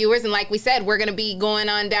listeners and viewers. And like we said, we're going to be going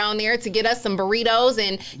on down there to get us some burritos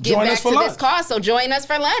and get back to this cause. So join us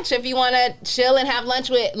for lunch if you want to chill and have lunch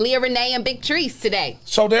with Leah Renee and Big Trees today.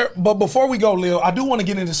 So but before we go, Lil, I do want to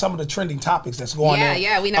get into some of the trending topics that's going on.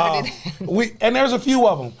 Yeah, we never did that. And there's a few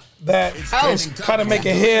of them that is kind of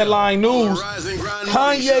making headline news.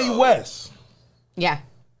 Kanye West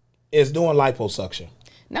is doing liposuction.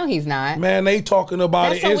 No, he's not. Man, they talking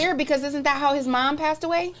about it. That's so weird because isn't that how his mom passed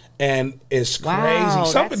away? And it's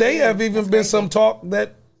crazy. They have even been some talk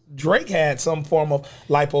that Drake had some form of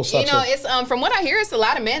liposuction. You know, it's from what I hear, it's a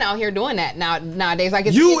lot of men out here doing that nowadays. Like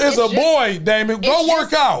it's a boy, Damon. Go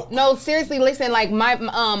work out. No, seriously, listen. Like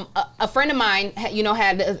a friend of mine,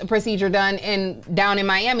 had a procedure done down in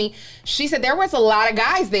Miami. She said there was a lot of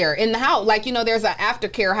guys there in the house. Like there's an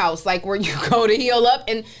aftercare house, like where you go to heal up,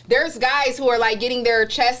 and there's guys who are like getting their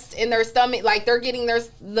chest in their stomach, like they're getting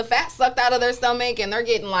the fat sucked out of their stomach, and they're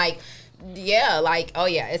getting like. Yeah,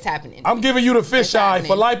 it's happening. I'm giving you the fish eye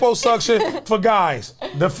for liposuction for guys.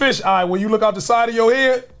 The fish eye, where you look out the side of your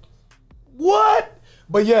head. What?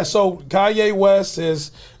 But yeah, so Kanye West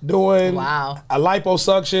is doing a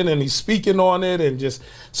liposuction and he's speaking on it and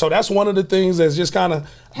so that's one of the things that's just kind of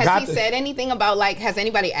Has he said anything about has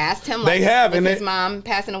anybody asked him? They have, and his mom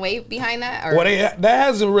passing away behind that? Or? Well, that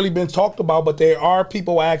hasn't really been talked about, but there are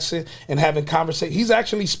people asking and having conversations. He's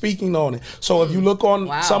actually speaking on it. So if you look on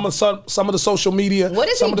some of the social media, what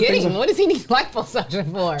is he getting? What does he need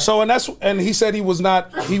liposuction for? So and he said he wasn't.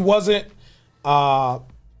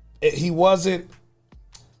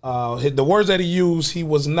 The words that he used, he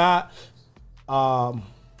was not. I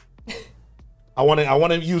want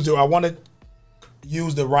to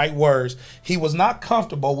use the right words. He was not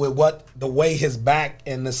comfortable with the way his back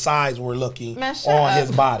and the sides were looking on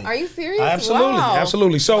his body. Are you serious?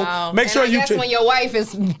 Absolutely. So make sure I guess when your wife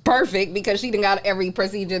is perfect because she done got every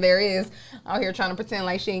procedure there is out here trying to pretend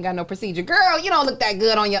like she ain't got no procedure. Girl, you don't look that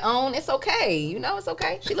good on your own. It's okay. It's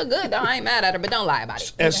okay. She look good though. I ain't mad at her, but don't lie about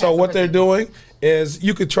it. And so what they're doing is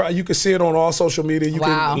you could see it on all social media. You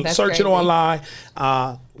can search it online.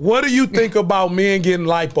 What do you think about men getting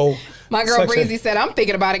lipo? My girl Breezy said, I'm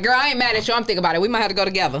thinking about it. Girl, I ain't mad at you. I'm thinking about it. We might have to go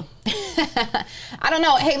together. I don't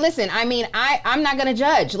know. Hey, listen, I'm not going to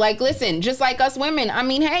judge. Like, listen, just like us women,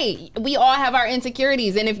 hey, we all have our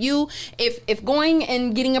insecurities. And if going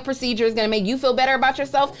and getting a procedure is going to make you feel better about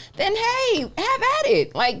yourself, then hey, have at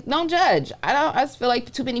it. Like, don't judge. I just feel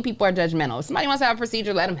like too many people are judgmental. If somebody wants to have a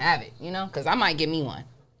procedure, let them have it, because I might get me one.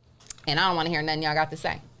 And I don't want to hear nothing y'all got to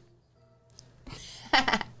say.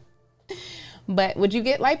 But would you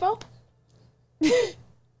get lipo?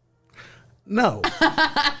 No.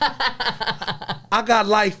 I got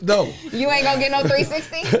life though. You ain't gonna get no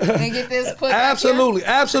 360 and get this put Absolutely.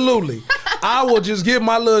 I will just get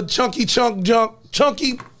my little chunky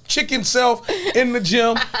chicken self in the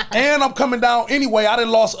gym, and I'm coming down anyway. I done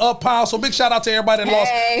lost a pound, so big shout out to everybody that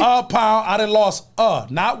lost a pound. I done lost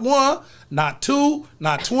not 1, not 2,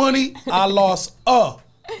 not 20. I lost a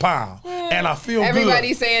pound, and I feel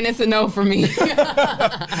Everybody's good. saying it's a no for me.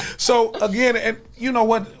 So again, and you know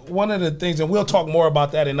what? One of the things, and we'll talk more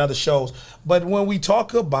about that in other shows, but when we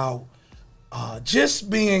talk about just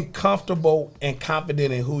being comfortable and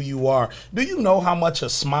confident in who you are, do you know how much a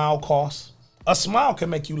smile costs? A smile can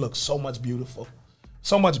make you look so much beautiful,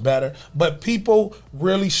 so much better, but people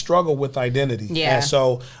really struggle with identity. Yeah. And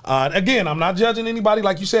so, again, I'm not judging anybody.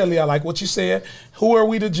 Like you said, Leah, like what you said, who are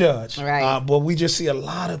we to judge? Right. But we just see a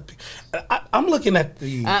lot of, I'm looking at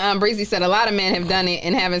the. Breezy said a lot of men have done it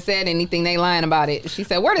and haven't said anything. They lying about it. She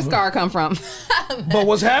said, where did scar come from? But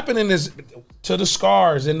what's happening is to the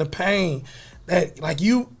scars and the pain that like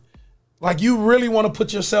you really want to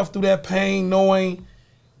put yourself through that pain knowing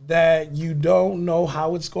that you don't know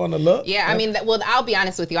how it's going to look. Yeah, well, I'll be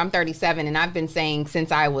honest with you. I'm 37, and I've been saying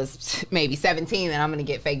since I was maybe 17 that I'm going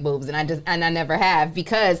to get fake boobs, and I never have,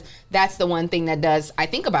 because that's the one thing that I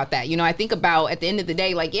think about that. I think about at the end of the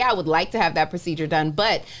day, like, yeah, I would like to have that procedure done,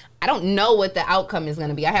 but I don't know what the outcome is going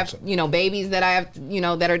to be. I have, babies that I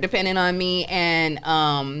have, that are dependent on me, and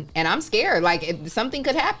I'm scared. Like something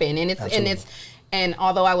could happen, and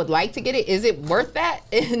although I would like to get it, is it worth that?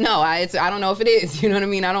 No, I don't know if it is. You know what I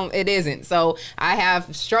mean? It isn't. So I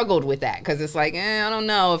have struggled with that because it's like, I don't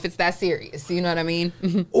know if it's that serious. You know what I mean?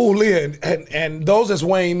 Oh, Leah, and those that's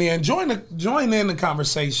weighing in, join in the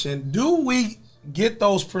conversation. Do we get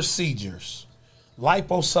those procedures?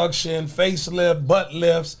 Liposuction, facelift, butt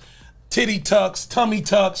lifts, titty tucks, tummy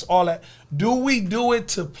tucks, all that. Do we do it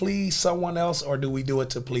to please someone else, or do we do it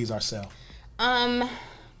to please ourselves?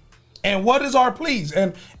 And what is our please?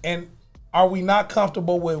 And are we not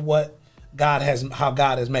comfortable with what God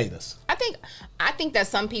has made us. I think that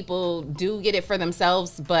some people do get it for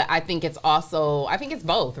themselves, but I think it's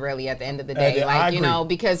both really at the end of the day. Like, you know,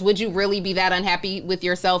 because would you really be that unhappy with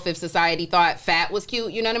yourself if society thought fat was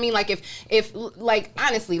cute? You know what I mean? Like if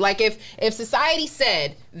honestly, like if society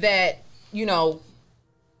said that, you know,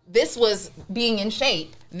 this was being in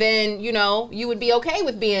shape, then, you know, you would be okay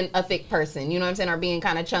with being a thick person, you know what I'm saying, or being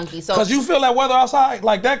kind of chunky. So, because you feel that weather outside,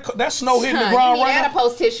 like that snow hitting the ground right now. You need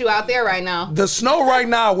adipose tissue out there right now. The snow right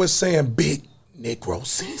now was saying big Negro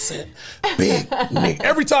season, big Negro.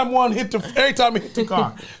 Every time it hit the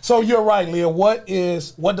car. So you're right, Leah. What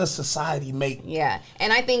does society make? Yeah,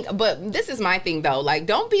 and I think, but this is my thing though. Like,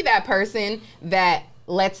 don't be that person that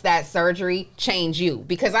lets that surgery change you,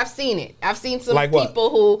 because I've seen it. I've seen some people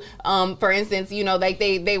who, for instance, you know, like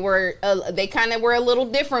they kind of were a little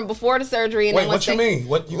different before the surgery. And wait, what you mean?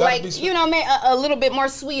 What you gotta be? You know, a little bit more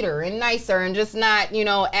sweeter and nicer, and just not, you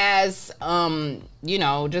know, as you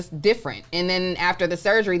know, just different. And then after the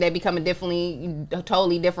surgery, they become a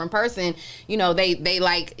totally different person. You know, they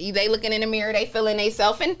looking in the mirror, they feeling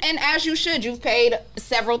themselves, and as you should. You've paid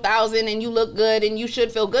several thousand and you look good and you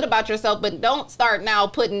should feel good about yourself, but don't start now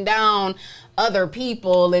putting down other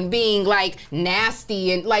people and being like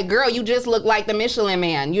nasty and like, girl, you just look like the Michelin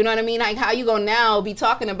Man. You know what I mean? Like, how you gonna now be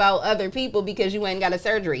talking about other people because you ain't got a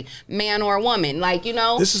surgery, man or woman? Like, you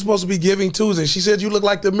know, this is supposed to be Giving Tuesday. She said you look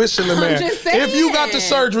like the Michelin Man. Just saying. If you got the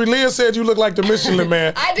surgery, Leah said you look like the Michelin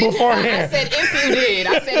Man. I didn't. Beforehand. I said if you did.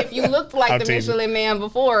 I said if you looked like the Michelin Man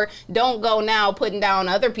before, don't go now putting down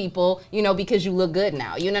other people, you know, because you look good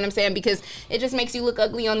now. You know what I'm saying? Because it just makes you look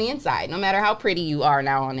ugly on the inside, no matter how pretty you are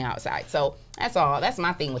now on the outside. So that's all. That's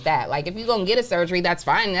my thing with that. Like, if you're going to get a surgery, that's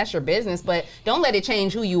fine. That's your business. But don't let it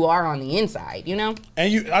change who you are on the inside, you know?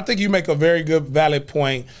 And I think you make a very good, valid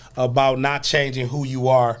point about not changing who you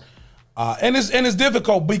are. And it's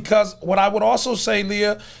difficult, because what I would also say,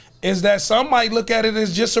 Leah, is that some might look at it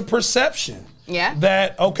as just a perception. Yeah.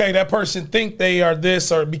 That, okay, that person think they are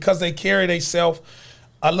this, or because they carry themselves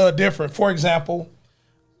a little different. For example,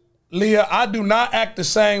 Leah, I do not act the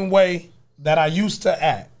same way that I used to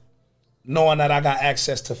act, knowing that I got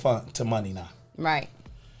access to money now. Right.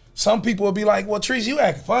 Some people will be like, well, Trees, you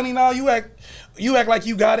act funny now. You act like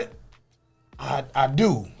you got it. I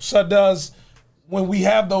do. So when we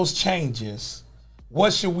have those changes,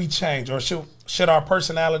 what should we change? Or should our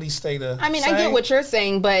personality stay the same? I mean, I get what you're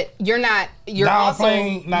saying, but you're not You're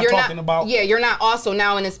not also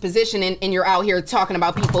now in this position, and you're out here talking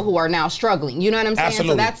about people who are now struggling. You know what I'm saying?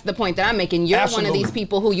 Absolutely. So that's the point that I'm making. You're one of these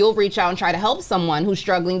people who you'll reach out and try to help someone who's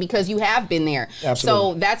struggling because you have been there.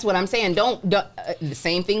 Absolutely. So that's what I'm saying. Don't the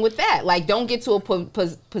same thing with that. Like, don't get to a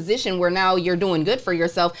position where now you're doing good for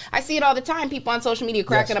yourself. I see it all the time. People on social media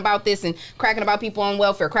cracking about this and cracking about people on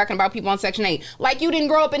welfare, cracking about people on Section 8. Like, you didn't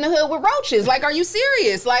grow up in the hood with roaches. Like, are you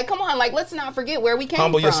serious? Like, come on. Like, let's not forget where we came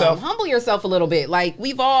from. Humble yourself a little bit. Like,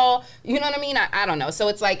 we've all, you know what I mean? I don't know. So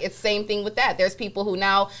it's like, it's the same thing with that. There's people who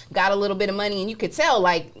now got a little bit of money, and you could tell,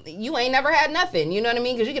 like, you ain't never had nothing. You know what I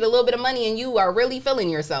mean? Because you get a little bit of money and you are really feeling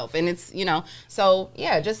yourself. And it's, you know, so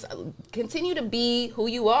yeah, just continue to be who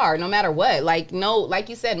you are no matter what. Like, no, like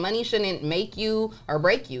you said, money shouldn't make you or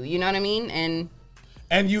break you. You know what I mean? And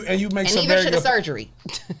you make some neither very should good a surgery.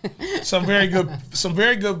 some very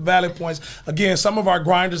good valid points. Again, some of our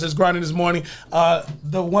grinders is grinding this morning.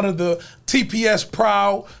 One of the TPS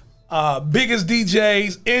proud biggest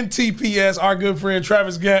DJs in TPS, our good friend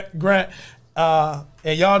Travis Grant.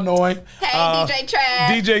 And y'all know him. Hey, DJ Trav.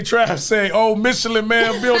 DJ Trav say, "Oh, Michelin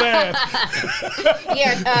Man, build ass."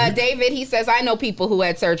 Yeah, David, he says, I know people who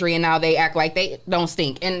had surgery and now they act like they don't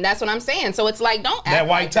stink. And that's what I'm saying. So it's like, don't act that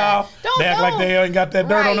white like towel. They act like they ain't got that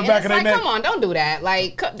dirt on the back of their neck. Come on, don't do that.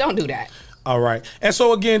 Like, don't do that. All right. And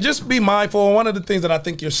so again, just be mindful. One of the things that I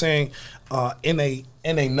think you're saying in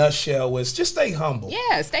a nutshell is just stay humble.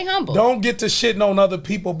 Yeah, stay humble. Don't get to shitting on other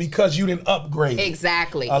people because you didn't upgrade.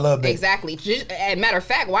 Exactly. I love that. Exactly. As a matter of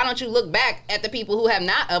fact, why don't you look back at the people who have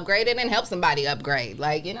not upgraded and help somebody upgrade?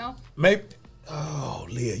 Like, you know? Maybe. Oh,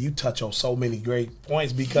 Leah, you touch on so many great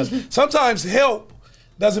points, because sometimes help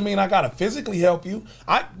doesn't mean I got to physically help you.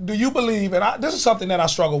 Do you believe, and this is something that I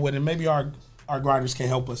struggle with, and maybe our grinders can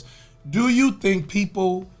help us. Do you think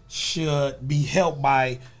people should be helped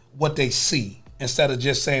by what they see instead of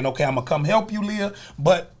just saying, okay, I'm going to come help you, Leah?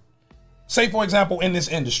 But say, for example, in this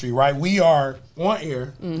industry, right, we are on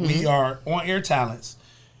air. Mm-hmm. We are on air talents.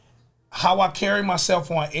 How I carry myself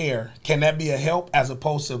on air, can that be a help as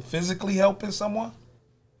opposed to physically helping someone?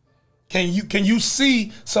 Can you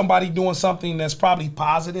see somebody doing something that's probably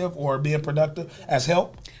positive or being productive as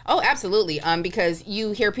help? Oh, absolutely. Because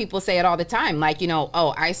you hear people say it all the time. Like, you know,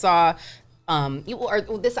 oh, I saw or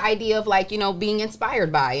this idea of like, you know, being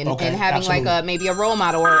inspired by and having absolutely. like maybe a role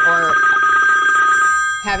model or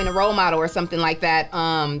having a role model or something like that.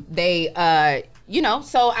 You know,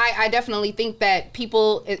 so I definitely think that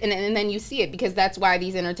people, and then you see it, because that's why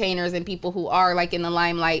these entertainers and people who are like in the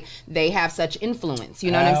limelight, they have such influence.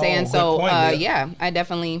 You know what I'm saying? So yeah, I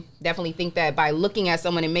definitely think that by looking at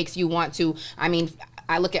someone, it makes you want to. I mean,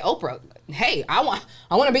 I look at Oprah. Hey, I want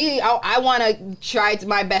to try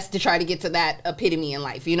my best to try to get to that epitome in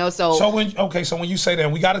life, you know. So when you say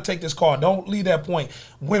that, we got to take this call. Don't leave that point.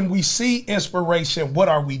 When we see inspiration, what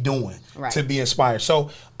are we doing to be inspired? So,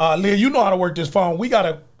 Leah, you know how to work this phone. We got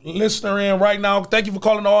a listener in right now. Thank you for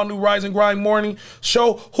calling the all new Rise and Grind Morning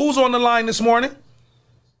Show. Who's on the line this morning?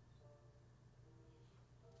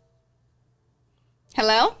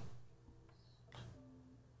 Hello.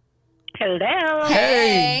 Hello.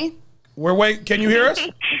 Hey. Can you hear us?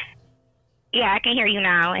 Yeah, I can hear you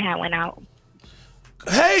now. It had went out.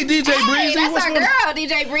 Hey, DJ Breezy. That's our girl,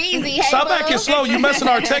 DJ Breezy. Hey, stop acting slow. You messing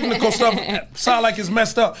our technical stuff. Sound like it's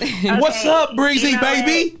messed up. Okay. What's up, Breezy,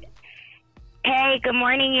 baby? Hey, good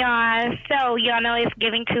morning, y'all. So, y'all know it's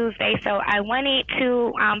Giving Tuesday, so I wanted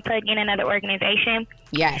to plug in another organization.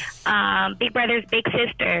 Yes. Big Brothers Big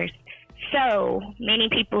Sisters. So, many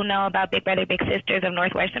people know about Big Brother Big Sisters of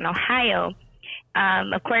Northwestern Ohio.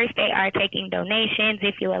 Of course, they are taking donations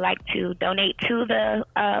if you would like to donate to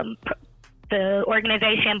the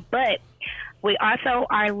organization, but we also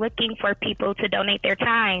are looking for people to donate their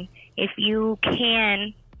time. If you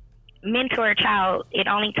can mentor a child, it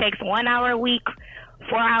only takes 1 hour a week,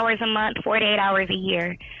 4 hours a month, 48 hours a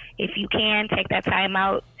year. If you can take that time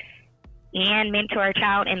out and mentor a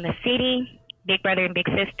child in the city, Big Brother and Big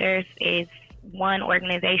Sisters is one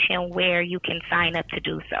organization where you can sign up to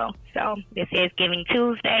do so. So this is Giving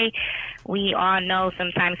Tuesday. We all know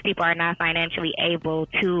sometimes people are not financially able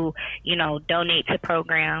to, you know, donate to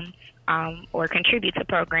programs or contribute to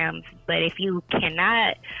programs. But if you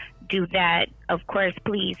cannot do that, of course,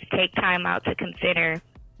 please take time out to consider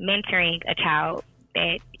mentoring a child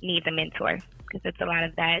that needs a mentor, because it's a lot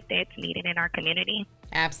of that that's needed in our community.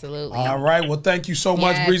 Absolutely. All right. Well, thank you so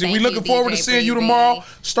much, Breezy. We're looking forward to seeing you tomorrow,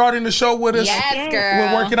 starting the show with us. Yes, girl.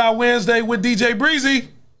 We'll work it out Wednesday with DJ Breezy.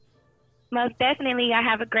 Most definitely. Y'all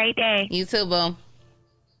have a great day. You too, boo. All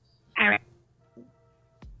right.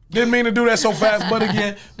 Didn't mean to do that so fast, but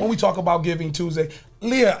again, when we talk about Giving Tuesday,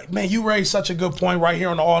 Leah, man, you raised such a good point right here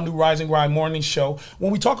on the all new Rise and Grind Morning Show.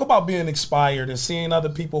 When we talk about being inspired and seeing other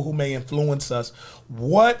people who may influence us,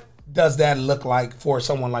 what does that look like for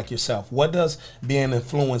someone like yourself? What does being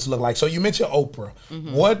influenced look like? So you mentioned Oprah.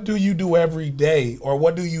 Mm-hmm. What do you do every day, or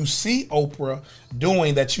what do you see Oprah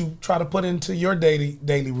doing that you try to put into your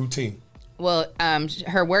daily routine? Well,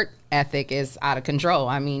 her work ethic is out of control.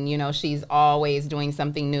 I mean, you know, she's always doing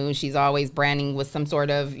something new. She's always branding with some sort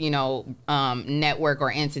of, you know, network or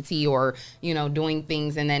entity, or, you know, doing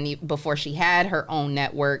things. And then before she had her own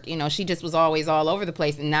network, you know, she just was always all over the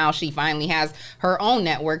place. And now she finally has her own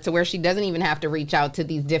network to where she doesn't even have to reach out to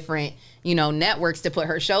these different, you know, networks to put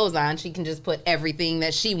her shows on. She can just put everything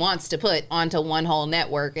that she wants to put onto one whole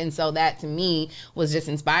network. And so that to me was just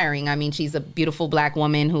inspiring. I mean, she's a beautiful Black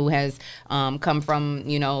woman who has come from,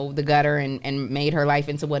 you know, the gutter and made her life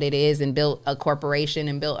into what it is, and built a corporation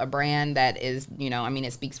and built a brand that is, you know, I mean,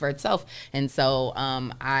 it speaks for itself. And so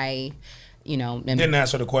I, you know, didn't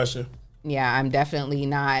answer the question. Yeah, I'm definitely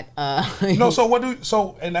not. No,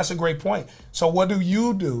 so and that's a great point. So what do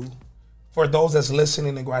you do for those that's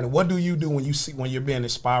listening and grinding? What do you do when you're being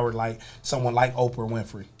inspired like someone like Oprah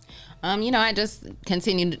Winfrey? You know, I just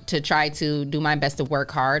continue to try to do my best to work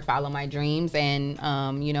hard, follow my dreams,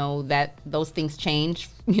 and you know, that those things change,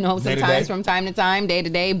 you know, sometimes from time to time, day to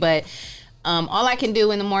day, but all I can do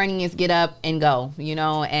in the morning is get up and go, you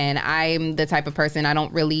know, and I'm the type of person, I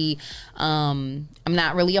don't really, I'm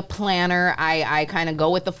not really a planner. I kind of go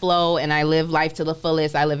with the flow, and I live life to the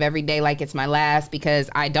fullest. I live every day like it's my last, because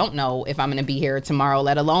I don't know if I'm going to be here tomorrow,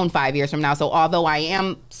 let alone 5 years from now. So although I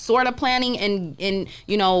am sort of planning and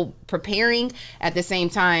you know, preparing, at the same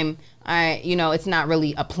time, you know, it's not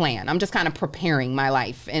really a plan. I'm just kind of preparing my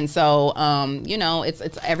life. And so, you know, it's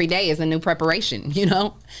every day is a new preparation, you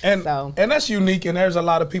know? And that's unique. And there's a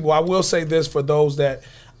lot of people, I will say this for those that,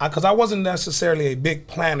 because I wasn't necessarily a big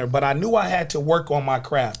planner, but I knew I had to work on my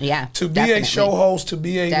craft. Yeah, to be a show host, to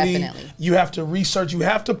be a lead, you have to research, you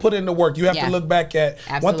have to put in the work, you have to look back at.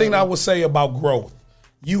 One thing I would say about growth,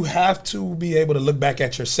 you have to be able to look back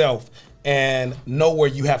at yourself and know where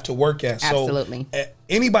you have to work at. Absolutely. So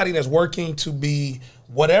anybody that's working to be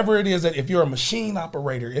whatever it is, that if you're a machine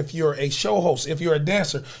operator, if you're a show host, if you're a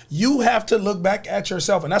dancer, you have to look back at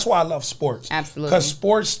yourself. And that's why I love sports. Absolutely. Because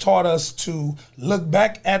sports taught us to look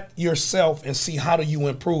back at yourself and see how do you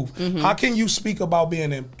improve. How can you speak about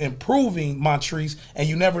being improving, Montrese, and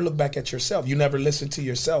you never look back at yourself? You never listen to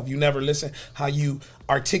yourself. You never listen how you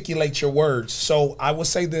articulate your words. So I would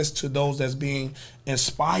say this to those that's being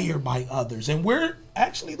inspired by others. And we're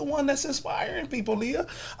actually the one that's inspiring people, Leah.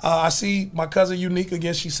 I see my cousin Unique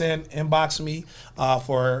again. She sent inbox me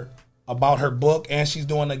about her book, and she's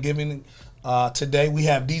doing a giving today. We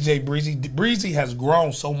have DJ Breezy. Breezy has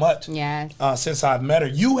grown so much since I've met her.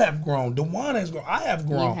 You have grown. DeJuan has grown. I have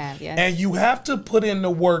grown. You have, yes. And you have to put in the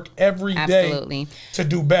work every day to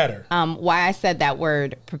do better. Why I said that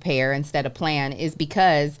word prepare instead of plan is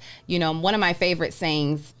because, you know, one of my favorite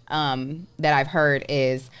sayings that I've heard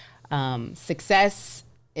is success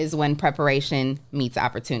is when preparation meets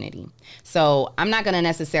opportunity. So I'm not going to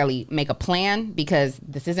necessarily make a plan because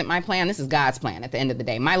this isn't my plan. This is God's plan at the end of the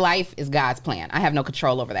day. My life is God's plan. I have no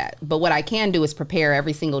control over that. But what I can do is prepare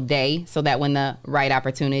every single day so that when the right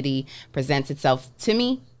opportunity presents itself to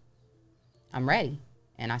me, I'm ready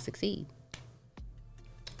and I succeed.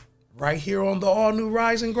 Right here on the all new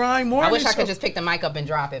Rise and Grind morning. I wish I could just pick the mic up and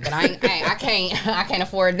drop it, but I can't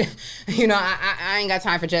afford. You know, I ain't got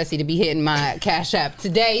time for Jesse to be hitting my Cash App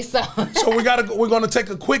today. So we're gonna take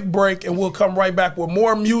a quick break and we'll come right back with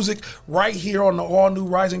more music right here on the all new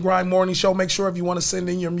Rise and Grind morning show. Make sure if you want to send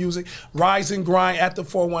in your music, Rise and Grind at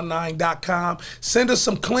the419.com. Send us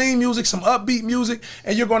some clean music, some upbeat music,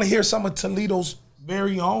 and you're gonna hear some of Toledo's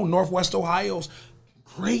very own, Northwest Ohio's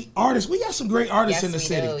great artists. We got some great artists in the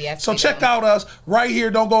city. So check out us right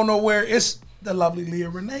here. Don't go nowhere. It's the lovely Leah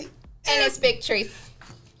Renee. And it's Big Trace.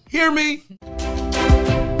 Hear me?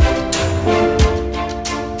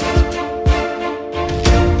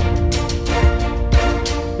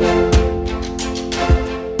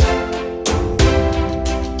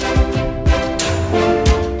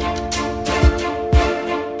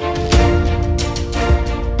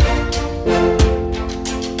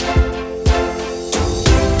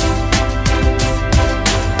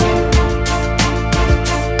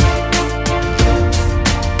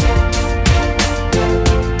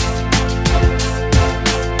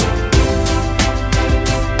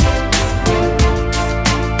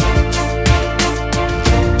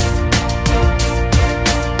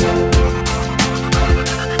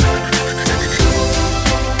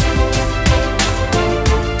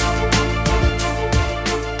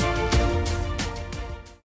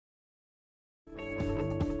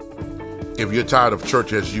 If you're tired of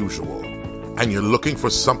church as usual and you're looking for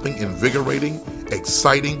something invigorating,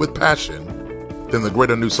 exciting with passion, then the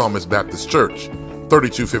Greater New Psalmist Baptist Church,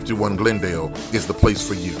 3251 Glendale, is the place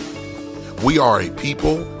for you. We are a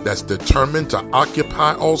people that's determined to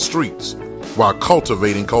occupy all streets while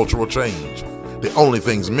cultivating cultural change. The only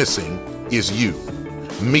thing's missing is you.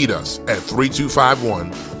 Meet us at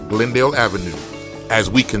 3251 Glendale Avenue as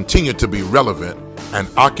we continue to be relevant and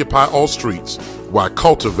occupy all streets while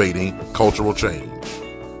cultivating cultural change.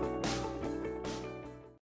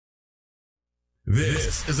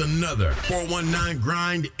 This is another 419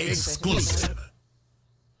 Grind exclusive.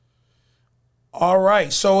 All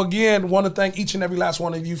right. So again, want to thank each and every last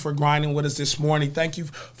one of you for grinding with us this morning. Thank you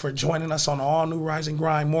for joining us on the all new Rise and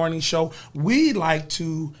Grind morning show. We'd like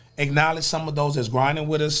to acknowledge some of those that's grinding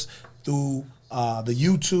with us through the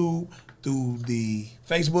YouTube, through the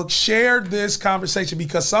Facebook. Share this conversation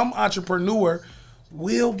because some entrepreneur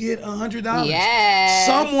will get $100. Yes.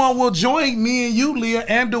 Someone will join me and you, Leah,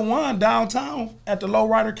 and DeJuan downtown at the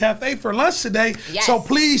Lowrider Cafe for lunch today. Yes. So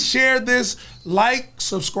please share this, like,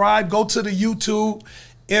 subscribe, go to the YouTube.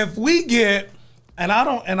 If we get, and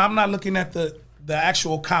I'm not looking at the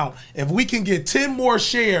actual count, if we can get 10 more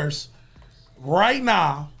shares right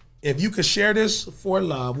now, if you could share this for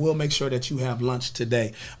love, we'll make sure that you have lunch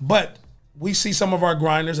today. But we see some of our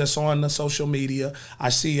grinders that's on the social media. I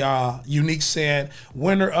see Unique said,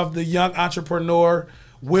 winner of the Young Entrepreneur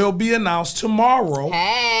will be announced tomorrow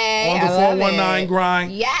on the 419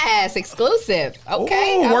 Grind. Yes, exclusive.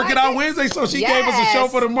 Okay. Ooh, Work It Out Wednesday. So she gave us a show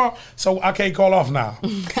for tomorrow. So I can't call off now.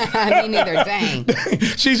 Me neither. Dang.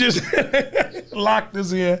 She just locked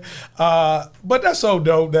us in. But that's so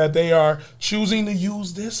dope that they are choosing to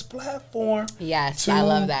use this platform. Yes, I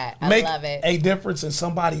love that. I love it. A difference in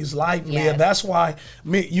somebody's life, Leah. That's why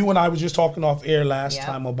you and I was just talking off air last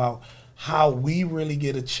time about how we really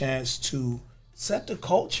get a chance to set the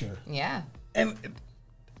culture. Yeah. And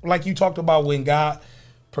like you talked about when God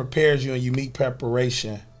prepares you in unique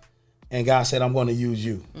preparation and God said, I'm going to use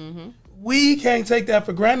you. Mm-hmm. We can't take that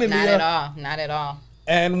for granted, Not Leah. at all. Not at all.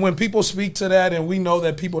 And when people speak to that, and we know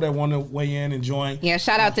that people that want to weigh in and join. Yeah,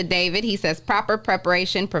 shout out to David. He says proper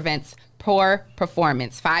preparation prevents poor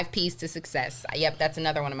performance. 5 P's to success. Yep, that's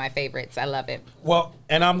another one of my favorites. I love it. Well,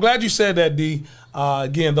 and I'm glad you said that, D.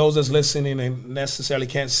 Again, those that's listening and necessarily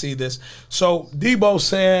can't see this. So Debo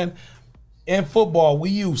saying in football, we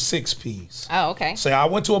use 6 P's. Oh, okay. Say, I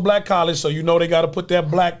went to a black college, so you know they got to put that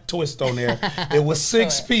black twist on there. It was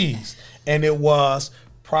 6 P's. And it was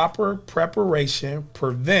proper preparation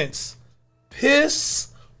prevents piss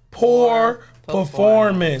poor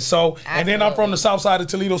performance. So, and then I'm from the south side of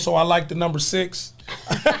Toledo, so I like the number 6.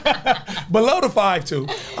 Below the 5 too.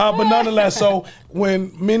 But nonetheless, so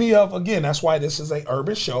when many of, again, that's why this is a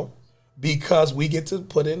urban show, because we get to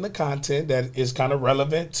put in the content that is kind of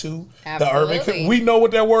relevant to the urban. We know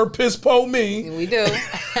what that word piss po means. We do.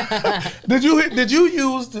 Did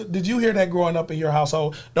you hear that growing up in your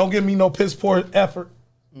household? Don't give me no piss poor effort.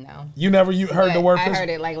 No. You never heard the word piss? I heard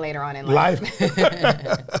it like later on in life.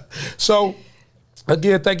 So,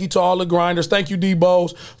 again, thank you to all the grinders. Thank you,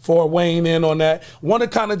 D-Bows, for weighing in on that. Want to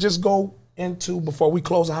kind of just go into, before we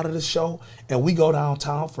close out of the show, and we go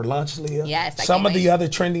downtown for lunch, Leah. Yes, some of the other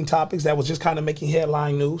trending topics that was just kind of making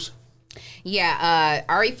headline news. Yeah,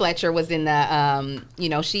 Ari Fletcher was in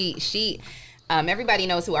the, she everybody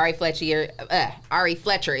knows who Ari Fletcher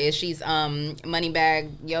is. She's Moneybagg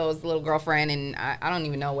Yo's little girlfriend, and I don't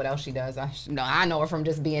even know what else she does. I know her from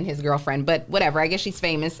just being his girlfriend, but whatever. I guess she's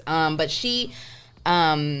famous. But she,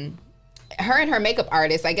 her and her makeup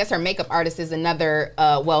artist, I guess her makeup artist is another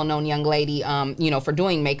well-known young lady, for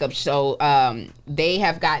doing makeup. So they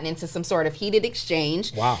have gotten into some sort of heated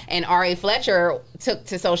exchange. Wow. And Ari Fletcher took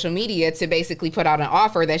to social media to basically put out an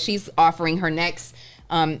offer that she's offering her next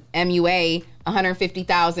MUA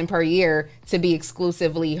 $150,000 per year to be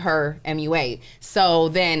exclusively her MUA. So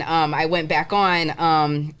then I went back on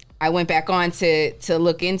to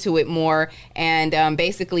look into it more, and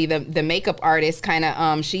basically the makeup artist kind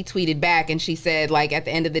of she tweeted back, and she said, like, at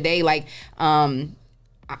the end of the day, like,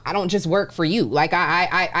 I don't just work for you. Like,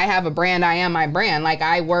 I have a brand. I am my brand. Like,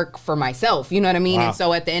 I work for myself. You know what I mean? Wow. And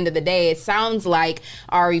so at the end of the day, it sounds like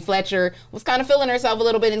Ari Fletcher was kind of feeling herself a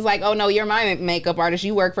little bit. It's like, oh, no, you're my makeup artist.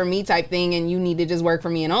 You work for me type thing, and you need to just work for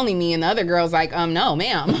me and only me. And the other girl's like, no,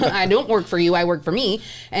 ma'am. I don't work for you. I work for me.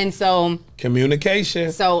 And so...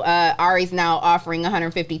 communication. So Ari's now offering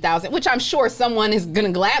 $150,000, which I'm sure someone is going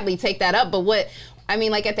to gladly take that up. But at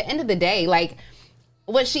the end of the day, like...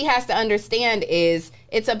 what she has to understand is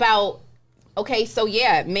it's about, okay, so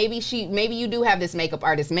yeah, maybe you do have this makeup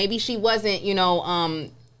artist. Maybe she wasn't,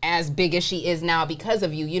 as big as she is now because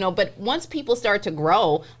of you, but once people start to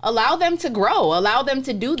grow, allow them to grow, allow them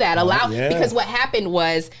to do that. Because what happened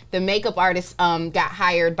was the makeup artist got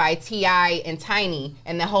hired by T.I. and Tiny,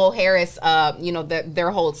 and the whole Harris, their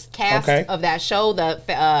whole cast of that show, the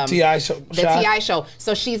T.I. show. The T.I. show.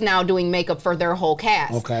 So she's now doing makeup for their whole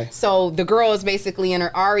cast. Okay. So the girl is basically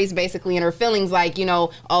Ari's basically in her feelings, like,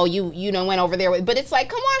 oh, you done went over there. But it's like,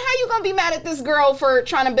 come on, how you gonna be mad at this girl for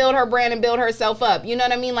trying to build her brand and build herself up? You know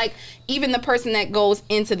what I mean? Like, even the person that goes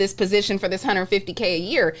into this position for this $150K a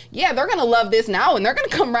year, yeah, they're gonna love this now and they're gonna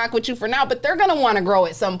come rock with you for now, but they're gonna want to grow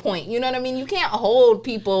at some point. You know what I mean? You can't hold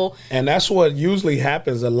people. And that's what usually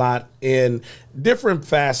happens a lot in different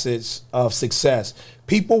facets of success.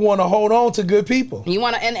 People want to hold on to good people. You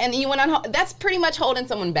want to, and you want to, that's pretty much holding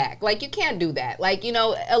someone back. Like, you can't do that. Like,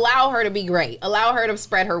 allow her to be great. Allow her to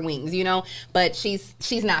spread her wings, but she's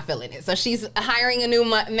not feeling it. So she's hiring a new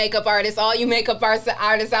makeup artist. All you makeup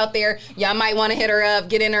artists out there, y'all might want to hit her up,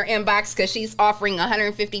 get in her inbox, because she's offering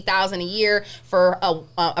 $150,000 a year for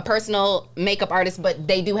a personal makeup artist, but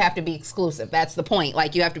they do have to be exclusive. That's the point.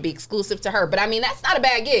 Like, you have to be exclusive to her. But I mean, that's not a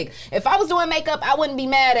bad gig. If I was doing makeup, I wouldn't be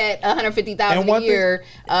mad at $150,000 a year.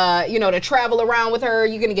 To travel around with her.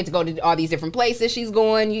 You're going to get to go to all these different places she's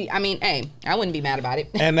going. Hey, I wouldn't be mad about it.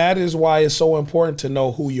 And that is why it's so important to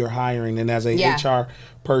know who you're hiring. And as a HR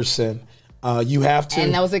person, you have to.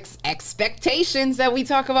 And those expectations that we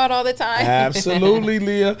talk about all the time. Absolutely,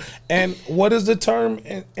 Leah. And what is the term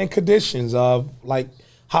and conditions of, like,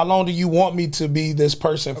 how long do you want me to be this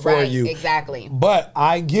person for you? Exactly. But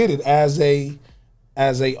I get it. As a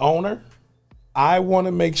owner, I want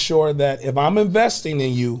to make sure that if I'm investing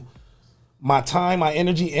in you, my time, my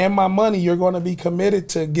energy, and my money, you're going to be committed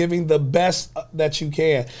to giving the best that you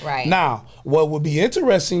can. Right. Now, what would be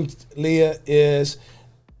interesting, Leah, is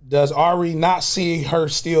does Ari not see her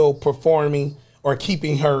still performing or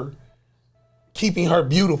keeping her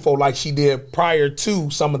beautiful like she did prior to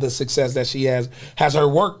some of the success that she has? Has her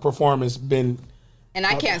work performance been And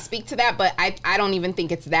I can't speak to that, but I don't even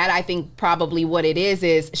think it's that. I think probably what it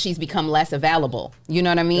is she's become less available. You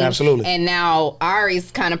know what I mean? Absolutely. And now Ari's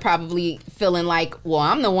kind of probably feeling like, well,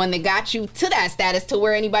 I'm the one that got you to that status to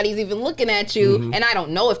where anybody's even looking at you. Mm-hmm. And I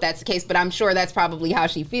don't know if that's the case, but I'm sure that's probably how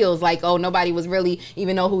she feels. Like, oh, nobody was really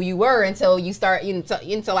even know who you were until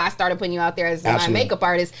I started putting you out there as my makeup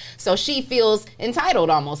artist. So she feels entitled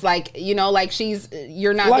almost. Like, you know, like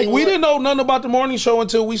you're not. Like, we didn't know nothing about the morning show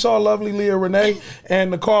until we saw lovely Leah Renee.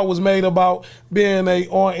 And the call was made about being a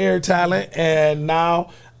on-air talent, and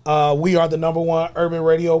now we are the #1 urban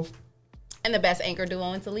radio and the best anchor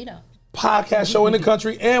duo in Toledo podcast show in the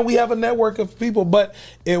country, and we have a network of people. But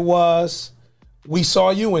we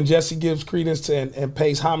saw you, and Jesse gives credence to and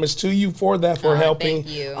pays homage to you for that, for helping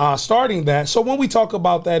starting that. So when we talk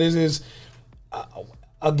about that,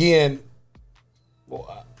 again,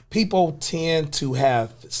 people tend to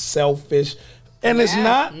have selfish, and it's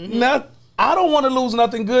not. I don't want to lose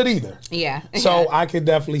nothing good either. Yeah. So I could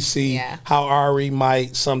definitely see how Ari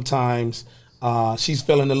might sometimes, she's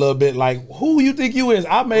feeling a little bit like, who you think you is?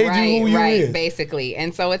 I made you who you is. Basically.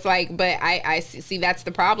 And so it's like, but I see that's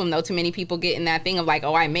the problem though. Too many people get in that thing of like,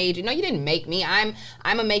 oh, I made you. No, you didn't make me. I'm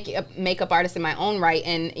a makeup artist in my own right.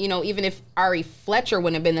 And, you know, even if Ari Fletcher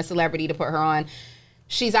wouldn't have been the celebrity to put her on,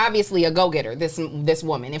 she's obviously a go-getter, this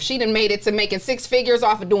woman. If she done made it to making 6 figures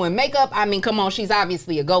off of doing makeup, I mean, come on, she's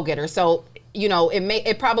obviously a go-getter. So, you know,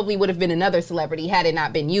 it probably would have been another celebrity had it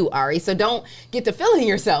not been you, Ari. So don't get to feeling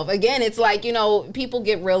yourself. Again, it's like, you know, people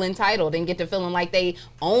get real entitled and get to feeling like they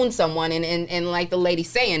own someone. And like the lady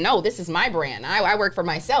saying, no, this is my brand. I work for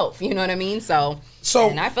myself. You know what I mean? So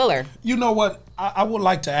and I feel her. You know what? I would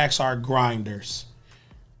like to ask our grinders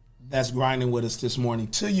that's grinding with us this morning,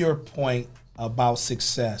 to your point about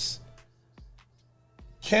success.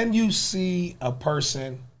 Can you see a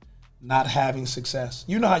person not having success?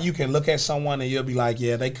 You know how you can look at someone and you'll be like,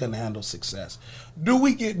 yeah, they couldn't handle success. Do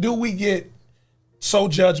we get so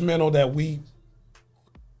judgmental that we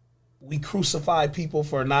crucify people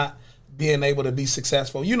for not being able to be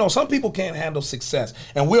successful? You know, some people can't handle success,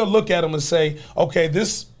 and we'll look at them and say, okay,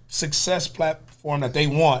 this success platform that they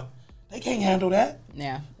want, they can't handle that.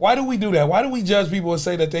 Yeah. Why do we do that? Why do we judge people and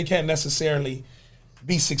say that they can't necessarily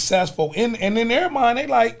be successful? And in their mind, they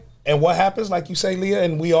like, and what happens, like you say, Leah,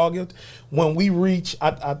 and we all get, when we reach,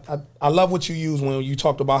 I love what you use when you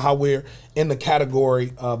talked about how we're in the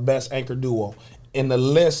category of best anchor duo, in the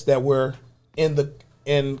list that we're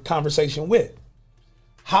in conversation with.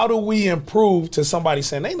 How do we improve to somebody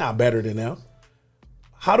saying they not better than them?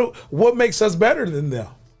 What makes us better than them?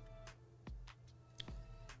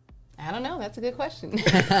 I don't know. That's a good question.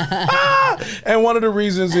 And one of the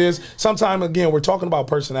reasons is sometimes, again, we're talking about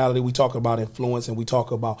personality, we talk about influence, and we talk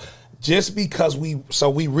about just because we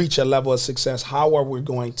reach a level of success, how are we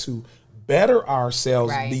going to better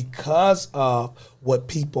ourselves because of what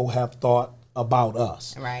people have thought about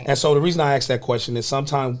us? Right. And so the reason I ask that question is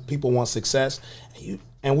sometimes people want success,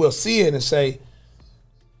 and we'll see it and say,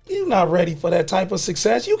 you're not ready for that type of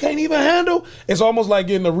success. You can't even handle. It's almost like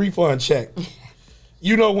getting a refund check.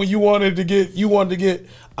 You know, when you wanted to get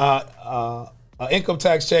an income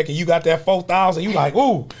tax check and you got that $4,000, you like,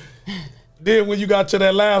 ooh. Then when you got to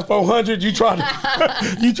that last 400, you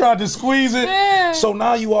tried to squeeze it. Yeah. So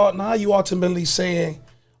now you ultimately saying,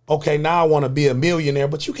 okay, now I want to be a millionaire,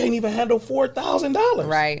 but you can't even handle $4,000.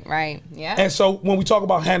 Right, yeah. And so when we talk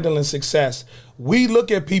about handling success, we look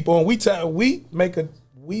at people and we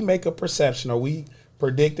make a perception, or we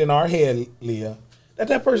predict in our head, Leah,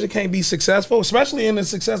 that person can't be successful, especially in the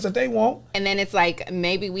success that they want. And then it's like,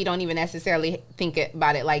 maybe we don't even necessarily think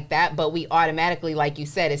about it like that, but we automatically, like you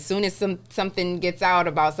said, as soon as something gets out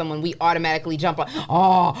about someone, we automatically jump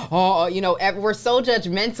on, you know, we're so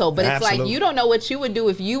judgmental, but it's like, you don't know what you would do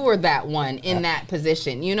if you were that one in that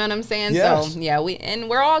position. You know what I'm saying? Yes. So yeah,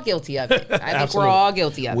 we're all guilty of it. I think we're all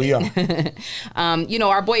guilty of it. We are. You know,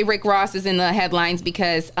 our boy Rick Ross is in the headlines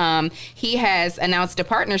because he has announced a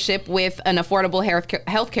partnership with an affordable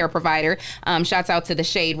healthcare provider. Shouts out to the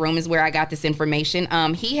Shade Room is where I got this information.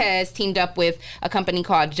 He has teamed up with a company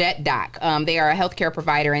called JetDoc. They are a healthcare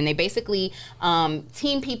provider, and they basically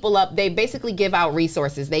team people up. They basically give out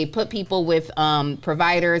resources. They put people with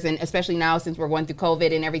providers, and especially now since we're going through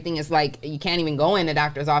COVID and everything is like, you can't even go into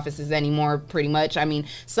doctor's offices anymore, pretty much. I mean,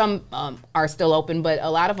 some are still open, but a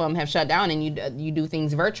lot of them have shut down, and you do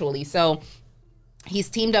things virtually. So He's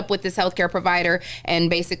teamed up with this healthcare provider, and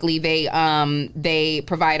basically they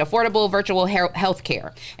provide affordable virtual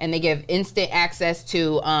healthcare, and they give instant access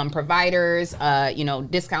to providers,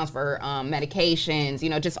 discounts for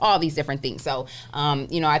medications, just all these different things. So,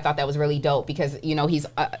 I thought that was really dope because, he's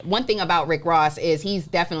one thing about Rick Ross is he's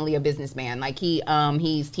definitely a businessman. Like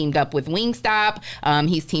he's teamed up with Wingstop,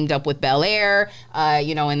 he's teamed up with Bel Air,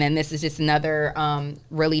 and then this is just another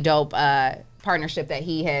really dope partnership that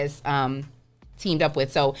he has teamed up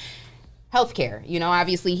with. So healthcare,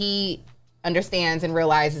 obviously he understands and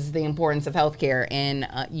realizes the importance of healthcare and,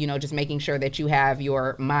 just making sure that you have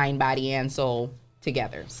your mind, body, and soul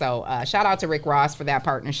together. So shout out to Rick Ross for that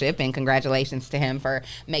partnership, and congratulations to him for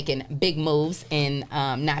making big moves in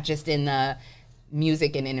not just in the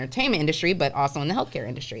music and entertainment industry, but also in the healthcare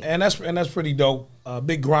industry. And that's pretty dope.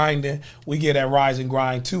 Big grinding. We get that Rise and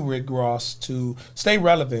Grind to Rick Ross to stay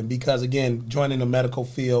relevant because, again, joining the medical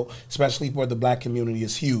field, especially for the black community,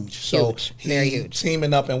 is huge. So very huge.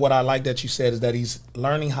 Teaming up, and what I like that you said is that he's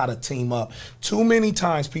learning how to team up. Too many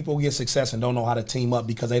times people get success and don't know how to team up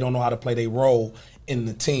because they don't know how to play their role in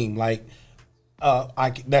the team. Like,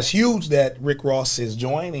 that's huge that Rick Ross is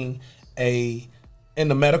joining in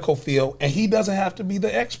the medical field, and he doesn't have to be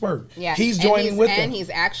the expert. Yeah, he's joining with them. And he's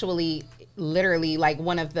actually literally like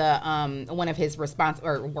one of his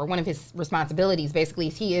responsibilities basically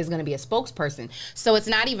is he is going to be a spokesperson. So it's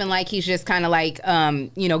not even like he's just kind of like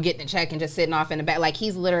getting a check and just sitting off in the back. Like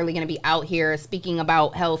he's literally going to be out here speaking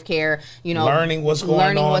about healthcare, learning what's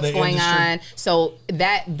going on. So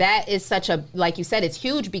that is such a, like you said, it's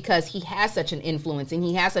huge because he has such an influence and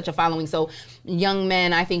he has such a following. So young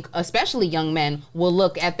men, I think especially young men, will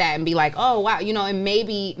look at that and be like, oh wow, and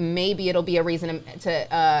maybe it'll be a reason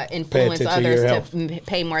to influence others to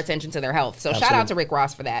pay more attention to their health. So shout out to Rick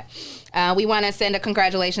Ross for that. We want to send a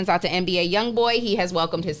congratulations out to NBA Youngboy. He has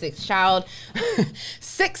welcomed his sixth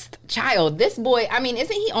child. This boy, I mean,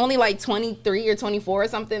 isn't he only like 23 or 24 or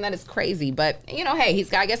something? That is crazy. But, hey,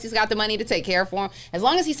 I guess he's got the money to take care of him. As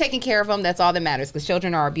long as he's taking care of them, that's all that matters because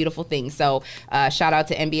children are a beautiful thing. So shout out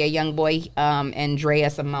to NBA Youngboy and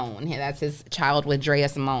Drea Simone. That's his child with Drea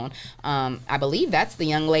Simone. I believe that's the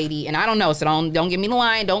young lady, and I don't know, so don't give me the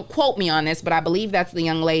line. Don't quote me on this, but I believe that's the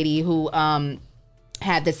young lady who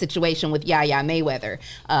had the situation with Yaya Mayweather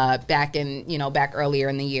back earlier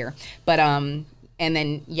in the year. But and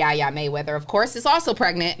then Yaya Mayweather, of course, is also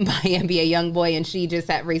pregnant by NBA Youngboy, and she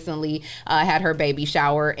just recently had her baby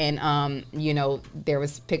shower, and there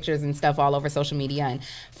was pictures and stuff all over social media. And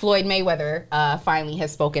Floyd Mayweather finally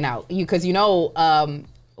has spoken out because when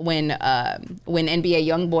NBA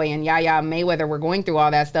Youngboy and Yaya Mayweather were going through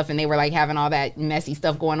all that stuff, and they were like having all that messy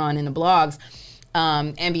stuff going on in the blogs.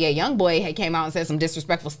 NBA Youngboy had came out and said some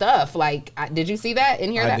disrespectful stuff. Like, did you see that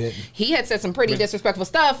and hear that? Didn't. He had said some pretty disrespectful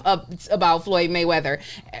stuff about Floyd Mayweather,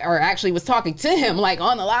 or actually was talking to him like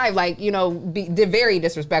on the live, like very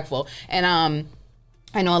disrespectful. And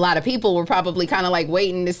I know a lot of people were probably kind of like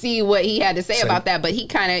waiting to see what he had to say about that, but he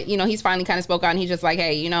kind of, he's finally kind of spoke out, and he's just like,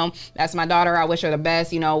 hey, that's my daughter. I wish her the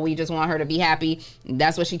best. We just want her to be happy.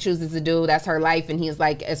 That's what she chooses to do. That's her life. And he's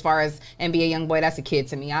like, as far as NBA Youngboy, that's a kid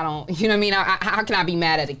to me. I don't, how can I be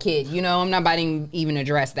mad at a kid? I'm not about to even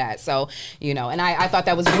address that. So, and I thought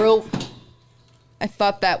that was real. I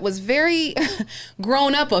thought that was very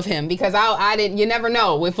grown up of him because I didn't, you never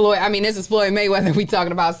know with Floyd. I mean, this is Floyd Mayweather we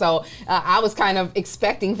talking about. So I was kind of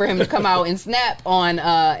expecting for him to come out and snap on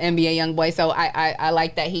NBA Youngboy. So I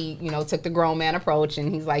like that he, took the grown man approach,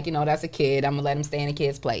 and he's like, that's a kid. I'm gonna let him stay in a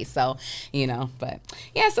kid's place. So, but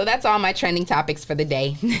yeah, so that's all my trending topics for the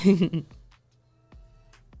day.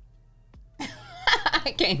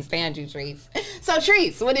 I can't stand you, Trees. So,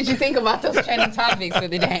 Trees, what did you think about those trending topics for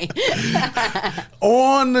the day?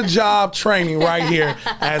 On the job training right here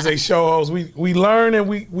as a show host. We learn and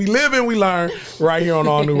we live and we learn right here on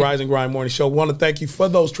All New Rise and Grind Morning Show. Want to thank you for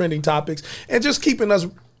those trending topics and just keeping us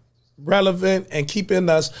relevant and keeping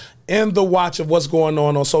us in the watch of what's going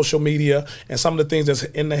on social media and some of the things that's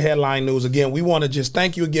in the headline news. Again, we want to just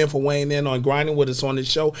thank you again for weighing in on grinding with us on this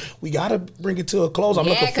show. We got to bring it to a close. I'm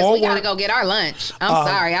looking forward. We got to go get our lunch. I'm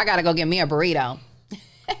sorry. I got to go get me a burrito.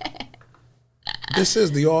 This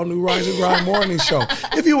is the All New Rise and Grind Morning Show.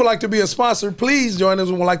 If you would like to be a sponsor, please join us.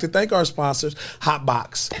 We would like to thank our sponsors,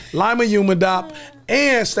 Hotbox, Lima Humidop,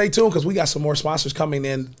 and stay tuned because we got some more sponsors coming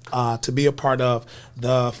in to be a part of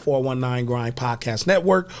the 419 Grind Podcast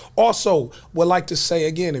Network. Also, would like to say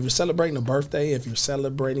again, if you're celebrating a birthday, if you're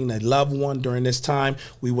celebrating a loved one during this time,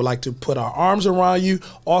 we would like to put our arms around you.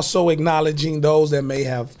 Also acknowledging those that may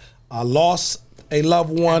have lost a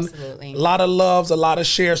loved one. Absolutely. A lot of loves, a lot of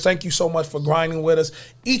shares. Thank you so much for grinding with us.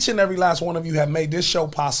 Each and every last one of you have made this show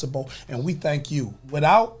possible, and we thank you.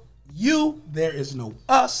 Without you, there is no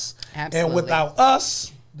us. Absolutely. And without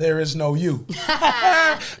us, there is no you.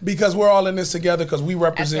 Because we're all in this together because we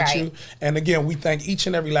represent That's right. you. And again, we thank each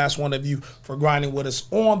and every last one of you for grinding with us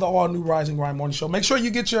on the all-new Rise and Grind Morning Show. Make sure you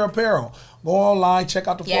get your apparel. Go online, check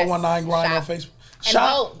out the 419 Grind on Facebook. And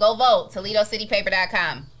vote. Go vote.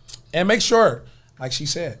 ToledoCityPaper.com. And make sure, like she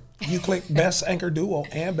said, you click Best Anchor Duo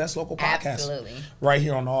and Best Local Podcast. Absolutely. Right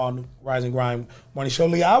here on the all-new Rise and Grind Morning Show.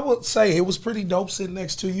 Lee, I would say it was pretty dope sitting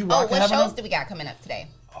next to you. Oh, what shows do we got coming up today?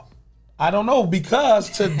 I don't know,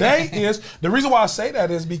 because today is, the reason why I say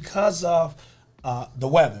that is because of the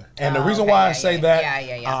weather. And the reason why I say that,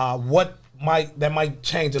 that might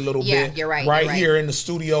change a little bit. You're right. Right here in the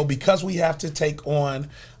studio, because we have to take on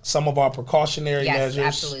some of our precautionary measures.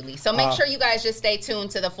 Yes, absolutely. So make sure you guys just stay tuned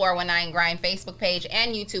to the 419 Grind Facebook page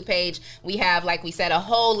and YouTube page. We have, like we said, a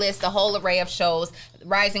whole list, a whole array of shows.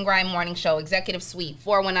 Rise and Grind Morning Show, Executive Suite,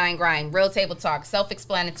 419 Grind, Real Table Talk,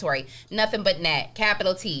 Self-Explanatory, Nothing But Net,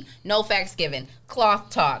 Capital T, No Facts Given, Cloth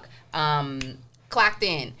Talk, Clocked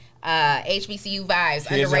In, HBCU Vibes,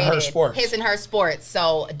 Underrated, His and Her Sports.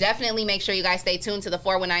 So definitely make sure you guys stay tuned to the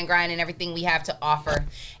 419 Grind and everything we have to offer.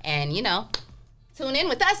 And, you know, tune in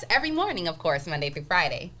with us every morning, of course, Monday through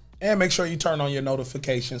Friday. And make sure you turn on your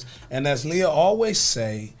notifications. And as Leah always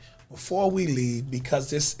say, before we leave, because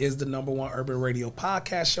this is the #1 urban radio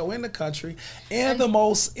podcast show in the country and the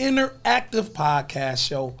most interactive podcast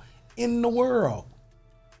show in the world.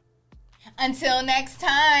 Until next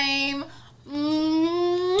time.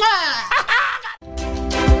 Mwah!